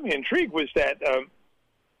 Kate, what got me intrigued was that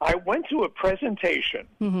I went to a presentation.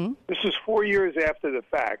 Mm-hmm. This was 4 years after the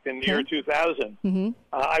fact, in the year 2000. Mm-hmm.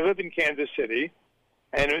 I live in Kansas City,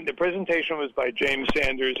 and the presentation was by James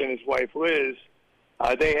Sanders and his wife, Liz.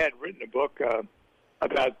 They had written a book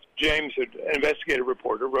about James, an investigative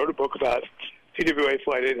reporter, wrote a book about TWA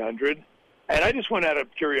Flight 800. And I just went out of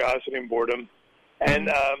curiosity and boredom. And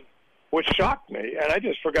what shocked me, and I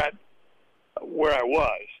just forgot where I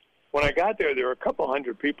was. When I got there were a couple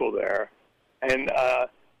hundred people there. And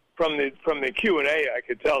from the Q&A, I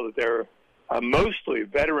could tell that they're mostly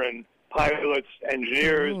veteran pilots,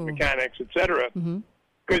 engineers, mechanics, etc.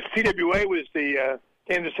 Because TWA was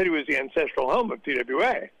Kansas City was the ancestral home of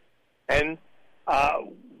TWA. And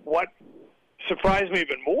what surprised me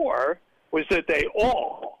even more was that they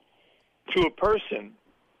all, to a person,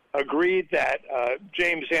 agreed that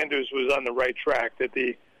James Sanders was on the right track, that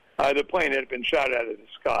the plane had been shot out of the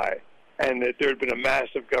sky, and that there had been a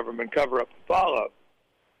massive government cover-up to follow.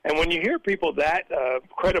 And when you hear people that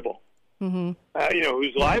credible,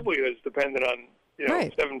 whose livelihood is dependent on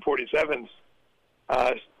 747s,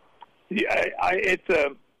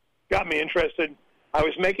 it got me interested. I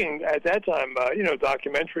was making, at that time,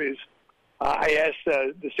 documentaries. I asked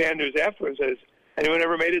the Sanders afterwards, has anyone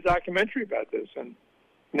ever made a documentary about this? And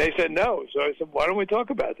they said no. So I said, why don't we talk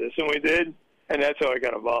about this? And we did, and that's how I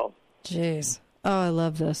got involved. Jeez. Oh, I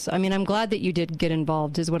love this. I mean, I'm glad that you did get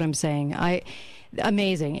involved, is what I'm saying.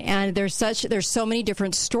 Amazing. And there's so many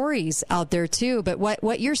different stories out there, too. But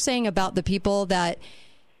what you're saying about the people that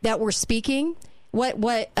were speaking,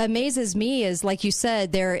 what amazes me is, like you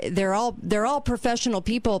said, they're all professional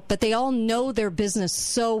people, but they all know their business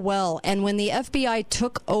so well. And when the FBI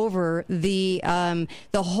took over the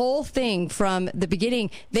whole thing from the beginning,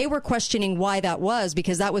 they were questioning why that was,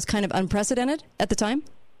 because that was kind of unprecedented at the time.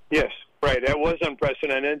 Yes, right. That was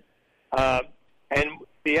unprecedented, and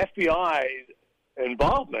the FBI's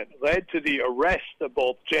involvement led to the arrest of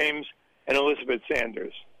both James and Elizabeth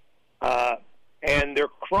Sanders, and their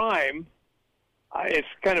crime. It's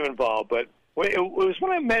kind of involved, but it was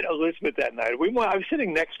when I met Elizabeth that night. I was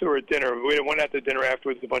sitting next to her at dinner. We went out to dinner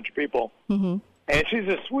afterwards with a bunch of people. Mm-hmm. And she's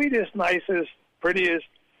the sweetest, nicest, prettiest.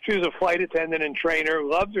 She was a flight attendant and trainer,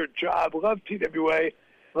 loved her job, loved TWA,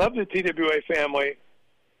 loved the TWA family.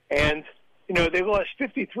 And, they lost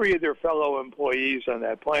 53 of their fellow employees on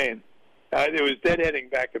that plane. It was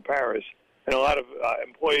deadheading back to Paris. And a lot of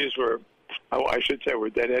employees were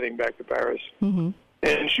deadheading back to Paris. Mm-hmm.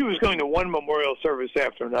 And she was going to one memorial service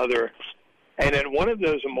after another. And at one of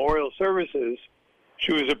those memorial services,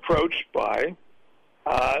 she was approached by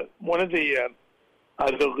one of the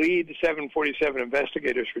lead 747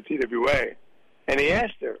 investigators for TWA. And he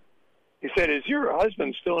asked her, he said, "Is your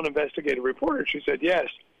husband still an investigative reporter?" She said, "Yes."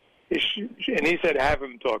 And he said, "Have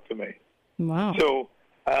him talk to me." Wow. So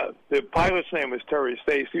the pilot's name was Terry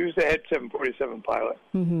Stace. He was the head 747 pilot.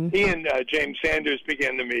 Mm-hmm. He and James Sanders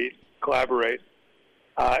began to meet, collaborate.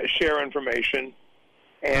 Share information,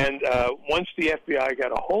 and once the FBI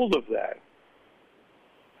got a hold of that,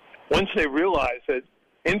 once they realized that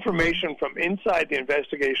information from inside the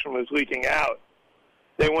investigation was leaking out,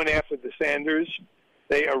 they went after the Sanders.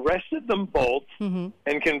 They arrested them both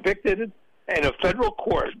and convicted in a federal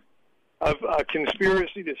court of a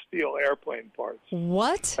conspiracy to steal airplane parts.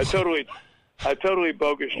 What? A totally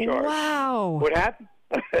bogus charge. Wow. What happened?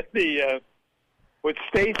 What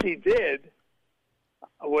Stacy did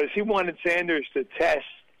was he wanted Sanders to test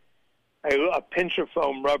a pinch of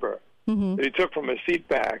foam rubber that he took from a seat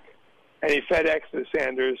back, and he FedExed to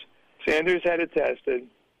Sanders. Sanders had it tested,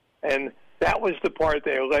 and that was the part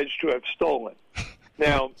they alleged to have stolen.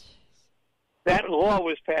 Now, that law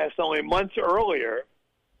was passed only months earlier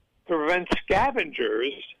to prevent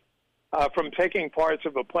scavengers from taking parts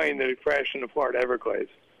of a plane that had crashed in the Florida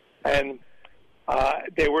Everglades. And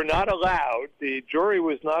they were not allowed, the jury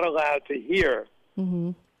was not allowed to hear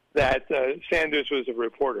that Sanders was a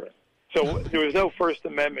reporter. So there was no First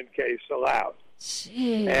Amendment case allowed.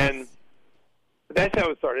 Jeez. And that's how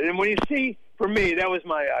it started. And when you see, for me, that was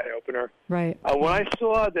my eye-opener. Right. When I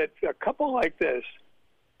saw that a couple like this,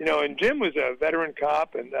 you know, and Jim was a veteran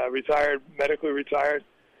cop and retired, medically retired,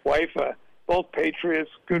 wife, both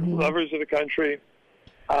patriots, good lovers of the country.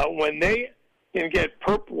 When they can get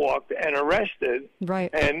perp-walked and arrested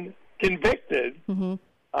and convicted,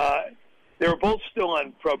 they were both still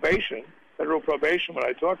on probation, federal probation when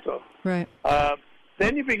I talked to them. Right.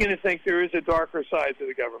 Then you begin to think there is a darker side to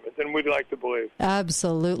the government than we'd like to believe.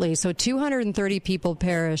 Absolutely. So 230 people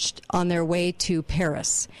perished on their way to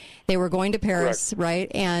Paris. They were going to Paris, right?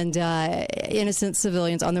 And innocent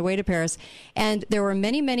civilians on their way to Paris. And there were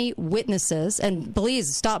many, many witnesses, and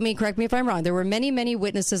please stop me, correct me if I'm wrong. There were many, many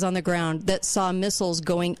witnesses on the ground that saw missiles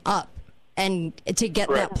going up and to get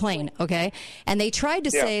that plane, okay? And they tried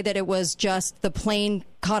to say that it was just the plane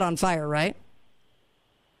caught on fire, right?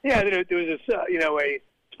 Yeah, there was a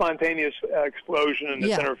spontaneous explosion in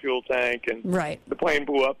the center fuel tank, and the plane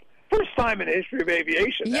blew up. First time in the history of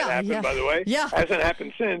aviation that happened, by the way. Yeah. Hasn't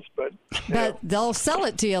happened since, but they'll sell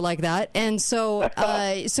it to you like that. And so,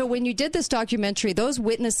 so when you did this documentary, those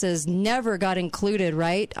witnesses never got included,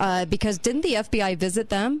 right? Because didn't the FBI visit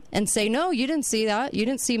them and say, no, you didn't see that? You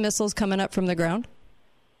didn't see missiles coming up from the ground?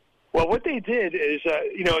 Well, what they did is,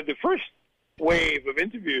 the first wave of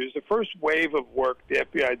interviews, the first wave of work the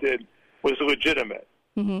FBI did was legitimate.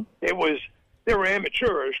 It was, they were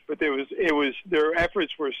amateurish, but their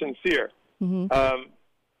efforts were sincere.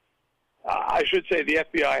 I should say the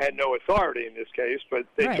FBI had no authority in this case, but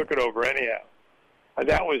they took it over anyhow.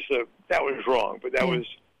 That was wrong, but that was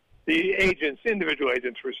the agents, individual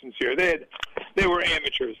agents were sincere. They were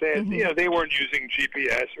amateurs. They had, they weren't using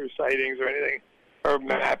GPS or sightings or anything or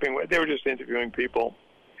mapping. They were just interviewing people.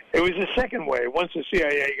 It was the second wave. Once the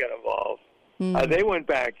CIA got involved, they went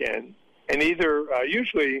back in, and either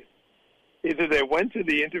they went to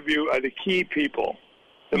the interview of the key people,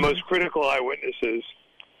 the most critical eyewitnesses,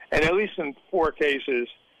 and at least in 4 cases,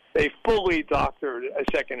 they fully doctored a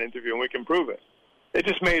second interview, and we can prove it. They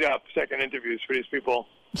just made up second interviews for these people.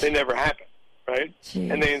 They never happened, right?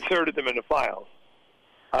 Jeez. And they inserted them in the files.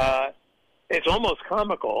 It's almost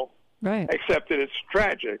comical, except that it's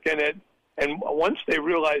tragic, and once they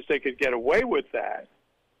realized they could get away with that,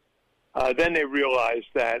 then they realized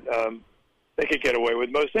that they could get away with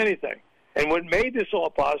most anything. And what made this all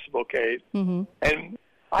possible, Kate, and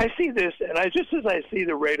I see this, and just as I see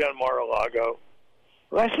the raid on Mar-a-Lago,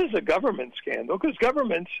 this is a government scandal, because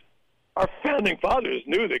governments, our founding fathers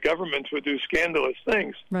knew that governments would do scandalous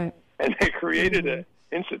things. Right. And they created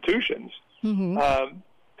institutions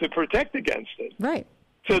to protect against it. Right.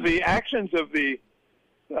 So the actions of the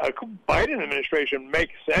Biden administration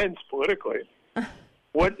make sense politically.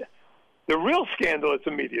 What the real scandal, it's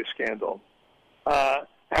a media scandal.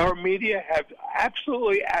 Our media have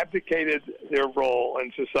absolutely abdicated their role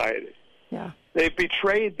in society. Yeah. They've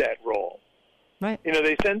betrayed that role. Right.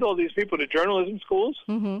 They send all these people to journalism schools,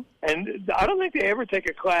 and I don't think they ever take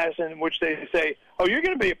a class in which they say, oh, you're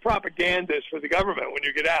going to be a propagandist for the government when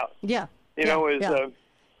you get out. Yeah.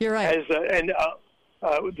 You're right.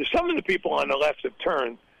 Some of the people on the left have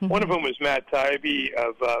turned. One of them was Matt Taibbi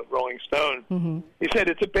of Rolling Stone. He said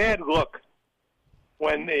it's a bad look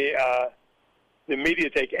when the media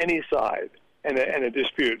take any side in a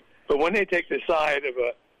dispute, but when they take the side of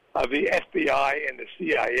the FBI and the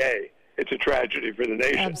CIA, it's a tragedy for the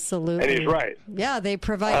nation. Absolutely. And he's right. Yeah, they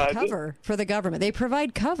provide cover for the government. They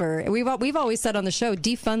provide cover. We've always said on the show,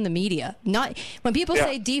 defund the media. Not when people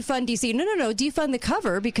say defund DC, no, defund the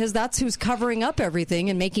cover, because that's who's covering up everything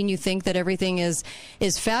and making you think that everything is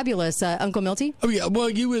fabulous. Uncle Milty? Oh, yeah. Well,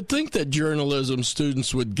 you would think that journalism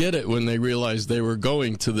students would get it when they realized they were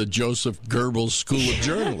going to the Joseph Goebbels School of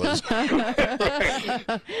Journalism.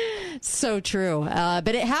 So true.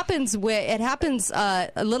 But it happens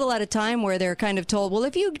a little at a time, where they're kind of told, well,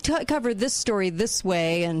 if you cover this story this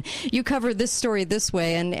way and you cover this story this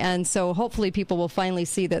way, and so hopefully people will finally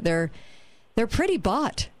see that they're pretty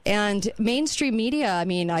bought. And mainstream media, I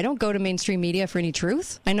mean, I don't go to mainstream media for any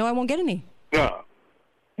truth. I know I won't get any. No.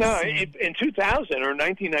 In 2000 or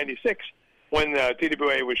 1996, when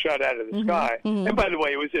TWA was shot out of the sky, and by the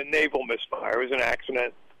way, it was a naval misfire. It was an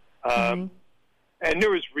accident. And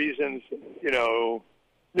there was reasons,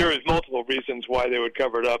 there was multiple reasons why they would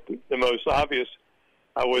cover it up. The most obvious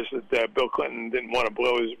was that Bill Clinton didn't want to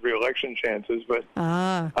blow his re-election chances. But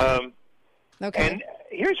Okay. And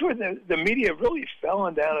here's where the media really fell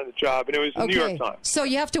on down on the job, and it was the New York Times. So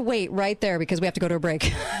you have to wait right there because we have to go to a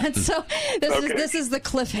break. And so this is the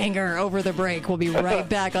cliffhanger over the break. We'll be right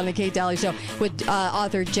back on the Kate Daly Show with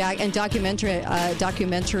author Jack and documentary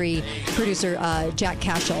producer Jack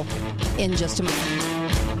Cashel in just a moment.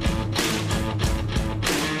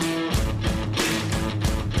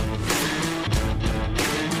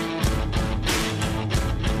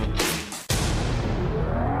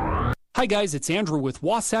 Hi guys, it's Andrew with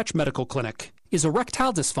Wasatch Medical Clinic. Is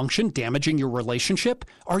erectile dysfunction damaging your relationship?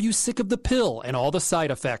 Are you sick of the pill and all the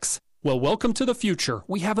side effects? Well, welcome to the future.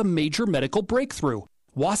 We have a major medical breakthrough.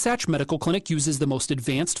 Wasatch Medical Clinic uses the most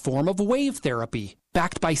advanced form of wave therapy.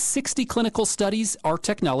 Backed by 60 clinical studies, our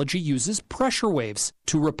technology uses pressure waves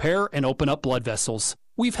to repair and open up blood vessels.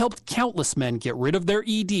 We've helped countless men get rid of their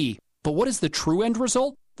ED. But what is the true end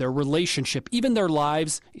result? Their relationship, even their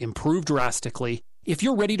lives, improve drastically. If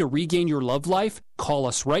you're ready to regain your love life, call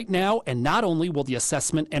us right now, and not only will the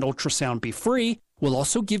assessment and ultrasound be free, we'll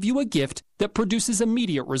also give you a gift that produces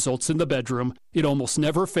immediate results in the bedroom. It almost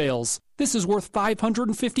never fails. This is worth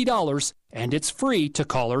 $550, and it's free to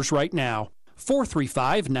callers right now.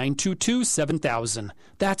 435-922-7000.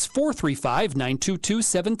 That's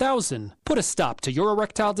 435-922-7000. Put a stop to your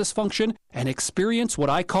erectile dysfunction and experience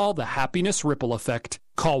what I call the happiness ripple effect.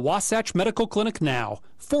 Call Wasatch Medical Clinic now.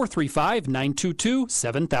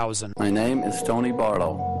 435-922-7000. My name is Tony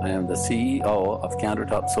Barlow. I am the CEO of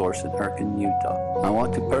Countertop Source in Hurricane, Utah. I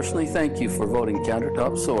want to personally thank you for voting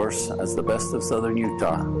Countertop Source as the best of Southern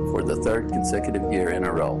Utah for the third consecutive year in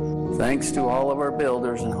a row. Thanks to all of our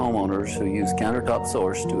builders and homeowners who use Countertop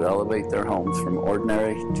Source to elevate their homes from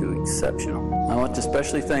ordinary to exceptional. I want to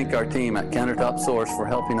especially thank our team at Countertop Source for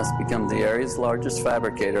helping us become the area's largest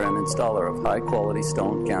fabricator and installer of high-quality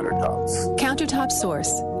stone countertops. Countertop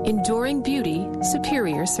Source. Enduring beauty,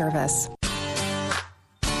 superior service.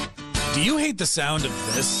 Do you hate the sound of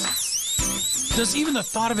this? Does even the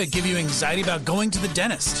thought of it give you anxiety about going to the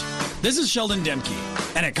dentist? This is Sheldon Demke,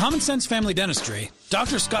 and at Common Sense Family Dentistry,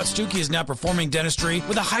 Dr. Scott Stuckey is now performing dentistry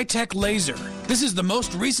with a high-tech laser. This is the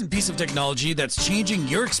most recent piece of technology that's changing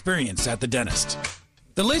your experience at the dentist.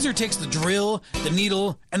 The laser takes the drill, the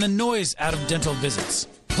needle, and the noise out of dental visits.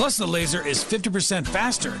 Plus, the laser is 50%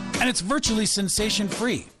 faster, and it's virtually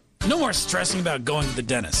sensation-free. No more stressing about going to the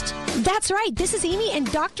dentist. That's right. This is Amy, and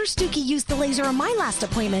Dr. Stuckey used the laser on my last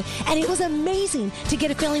appointment, and it was amazing to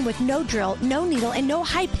get a feeling with no drill, no needle, and no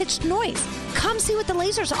high-pitched noise. Come see what the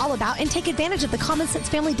laser's all about and take advantage of the Common Sense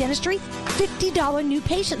Family Dentistry $50 new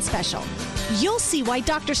patient special. You'll see why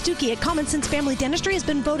Dr. Stuckey at Common Sense Family Dentistry has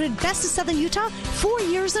been voted Best of Southern Utah 4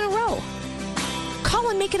 years in a row.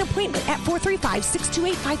 Call and make an appointment at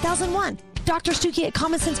 435-628-5001. Dr. Stuckey at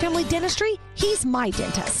Common Sense Family Dentistry, he's my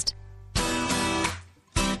dentist.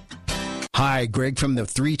 Hi, Greg from the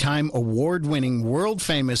 3-time award-winning,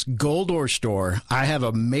 world-famous Gold Ore Store. I have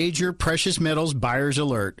a major precious metals buyer's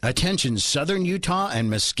alert. Attention, Southern Utah and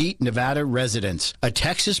Mesquite, Nevada residents. A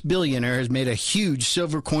Texas billionaire has made a huge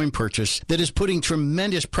silver coin purchase that is putting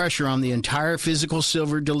tremendous pressure on the entire physical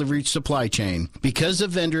silver delivery supply chain. Because the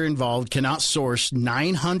vendor involved cannot source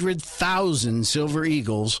 900,000 silver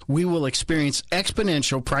eagles, we will experience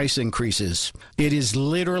exponential price increases. It is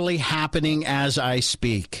literally happening as I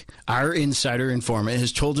speak. Our insider informant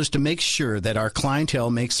has told us to make sure that our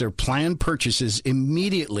clientele makes their planned purchases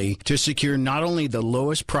immediately to secure not only the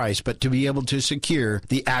lowest price, but to be able to secure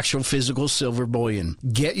the actual physical silver bullion.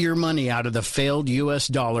 Get your money out of the failed U.S.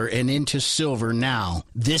 dollar and into silver now.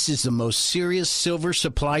 This is the most serious silver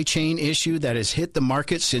supply chain issue that has hit the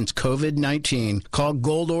market since COVID-19. Call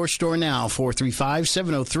Gold Ore Store now,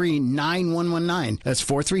 435-703-9119. That's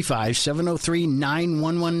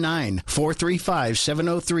 435-703-9119.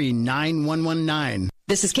 435-703-9119.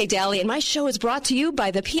 This is Kate Daly, and my show is brought to you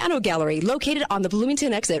by the Piano Gallery, located on the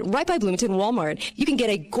Bloomington exit, right by Bloomington Walmart. You can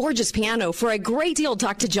get a gorgeous piano for a great deal.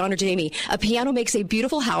 Talk to John or Jamie. A piano makes a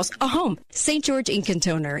beautiful house a home. St. George Ink and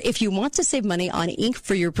Toner. If you want to save money on ink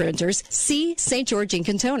for your printers, see St. George Ink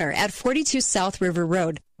and Toner at 42 South River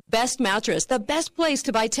Road. Best Mattress, the best place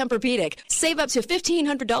to buy Tempur-Pedic. Save up to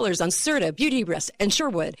 $1,500 on Serta, Beautyrest, and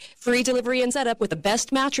Sherwood. Free delivery and setup with the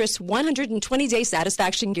Best Mattress 120-day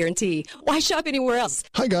satisfaction guarantee. Why shop anywhere else?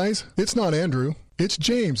 Hi guys, it's not Andrew. It's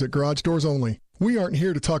James at Garage Doors Only. We aren't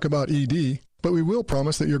here to talk about ED, but we will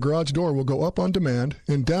promise that your garage door will go up on demand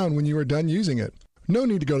and down when you are done using it. No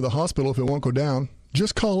need to go to the hospital if it won't go down.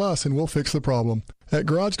 Just call us and we'll fix the problem. At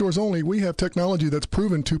Garage Doors Only, we have technology that's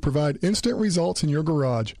proven to provide instant results in your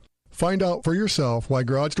garage. Find out for yourself why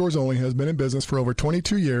Garage Doors Only has been in business for over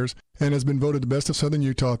 22 years and has been voted the best of Southern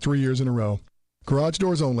Utah 3 years in a row. Garage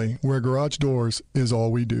Doors Only, where garage doors is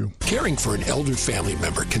all we do. Caring for an elder family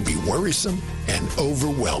member can be worrisome and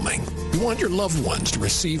overwhelming. You want your loved ones to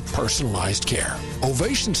receive personalized care.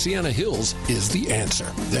 Ovation Sienna Hills is the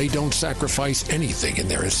answer. They don't sacrifice anything in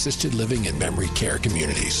their assisted living and memory care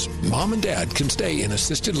communities. Mom and Dad can stay in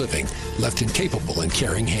assisted living, left in capable and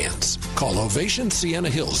caring hands. Call Ovation Sienna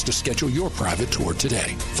Hills to schedule your private tour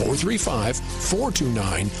today.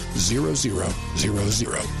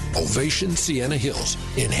 435-429-0000. Ovation Sienna Hills,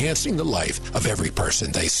 enhancing the life of every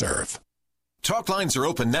person they serve. Talk lines are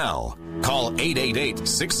open now. Call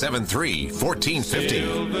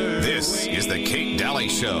 888-673-1450. This is the Kate Daly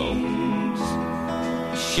Show.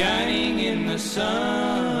 Shining in the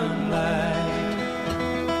sunlight,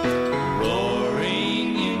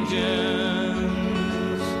 roaring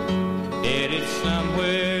engines, headed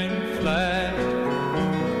somewhere in flight.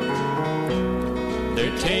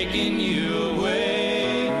 They're taking you away.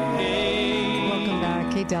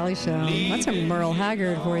 Kate Daly Show. That's a Merle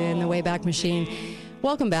Haggard for you in the Wayback Machine.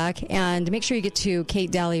 Welcome back, and make sure you get to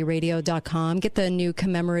KateDalyRadio.com. Get the new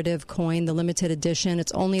commemorative coin, the limited edition.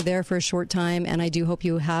 It's only there for a short time, and I do hope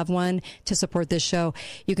you have one to support this show.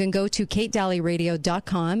 You can go to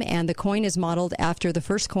KateDalyRadio.com, and the coin is modeled after the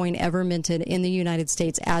first coin ever minted in the United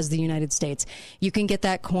States as the United States. You can get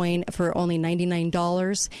that coin for only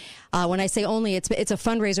 $99. When I say only, it's a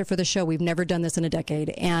fundraiser for the show. We've never done this in a decade.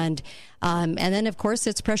 And then, of course,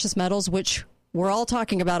 it's precious metals, which we're all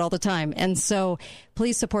talking about all the time. And so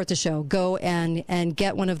please support the show. Go and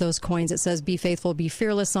get one of those coins. It says, "Be faithful, be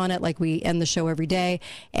fearless" on it, like we end the show every day.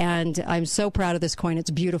 And I'm so proud of this coin. It's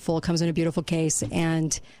beautiful. It comes in a beautiful case,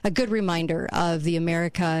 and a good reminder of the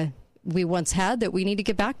America we once had that we need to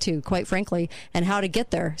get back to, quite frankly, and how to get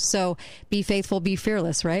there. So be faithful, be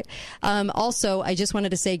fearless, right? Also, I just wanted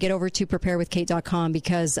to say, get over to preparewithkate.com,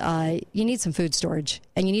 because you need some food storage,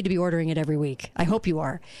 and you need to be ordering it every week. I hope you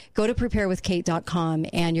are. Go to preparewithkate.com,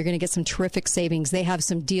 and you're going to get some terrific savings. They have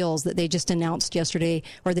some deals that they just announced yesterday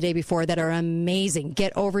or the day before that are amazing.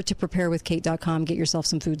 Get over to preparewithkate.com. Get yourself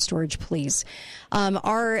some food storage, please.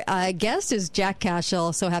 Our guest is Jack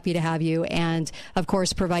Cashel. So happy to have you. And, of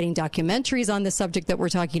course, providing documentaries on the subject that we're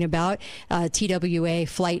talking about. TWA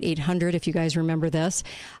Flight 800, if you guys remember this,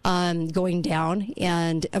 going down.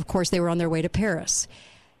 And, of course, they were on their way to Paris.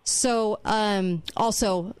 So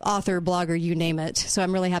also author, blogger, you name it. So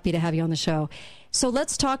I'm really happy to have you on the show. So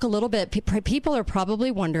let's talk a little bit. People are probably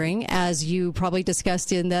wondering, as you probably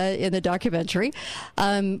discussed in the documentary,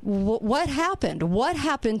 what happened? What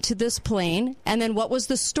happened to this plane? And then what was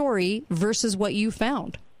the story versus what you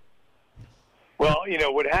found? Well,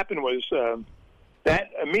 what happened was that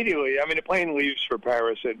immediately, the plane leaves for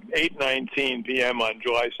Paris at 8:19 p.m. on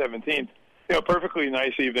July 17th. Perfectly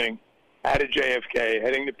nice evening out of JFK,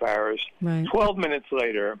 heading to Paris. Right. 12 minutes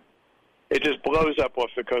later, it just blows up off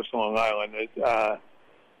the coast of Long Island,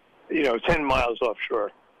 10 miles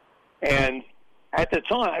offshore. And at the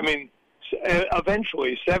time,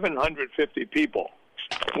 eventually 750 people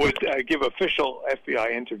would give official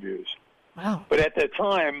FBI interviews. Wow. But at that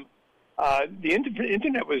time, the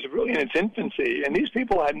internet was really in its infancy, and these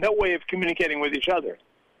people had no way of communicating with each other.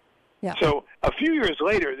 Yeah. So a few years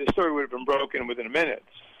later, this story would have been broken within minutes.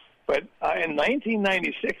 But in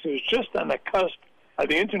 1996, it was just on the cusp of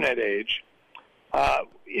the internet age.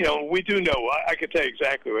 We do know, I could tell you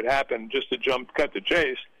exactly what happened, just to cut the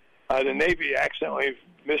chase. The Navy accidentally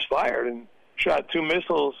misfired and shot 2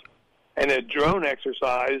 missiles in a drone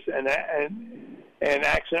exercise and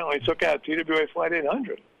accidentally took out TWA Flight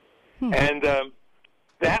 800. And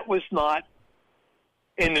that was not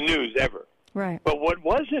in the news ever. Right. But what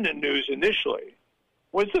was in the news initially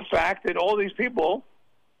was the fact that all these people,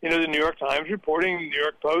 the New York Times reporting, the New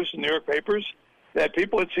York Post and New York papers, that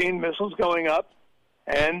people had seen missiles going up,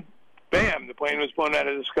 and bam, the plane was blown out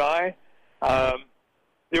of the sky.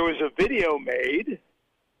 There was a video made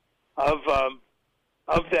of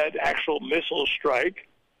that actual missile strike.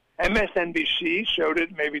 MSNBC showed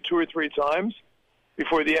it maybe 2 or 3 times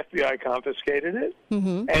before the FBI confiscated it.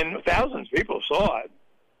 Mm-hmm. And thousands of people saw it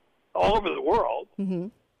all over the world. Mm-hmm.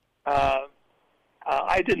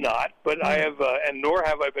 I did not, but I have, and nor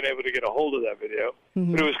have I been able to get a hold of that video.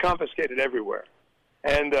 Mm-hmm. But it was confiscated everywhere.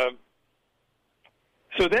 And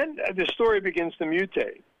so then the story begins to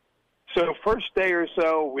mutate. So first day or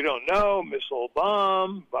so, we don't know, missile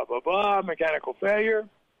bomb, blah, blah, blah, mechanical failure.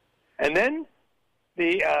 And then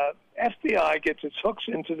the FBI gets its hooks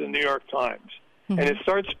into the New York Times. Mm-hmm. And it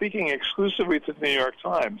starts speaking exclusively to the New York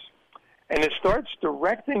Times. And it starts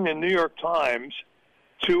directing the New York Times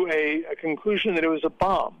to a conclusion that it was a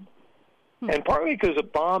bomb. Mm-hmm. And partly because a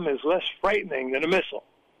bomb is less frightening than a missile.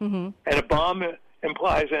 Mm-hmm. And a bomb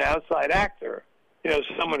implies an outside actor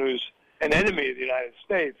someone who's an enemy of the United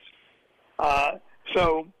States.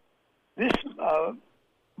 So this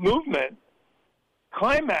movement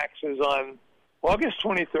climaxes on August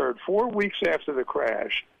 23rd, 4 weeks after the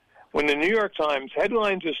crash, when the New York Times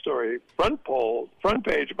headlines a story, front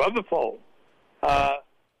page, above the fold,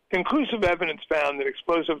 conclusive evidence found that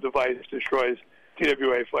explosive device destroys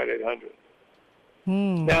TWA Flight 800.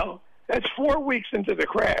 Now, that's 4 weeks into the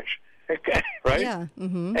crash, right? Yeah.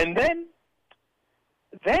 Mm-hmm. And then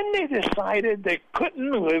they decided they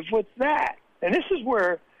couldn't live with that. And this is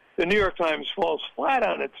where the New York Times falls flat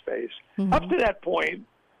on its face. Mm-hmm. Up to that point,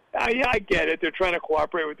 I get it. They're trying to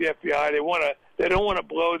cooperate with the FBI. They don't want to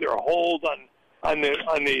blow their hold on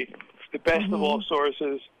the best of all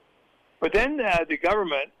sources. But then the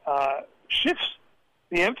government shifts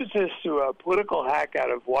the emphasis to a political hack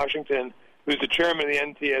out of Washington, who's the chairman of the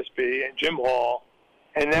NTSB, and Jim Hall.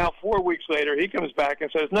 And now 4 weeks later, he comes back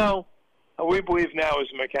and says, no, we believe now is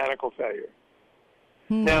a mechanical failure.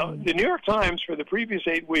 Now, the New York Times, for the previous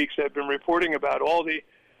 8 weeks, have been reporting about all the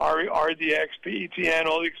RDX, PETN,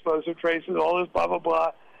 all the explosive traces, all this blah, blah,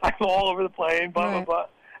 blah. I'm all over the plane, blah, blah, blah.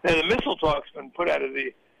 And the missile talk's been put out of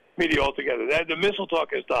the media altogether. The missile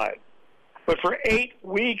talk has died. But for 8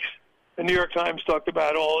 weeks, the New York Times talked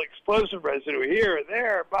about all explosive residue here and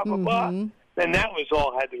there, blah, blah, blah. Then that was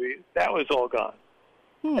all gone.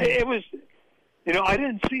 It was, I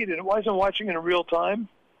didn't see it. I wasn't watching it in real time.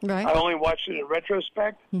 Right. I only watched it in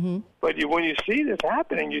retrospect. Mm-hmm. But when you see this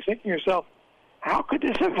happening, you think to yourself, how could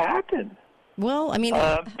this have happened? Well, I mean,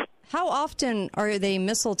 how often are they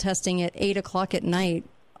missile testing at 8 o'clock at night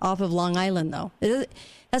off of Long Island, though?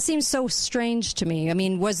 That seems so strange to me. I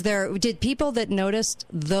mean, did people that noticed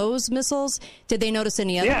those missiles, did they notice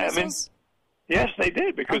any other missiles? Yes, they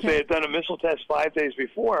did, because they had done a missile test 5 days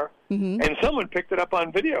before, and someone picked it up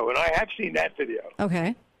on video, and I have seen that video.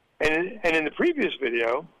 Okay. And in the previous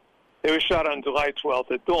video, it was shot on July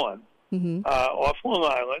 12th at dawn off Long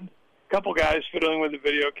Island. A couple guys fiddling with a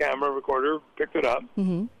video camera recorder picked it up.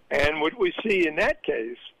 Mm-hmm. And what we see in that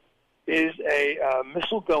case is a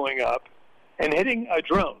missile going up and hitting a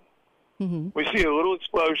drone. Mm-hmm. We see a little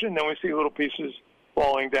explosion, then we see little pieces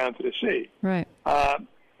falling down to the sea. Right.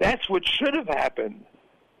 That's what should have happened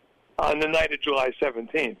on the night of July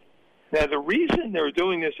 17th. Now, the reason they're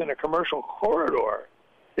doing this in a commercial corridor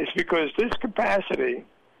is because this capacity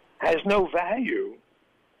has no value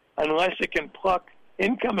unless it can pluck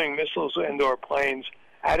incoming missiles and/or planes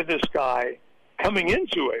out of the sky coming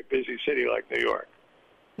into a busy city like New York.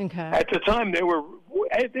 Okay. At the time, they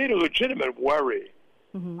had a legitimate worry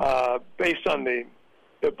based on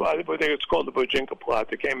what they called the Bojinka plot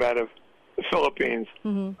that came out of the Philippines,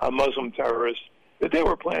 Muslim terrorists, that they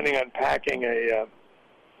were planning on packing a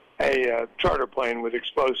charter plane with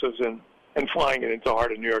explosives and flying it into the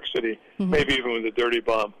heart of New York City, maybe even with a dirty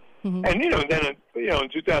bomb. And then in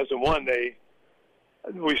 2001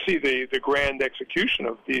 we see the grand execution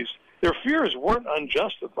of these. Their fears weren't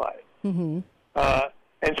unjustified, and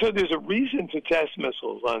so there's a reason to test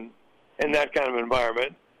missiles in that kind of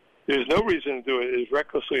environment. There's no reason to do it as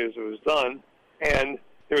recklessly as it was done, and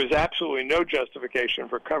there is absolutely no justification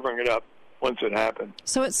for covering it up once it happened.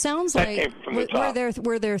 So it sounds like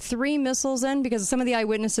were there 3 missiles then? Because some of the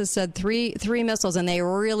eyewitnesses said three missiles, and they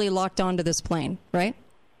really locked onto this plane, right?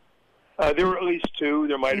 There were at least 2.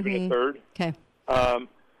 There might have been a third. Okay.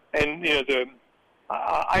 And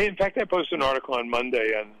in fact, I posted an article on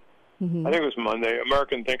Monday, and I think it was Monday,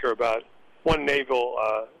 American Thinker, about one Navy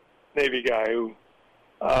guy who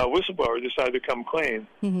whistleblower decided to come clean.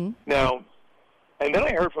 Now. And then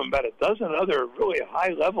I heard from about a dozen other really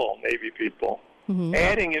high-level Navy people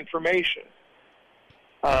adding information.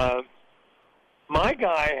 My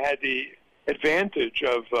guy had the advantage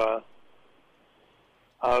of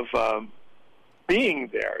being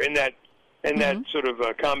there in that sort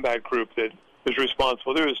of combat group that was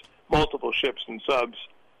responsible. There was multiple ships and subs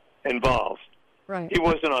involved. Right. He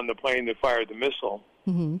wasn't on the plane that fired the missile.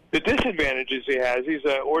 The disadvantages he has, he's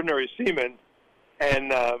an ordinary seaman,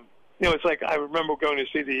 and it's like I remember going to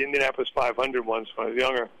see the Indianapolis 500 once when I was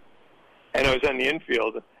younger, and I was on the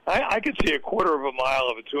infield. I could see a quarter of a mile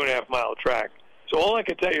of a 2.5-mile track. So all I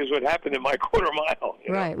could tell you is what happened in my quarter mile.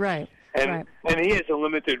 Right. And he has a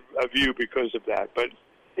limited view because of that. But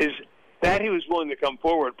that he was willing to come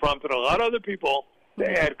forward prompted a lot of other people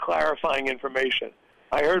to add clarifying information.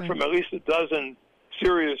 I heard from at least a dozen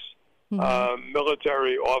serious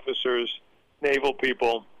military officers, naval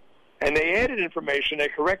people, and they added information. They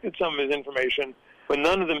corrected some of his information, but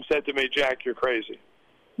none of them said to me, Jack, you're crazy.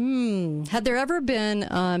 Had there ever been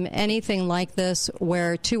anything like this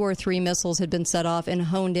where 2 or 3 missiles had been set off and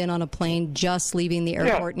honed in on a plane just leaving the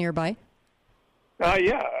airport nearby?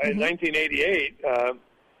 In 1988,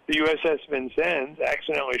 the USS Vincennes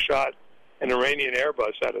accidentally shot an Iranian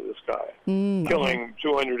Airbus out of the sky, killing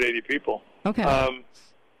 280 people. Okay.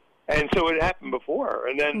 And so it happened before.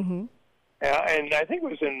 And then, and I think it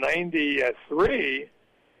was in 93,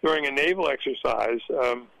 during a naval exercise,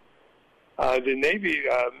 the Navy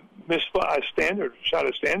shot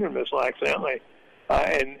a Standard missile accidentally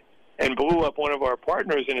and blew up one of our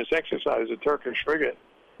partners in this exercise, a Turkish frigate,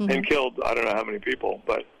 and killed I don't know how many people.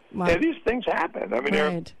 But these things happen. I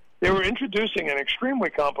mean, they were introducing an extremely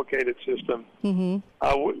complicated system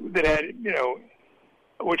that had,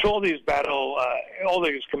 which all these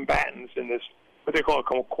combatants in this, what they call a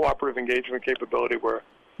cooperative engagement capability, were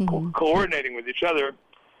coordinating with each other.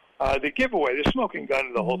 The giveaway, the smoking gun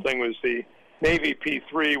of the whole thing was the Navy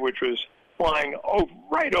P-3, which was flying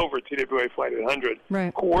right over TWA Flight 800,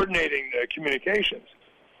 coordinating communications.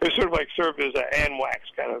 It was sort of like served as an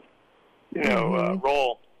ANWACS kind of,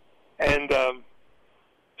 role. And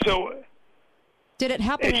so... Did it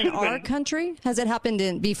happen in our country? Has it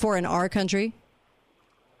happened before in our country?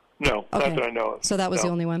 No, not that I know of. So that was the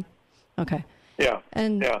only one? Okay. Yeah.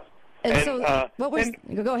 And so what was...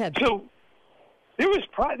 go ahead. So there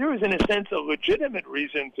was, in a sense, a legitimate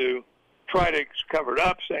reason to try to cover it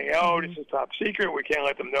up, saying, this is top secret, we can't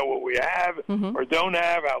let them know what we have or don't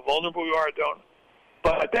have, how vulnerable we are or don't.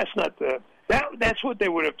 But that's not that's what they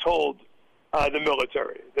would have told the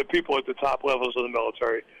military, the people at the top levels of the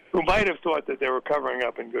military, who might have thought that they were covering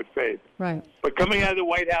up in good faith. Right. But coming out of the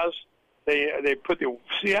White House, they put the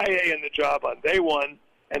CIA in the job on day one,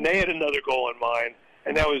 and they had another goal in mind,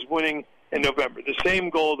 and that was winning in November. The same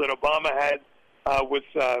goal that Obama had with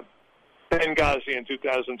Benghazi in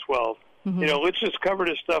 2012. Let's just cover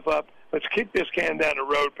this stuff up. Let's kick this can down the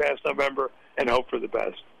road past November and hope for the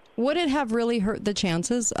best. Would it have really hurt the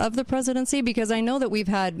chances of the presidency? Because I know that we've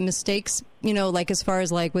had mistakes, like as far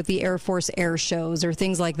as like with the Air Force air shows or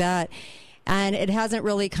things like that, and it hasn't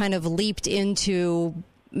really kind of leaped into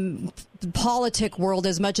the politic world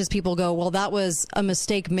as much as people go, well, that was a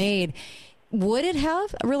mistake made. Would it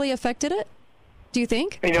have really affected it, do you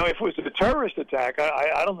think? If it was a terrorist attack,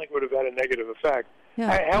 I don't think it would have had a negative effect.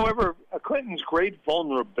 Yeah. However, Clinton's great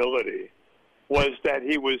vulnerability was that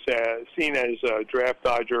he was seen as a draft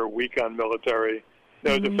dodger, weak on military,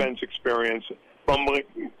 no defense experience, bumbling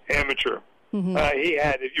amateur. He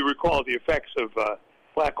had, if you recall, the effects of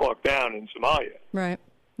Black Hawk Down in Somalia, right,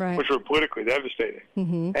 which were politically devastating.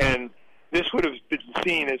 And this would have been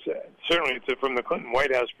seen as, certainly from the Clinton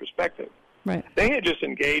White House perspective. Right. They had just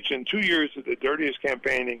engaged in 2 years of the dirtiest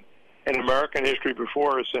campaigning in American history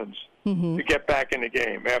before or since to get back in the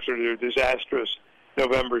game after their disastrous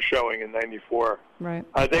November showing in '94. Right.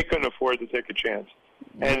 They couldn't afford to take a chance.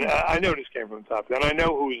 And I know this came from the top down. I know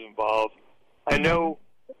who was involved. I know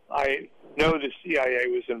the CIA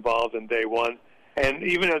was involved in day one. And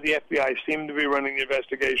even though the FBI seemed to be running the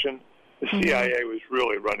investigation, the CIA was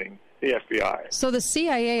really running the FBI. So the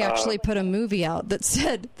CIA actually put a movie out that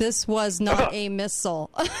said this was not a missile,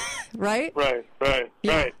 right? Right.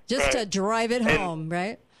 Just to drive it home,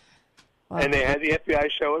 right? Wow. And they had the FBI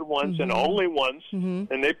show it once and only once,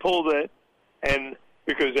 and they pulled it, and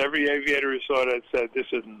because every aviator who saw it said, this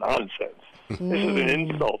is nonsense. This is an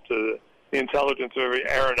insult to the intelligence of every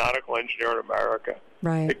aeronautical engineer in America.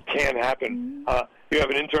 Right. It can't happen. You have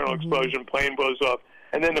an internal explosion, plane blows off,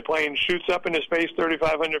 and then the plane shoots up into space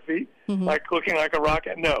 3,500 feet, looking like a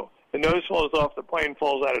rocket. No. The nose falls off, the plane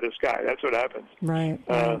falls out of the sky. That's what happens. Right.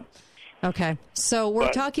 Okay. So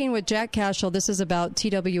we're talking with Jack Cashel. This is about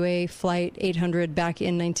TWA Flight 800 back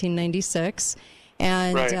in 1996.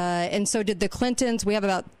 And so did the Clintons, we have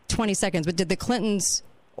about 20 seconds, but did the Clintons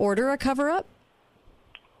order a cover-up?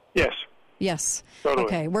 Yes. Totally.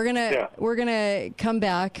 Okay. We're gonna come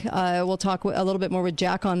back. We'll talk a little bit more with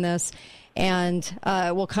Jack on this. And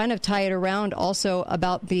we'll kind of tie it around also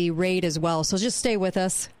about the raid as well. So just stay with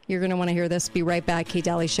us. You're going to want to hear this. Be right back. Kate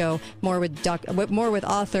Daly Show. More with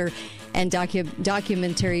author and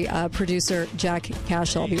documentary producer Jack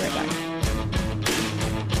Cashel. I'll be right back.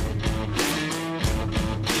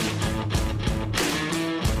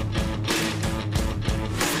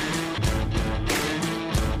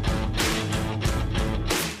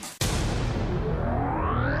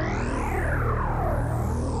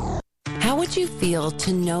 How would you feel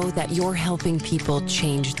to know that you're helping people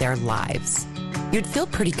change their lives? You'd feel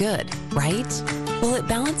pretty good, right? Well, at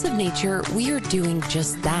Balance of Nature, we are doing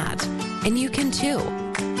just that. And you can too.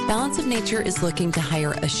 Balance of Nature is looking to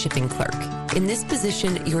hire a shipping clerk. In this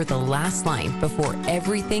position, you're the last line before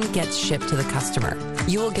everything gets shipped to the customer.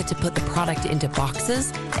 You will get to put the product into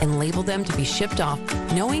boxes and label them to be shipped off,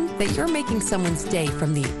 knowing that you're making someone's day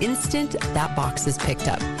from the instant that box is picked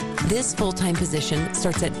up. This full-time position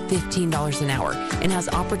starts at $15 an hour and has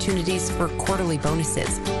opportunities for quarterly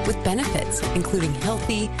bonuses with benefits, including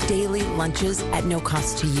healthy daily lunches at no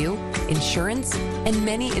cost to you, insurance, and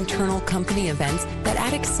many internal company events that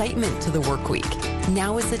add excitement to the work week.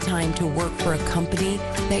 Now is the time to work for a company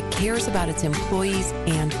that cares about its employees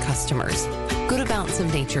and customers. Go to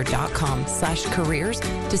balanceofnature.com/careers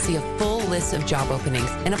to see a full list of job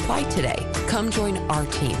openings and apply today. Come join our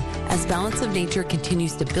team as Balance of Nature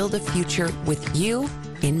continues to build a future with you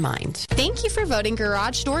in mind. Thank you for voting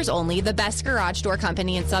Garage Doors Only the best garage door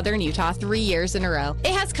company in Southern Utah 3 years in a row.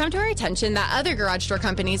 It has come to our attention that other garage door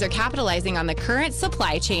companies are capitalizing on the current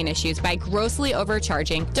supply chain issues by grossly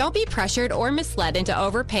overcharging. Don't be pressured or misled into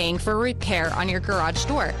overpaying for repair on your garage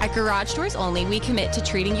door. At Garage Doors Only, we commit to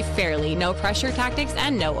treating you fairly, no pressure tactics,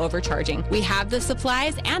 and no overcharging. We have the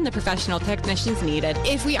supplies and the professional technicians needed.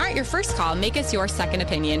 If we aren't your first call, make us your second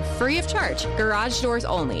opinion, free of charge. Garage Doors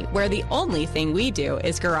Only, where the only thing we do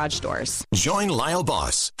is garage doors. Join Lyle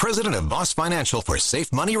Boss, president of Boss Financial, for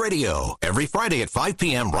Safe Money Radio every Friday at 5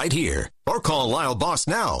 p.m. right here. Or call Lyle Boss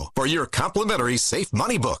now for your complimentary Safe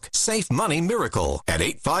Money book, Safe Money Miracle, at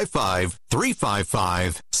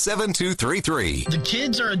 855-355-7233. The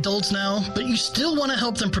kids are adults now, but you still want to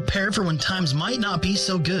help them prepare for when times might not be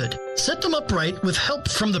so good. Set them up right with help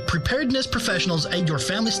from the preparedness professionals at Your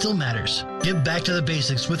Family Still Matters. Get back to the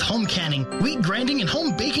basics with home canning, wheat grinding, and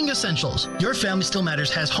home baking essentials. Your Family Still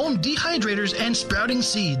Matters has home dehydrators and sprouting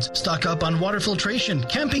seeds. Stock up on water filtration,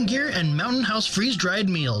 camping gear, and Mountain House freeze-dried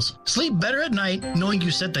meals. Sleep better at night knowing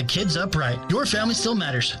you set the kids up right. Your Family Still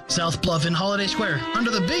Matters. South Bluff in Holiday Square,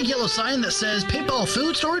 under the big yellow sign that says Paintball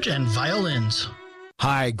Food Storage and Violins.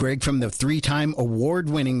 Hi, Greg from the 3-time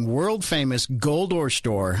award-winning, world-famous Gold Ore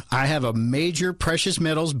Store. I have a major precious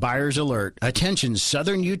metals buyer's alert. Attention,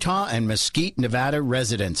 Southern Utah and Mesquite, Nevada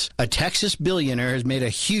residents. A Texas billionaire has made a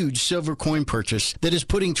huge silver coin purchase that is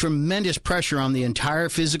putting tremendous pressure on the entire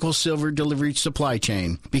physical silver delivery supply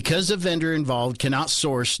chain. Because the vendor involved cannot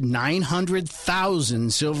source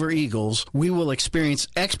 900,000 silver eagles, we will experience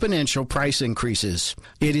exponential price increases.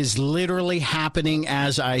 It is literally happening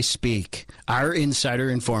as I speak. Our insider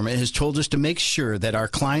informant has told us to make sure that our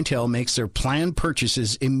clientele makes their planned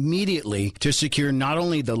purchases immediately to secure not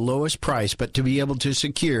only the lowest price, but to be able to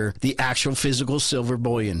secure the actual physical silver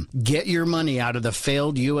bullion. Get your money out of the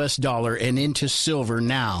failed U.S. dollar and into silver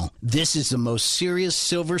now. This is the most serious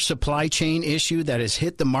silver supply chain issue that has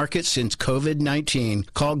hit the market since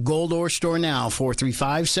COVID-19. Call Gold Ore Store now,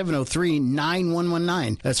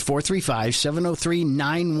 435-703-9119. That's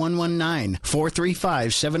 435-703-9119.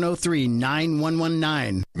 435-703-9119.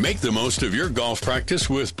 Make the most of your golf practice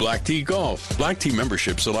with Black Tee Golf. Black Tee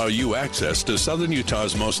memberships allow you access to Southern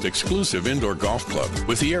Utah's most exclusive indoor golf club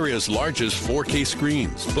with the area's largest 4K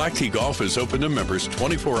screens. Black Tee Golf is open to members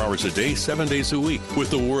 24 hours a day, 7 days a week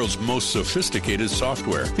with the world's most sophisticated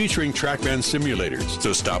software featuring TrackMan simulators.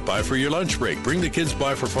 So stop by for your lunch break, bring the kids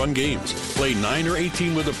by for fun games, play 9 or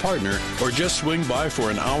 18 with a partner, or just swing by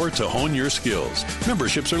for an hour to hone your skills.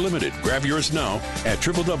 Memberships are limited. Grab yours now at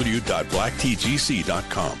www.blacktgc.com.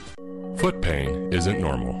 Foot pain isn't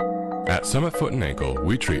normal. At Summit Foot and Ankle,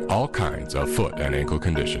 we treat all kinds of foot and ankle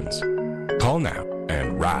conditions. Call now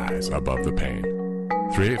and rise above the pain.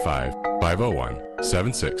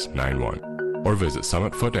 385-501-7691 or visit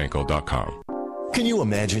summitfootankle.com. Can you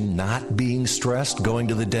imagine not being stressed going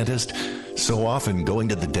to the dentist? So often going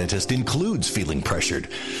to the dentist includes feeling pressured.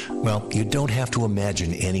 Well, you don't have to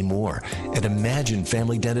imagine anymore. At Imagine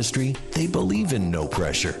Family Dentistry, they believe in no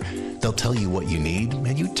pressure. They'll tell you what you need,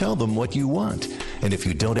 and you tell them what you want. And if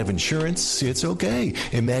you don't have insurance, it's okay.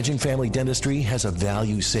 Imagine Family Dentistry has a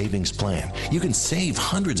value savings plan. You can save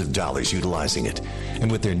hundreds of dollars utilizing it. And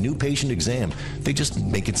with their new patient exam, they just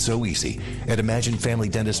make it so easy. At Imagine Family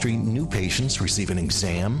Dentistry, new patients receive an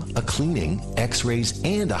exam, a cleaning, x-rays,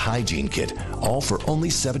 and a hygiene kit, all for only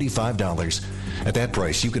 $75. At that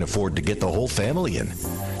price, you can afford to get the whole family in.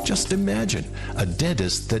 Just imagine a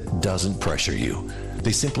dentist that doesn't pressure you.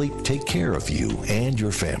 They simply take care of you and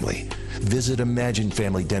your family. Visit Imagine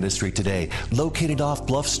Family Dentistry today, located off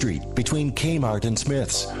Bluff Street between Kmart and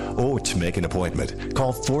Smith's. Or to make an appointment,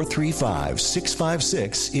 call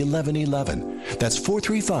 435-656-1111. That's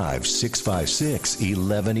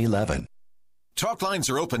 435-656-1111. Talk lines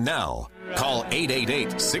are open now. Call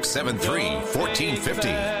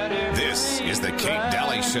 888-673-1450. This is the Kate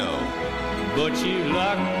Daly Show. But you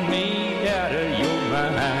locked me out of your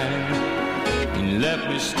mind and left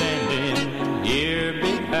me standing year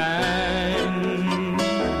behind.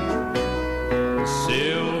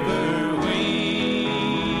 Silver wings.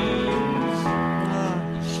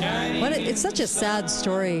 It's such a sad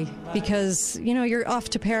story because, you're off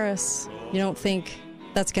to Paris. You don't think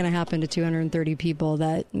that's going to happen to 230 people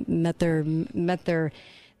that met their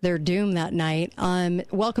doom that night.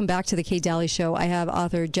 Welcome back to the Kate Daly Show. I have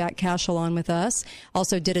author Jack Cashel on with us.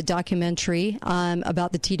 Also did a documentary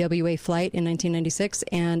about the TWA flight in 1996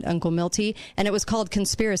 and Uncle Milty, and it was called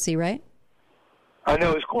Conspiracy, right?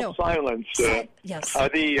 No, it's called Silence. Yes.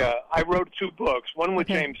 I wrote 2 books, one with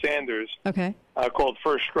James Sanders called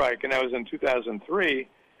First Strike, and that was in 2003.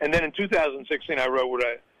 And then in 2016, I wrote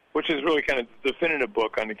which is really kind of the definitive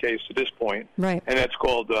book on the case to this point. Right. And that's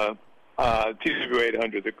called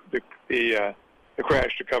TW800, the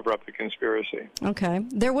crash to cover up the conspiracy. Okay.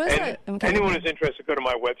 There was anyone who's interested, go to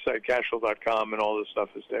my website, cashel.com, and all this stuff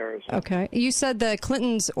is there. So. Okay. You said the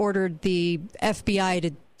Clintons ordered the FBI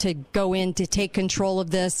to go in to take control of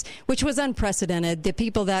this, which was unprecedented. The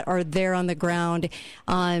people that are there on the ground,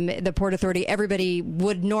 the Port Authority, everybody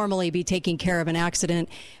would normally be taking care of an accident,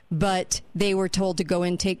 but they were told to go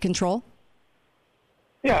in and take control?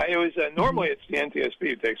 Yeah, it was normally it's the NTSB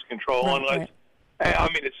who takes control, unless I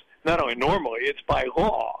mean it's not only normally, it's by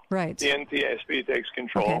law. Right. The NTSB takes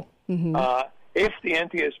control. Okay. Mm-hmm. If the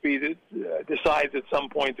NTSB decides at some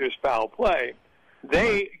point there's foul play,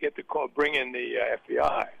 they get to bring in the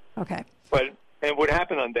FBI. Okay. And what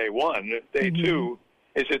happened on day one, day two,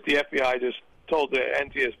 is that the FBI just told the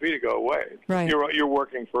NTSB to go away. Right. You're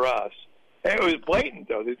working for us. And it was blatant,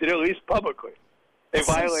 though. They did it at least publicly. They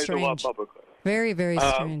violated the law publicly. Very, very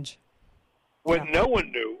strange. What no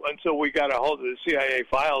one knew until we got a hold of the CIA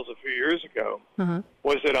files a few years ago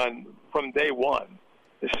was that from day one,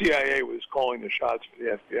 the CIA was calling the shots for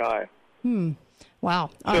the FBI.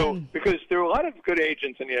 Wow. So, because there are a lot of good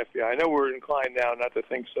agents in the FBI. I know we're inclined now not to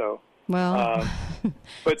think so. Well,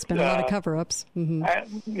 but it's been a lot of cover-ups. Yeah,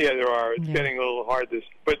 there are. It's getting a little hard.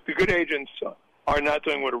 But the good agents are not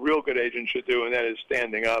doing what a real good agent should do, and that is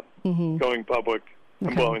standing up, going public,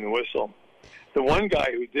 and blowing the whistle. The one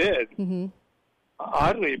guy who did,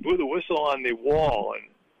 oddly, blew the whistle on the wall and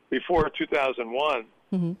before 2001.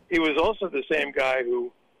 He was also the same guy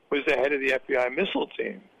who was the head of the FBI missile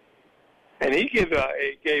team. And he gave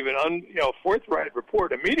an forthright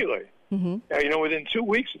report immediately. Within 2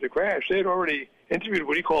 weeks of the crash, they had already interviewed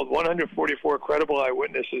what he called 144 credible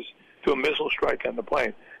eyewitnesses to a missile strike on the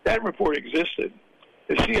plane. That report existed.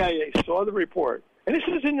 The CIA saw the report, and this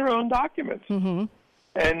is in their own documents.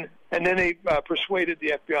 And then they persuaded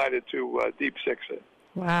the FBI to deep six it.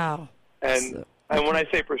 Wow. And when I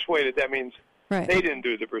say persuaded, that means they didn't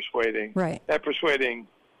do the persuading. Right. That persuading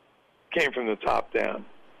came from the top down.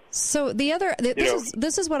 So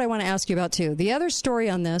this is what I want to ask you about too. The other story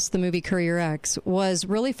on this, the movie Courier X, was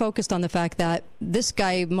really focused on the fact that this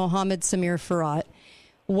guy Mohammed Samir Farhat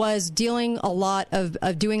was doing a lot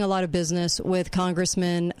of business with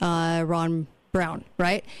Congressman Ron Brown,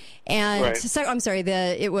 right? And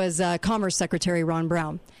it was Commerce Secretary Ron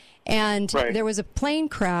Brown, and there was a plane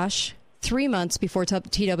crash 3 months before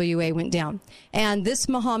TWA went down. And this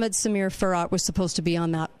Mohammed Samir Farhat was supposed to be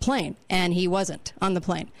on that plane, and he wasn't on the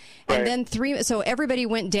plane. And then so everybody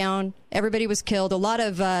went down, everybody was killed, a lot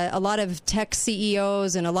of tech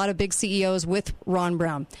CEOs and a lot of big CEOs with Ron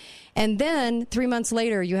Brown. And then 3 months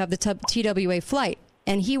later, you have the TWA flight,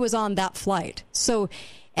 and he was on that flight. So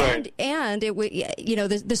and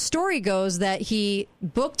the story goes that he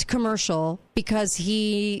booked commercial because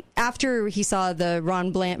after he saw the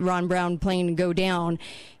Ron Brown plane go down,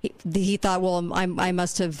 he thought, well, I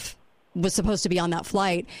was supposed to be on that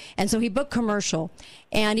flight, and so he booked commercial,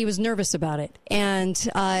 and he was nervous about it. And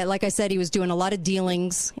like I said, he was doing a lot of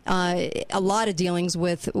dealings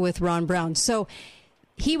with Ron Brown. So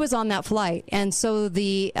he was on that flight. And so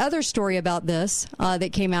the other story about this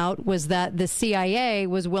that came out was that the CIA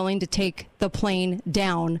was willing to take the plane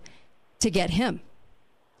down to get him.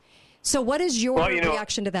 So what is your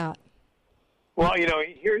reaction to that? Well,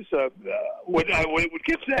 here's what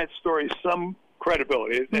gives that story some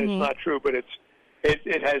credibility. It's not true, but it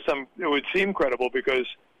has some. It would seem credible because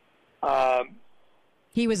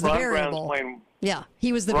he was the Ron variable. Brown's plane. Yeah,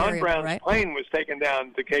 he was the Ron variable, Brown's right? plane was taken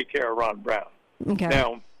down to take care of Ron Brown. Okay.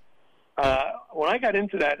 Now, when I got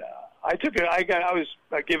into that, I was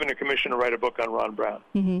given a commission to write a book on Ron Brown,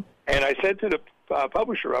 and I said to the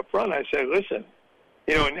publisher up front, I said, "Listen,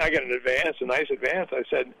 and I got a nice advance. I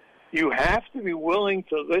said, you have to be willing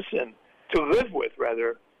to live with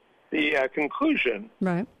the conclusion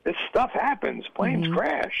that stuff happens, planes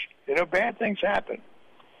crash, bad things happen."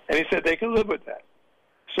 And he said they can live with that.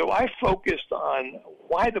 So I focused on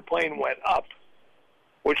why the plane went up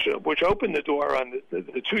which opened the door on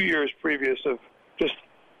the 2 years previous of just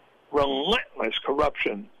relentless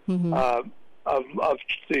corruption of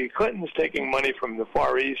the Clintons taking money from the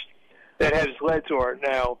Far East that has led to our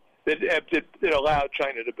now that allowed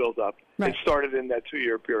China to build up. Right. It started in that 2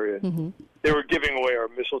 year period. They were giving away our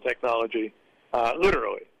missile technology,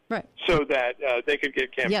 literally. Right. So that they could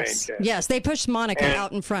get campaign cash. Yes, they pushed Monica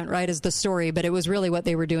out in front, right, as the story, but it was really what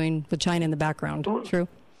they were doing with China in the background. True.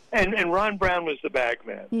 And Ron Brown was the bag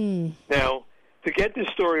man. Now, to get this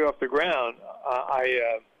story off the ground,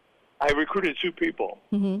 I recruited 2 people,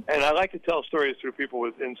 and I like to tell stories through people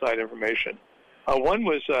with inside information. One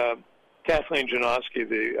was Kathleen Janoski,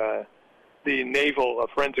 the naval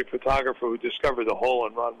forensic photographer who discovered the hole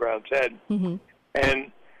in Ron Brown's head,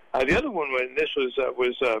 and the other one,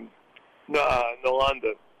 was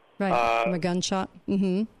Nolanda. Right, from a gunshot.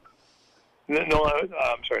 I'm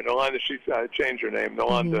sorry, Nolanda. She changed her name,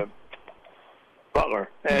 Nolanda Butler,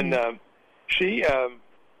 and she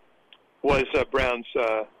was Brown's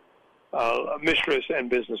mistress and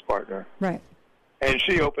business partner. Right. And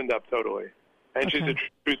she opened up totally, and she's a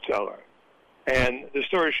truth teller, and the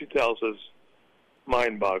story she tells is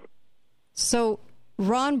mind-boggling. So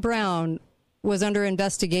Ron Brown was under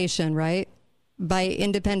investigation, right, by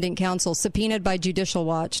independent counsel, subpoenaed by Judicial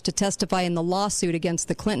Watch to testify in the lawsuit against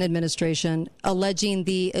the Clinton administration, alleging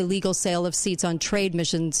the illegal sale of seats on trade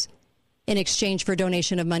missions in exchange for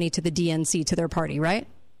donation of money to the DNC, to their party, right?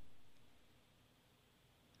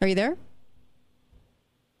 Are you there?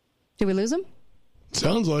 Did we lose him?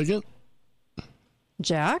 Sounds like it.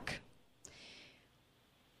 Jack?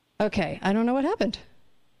 Okay, I don't know what happened.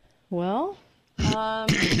 Well,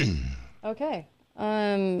 okay.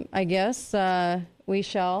 I guess we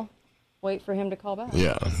shall wait for him to call back.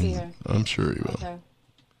 Yeah, Let's see here. I'm sure he will.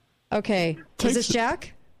 Okay. Was this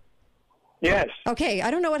Jack? Yes. Okay, I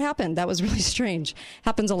don't know what happened. That was really strange.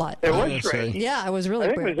 Happens a lot. It was strange. Yeah, it was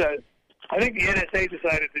really weird. I think the NSA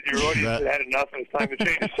decided that your audience had enough and it's time to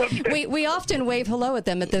change the subject. We often wave hello at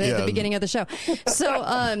them at the beginning of the show.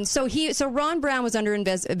 So Ron Brown was under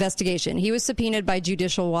investigation. He was subpoenaed by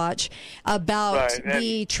Judicial Watch about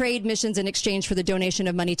the trade missions in exchange for the donation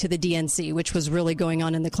of money to the DNC, which was really going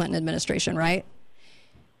on in the Clinton administration, right?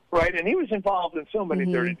 Right, and he was involved in so many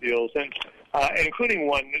dirty deals, and including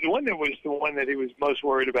the one that he was most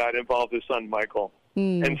worried about involved his son Michael.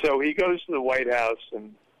 And so he goes to the White House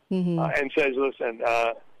and says, "Listen,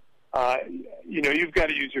 you've got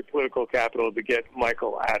to use your political capital to get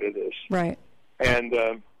Michael out of this." Right. And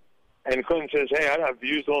Clinton says, "Hey, I've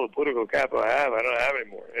used all the political capital I have. I don't have any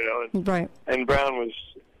more." Right. And Brown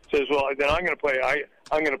says, "Well, then I'm going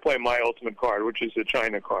to play my ultimate card, which is the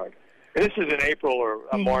China card." And this is in April or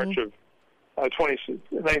March of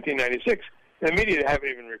 1996. The media haven't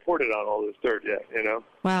even reported on all this dirt yet,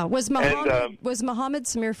 Wow. Was Mohammed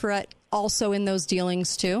Samir Faret also in those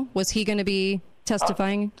dealings too? Was he going to be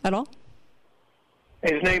testifying at all?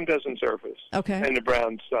 His name doesn't surface. Okay. In the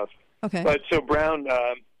Brown stuff. Okay. But so Brown,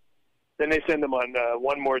 then they send him on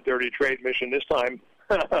one more dirty trade mission, this time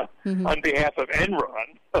on behalf of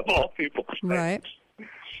Enron, of all people. Right.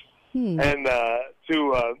 And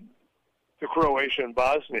to Croatia and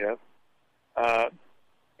Bosnia.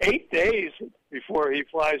 8 days before he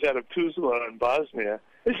flies out of Tuzla in Bosnia.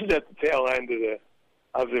 This is at the tail end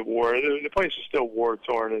of the war. The place is still war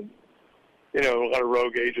torn, and a lot of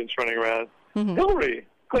rogue agents running around. Hillary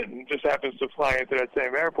Clinton just happens to fly into that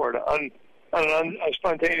same airport on a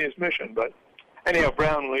spontaneous mission. But anyhow,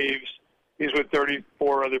 Brown leaves. He's with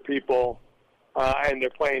 34 other people. And their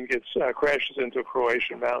plane crashes into a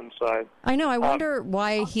Croatian mountainside. I know. I wonder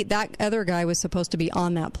why that other guy was supposed to be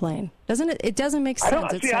on that plane. Doesn't it? It doesn't make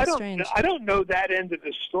sense. It's so strange. I don't know that end of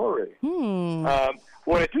the story.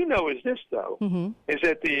 What I do know is this, though, is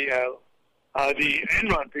that the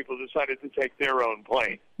Enron people decided to take their own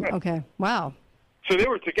plane. Okay. Wow. So they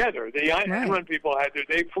were together. The Enron people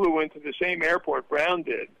they flew into the same airport Brown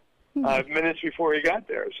did minutes before he got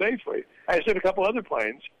there safely. I said a couple other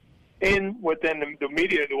planes. In what then the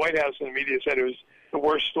media, the White House and the media said it was the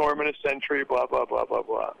worst storm in a century, blah, blah, blah, blah,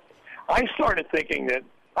 blah. I started thinking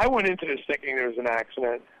I went into this thinking there was an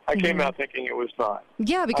accident. I came out thinking it was not.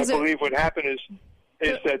 Yeah, because I believe what happened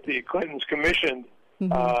is that the Clintons commissioned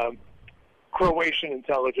Croatian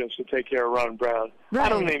intelligence to take care of Ron Brown. Right. I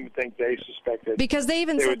don't even think they suspected. Because they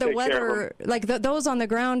even said the weather, like those on the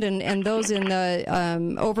ground and those in the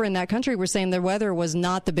over in that country were saying the weather was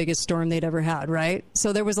not the biggest storm they'd ever had, right?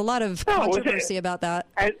 So there was a lot of controversy about that.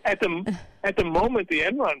 At the moment the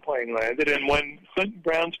Enron plane landed, and when Clinton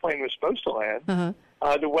Brown's plane was supposed to land,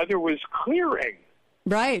 the weather was clearing.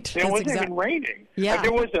 Right. It wasn't even raining. Yeah.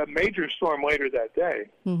 There was a major storm later that day.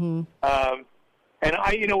 And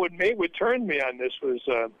what turned me on this was,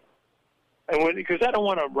 because I don't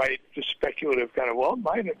want to write just speculative kind of, well, it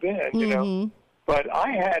might have been, but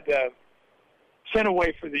I had sent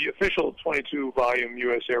away for the official 22-volume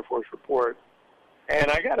U.S. Air Force report,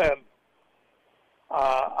 and I got a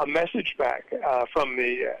message back from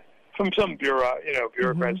some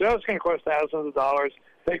bureaucrat. So it's going to cost thousands of dollars,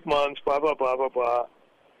 take months, blah blah blah blah blah.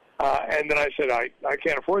 And then I said, I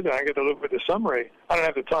can't afford that. I get to look at the summary. I don't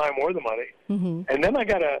have the time or the money. And then I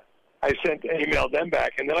emailed them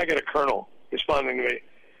back, and then I got a colonel responding to me.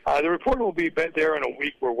 The report will be there in a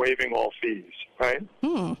week. We're waiving all fees, right?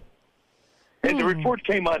 And the report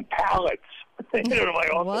came on pallets to my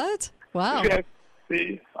office. What? Wow. There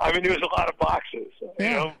was a lot of boxes,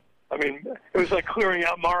 it was like clearing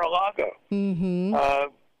out Mar-a-Lago. And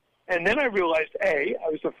then I realized, I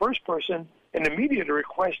was the first person in the media to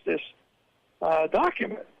request this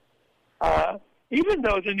document, even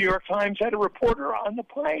though the New York Times had a reporter on the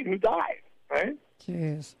plane who died, right?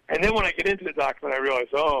 Jeez. And then when I get into the document, I realize,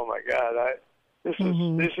 oh, my God, this is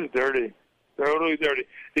dirty, totally dirty.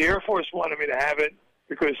 The Air Force wanted me to have it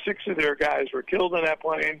because 6 of their guys were killed on that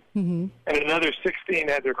plane, and another 16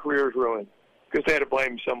 had their careers ruined because they had to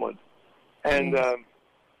blame someone. And the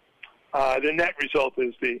net result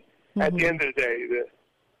is at the end of the day,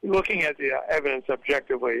 looking at the evidence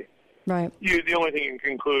objectively, right? The only thing you can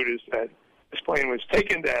conclude is that this plane was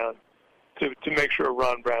taken down to make sure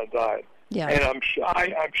Ron Brown died. Yeah. And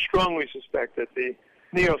I strongly suspect that the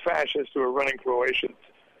neo-fascists who are running Croatia,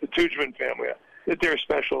 the Tudjman family, that their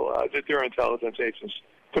intelligence agents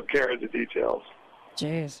took care of the details.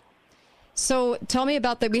 Jeez. So tell me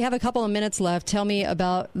about we have a couple of minutes left. Tell me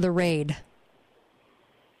about the raid.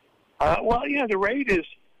 The raid is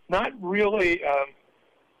not really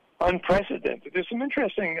unprecedented. There's some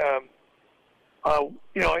interesting,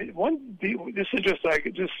 this is just, I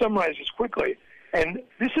could just summarize this quickly. And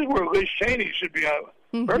this is where Liz Cheney should be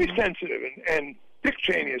very sensitive, and Dick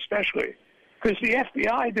Cheney especially, because the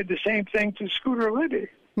FBI did the same thing to Scooter Libby.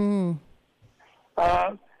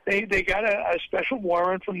 They got a special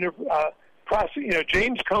warrant from the prosecutor.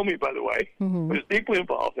 James Comey, by the way, was deeply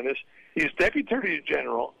involved in this. He's Deputy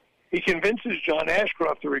General. He convinces John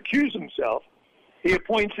Ashcroft to recuse himself. He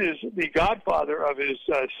appoints the godfather of his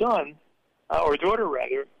son, or daughter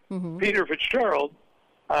rather, Peter Fitzgerald,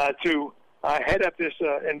 to head up this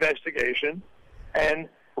investigation. And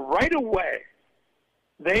right away,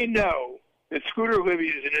 they know that Scooter Libby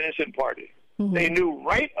is an innocent party. They knew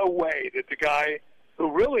right away that the guy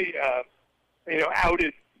who really,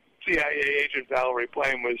 outed CIA agent Valerie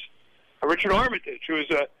Plame was Richard Armitage, who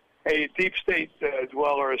was a deep state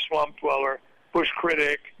dweller, a swamp dweller, Bush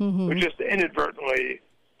critic, who just inadvertently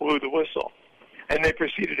blew the whistle. And they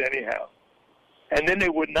proceeded anyhow. And then they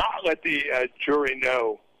would not let the jury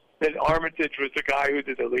know that Armitage was the guy who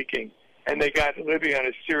did the leaking. And they got Libby on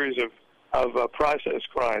a series of process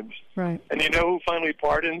crimes. Right. And you know who finally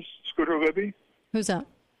pardons Scooter Libby? Who's that?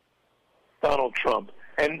 Donald Trump.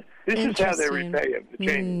 And this is how they repay him, the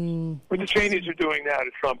Cheneys. What the Cheneys are doing now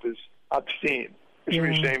to Trump is obscene. They should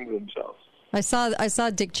be ashamed of themselves. I saw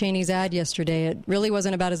Dick Cheney's ad yesterday. It really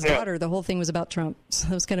wasn't about his daughter. The whole thing was about Trump. So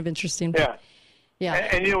that was kind of interesting. Yeah.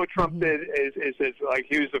 And you know what Trump did is like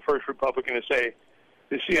he was the first Republican to say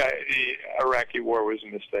the Iraqi war was a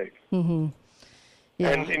mistake. Yeah.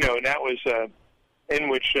 And and that was in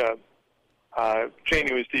which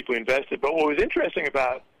Cheney was deeply invested. But what was interesting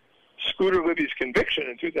about Scooter Libby's conviction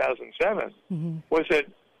in 2007 was that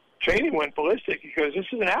Cheney went ballistic because this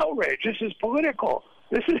is an outrage. This is political.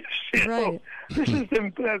 This is this is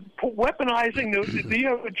them weaponizing the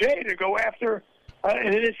DOJ to go after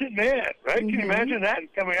an innocent man. Right? Can you imagine that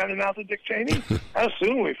coming out of the mouth of Dick Cheney? How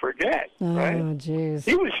soon we forget. Right? Oh, jeez.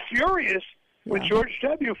 He was furious with George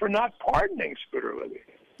W. for not pardoning Scooter Libby.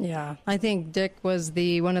 Yeah, I think Dick was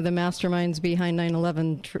one of the masterminds behind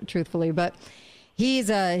 9/11. Truthfully, but. He's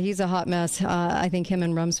a hot mess. I think him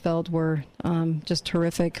and Rumsfeld were just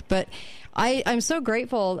terrific. But I'm so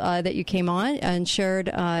grateful that you came on and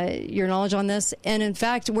shared your knowledge on this. And in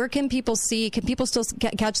fact, where can people see? Can people still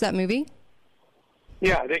catch that movie?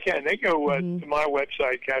 Yeah, they can. They go to my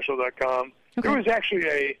website, Cashel.com. Okay. There was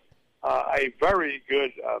actually a very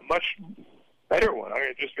good, much better one. I'm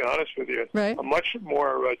going to just be honest with you. Right. A much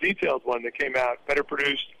more detailed one that came out, better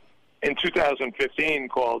produced in 2015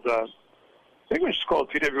 called... I think it was called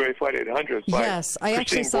TWA Flight 800 by I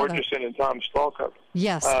actually saw Borgeson and Tom Stalcup.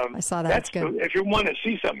 Yes, I saw that. That's good. If you want to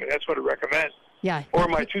see something, that's what I recommend. Yeah. Or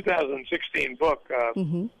my 2016 book,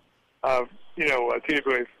 TWA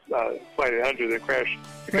Flight 800, The Crash,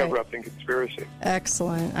 The Cover-Up and Conspiracy.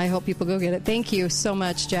 Excellent. I hope people go get it. Thank you so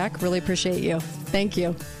much, Jack. Really appreciate you. Thank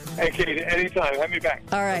you. Hey, Kate, anytime. Have me back.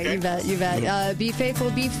 All right, okay? You bet. Be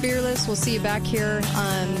faithful, be fearless. We'll see you back here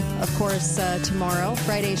on, of course, tomorrow.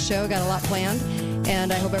 Friday's show. Got a lot planned.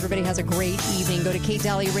 And I hope everybody has a great evening. Go to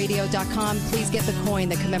KateDalleyRadio.com. Please get the coin,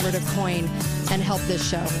 the commemorative coin, and help this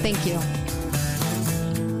show. Thank you.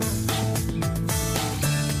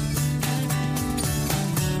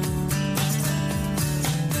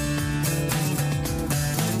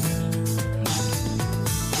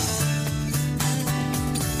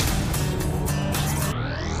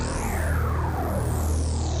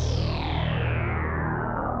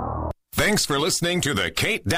 Thanks for listening to the Kate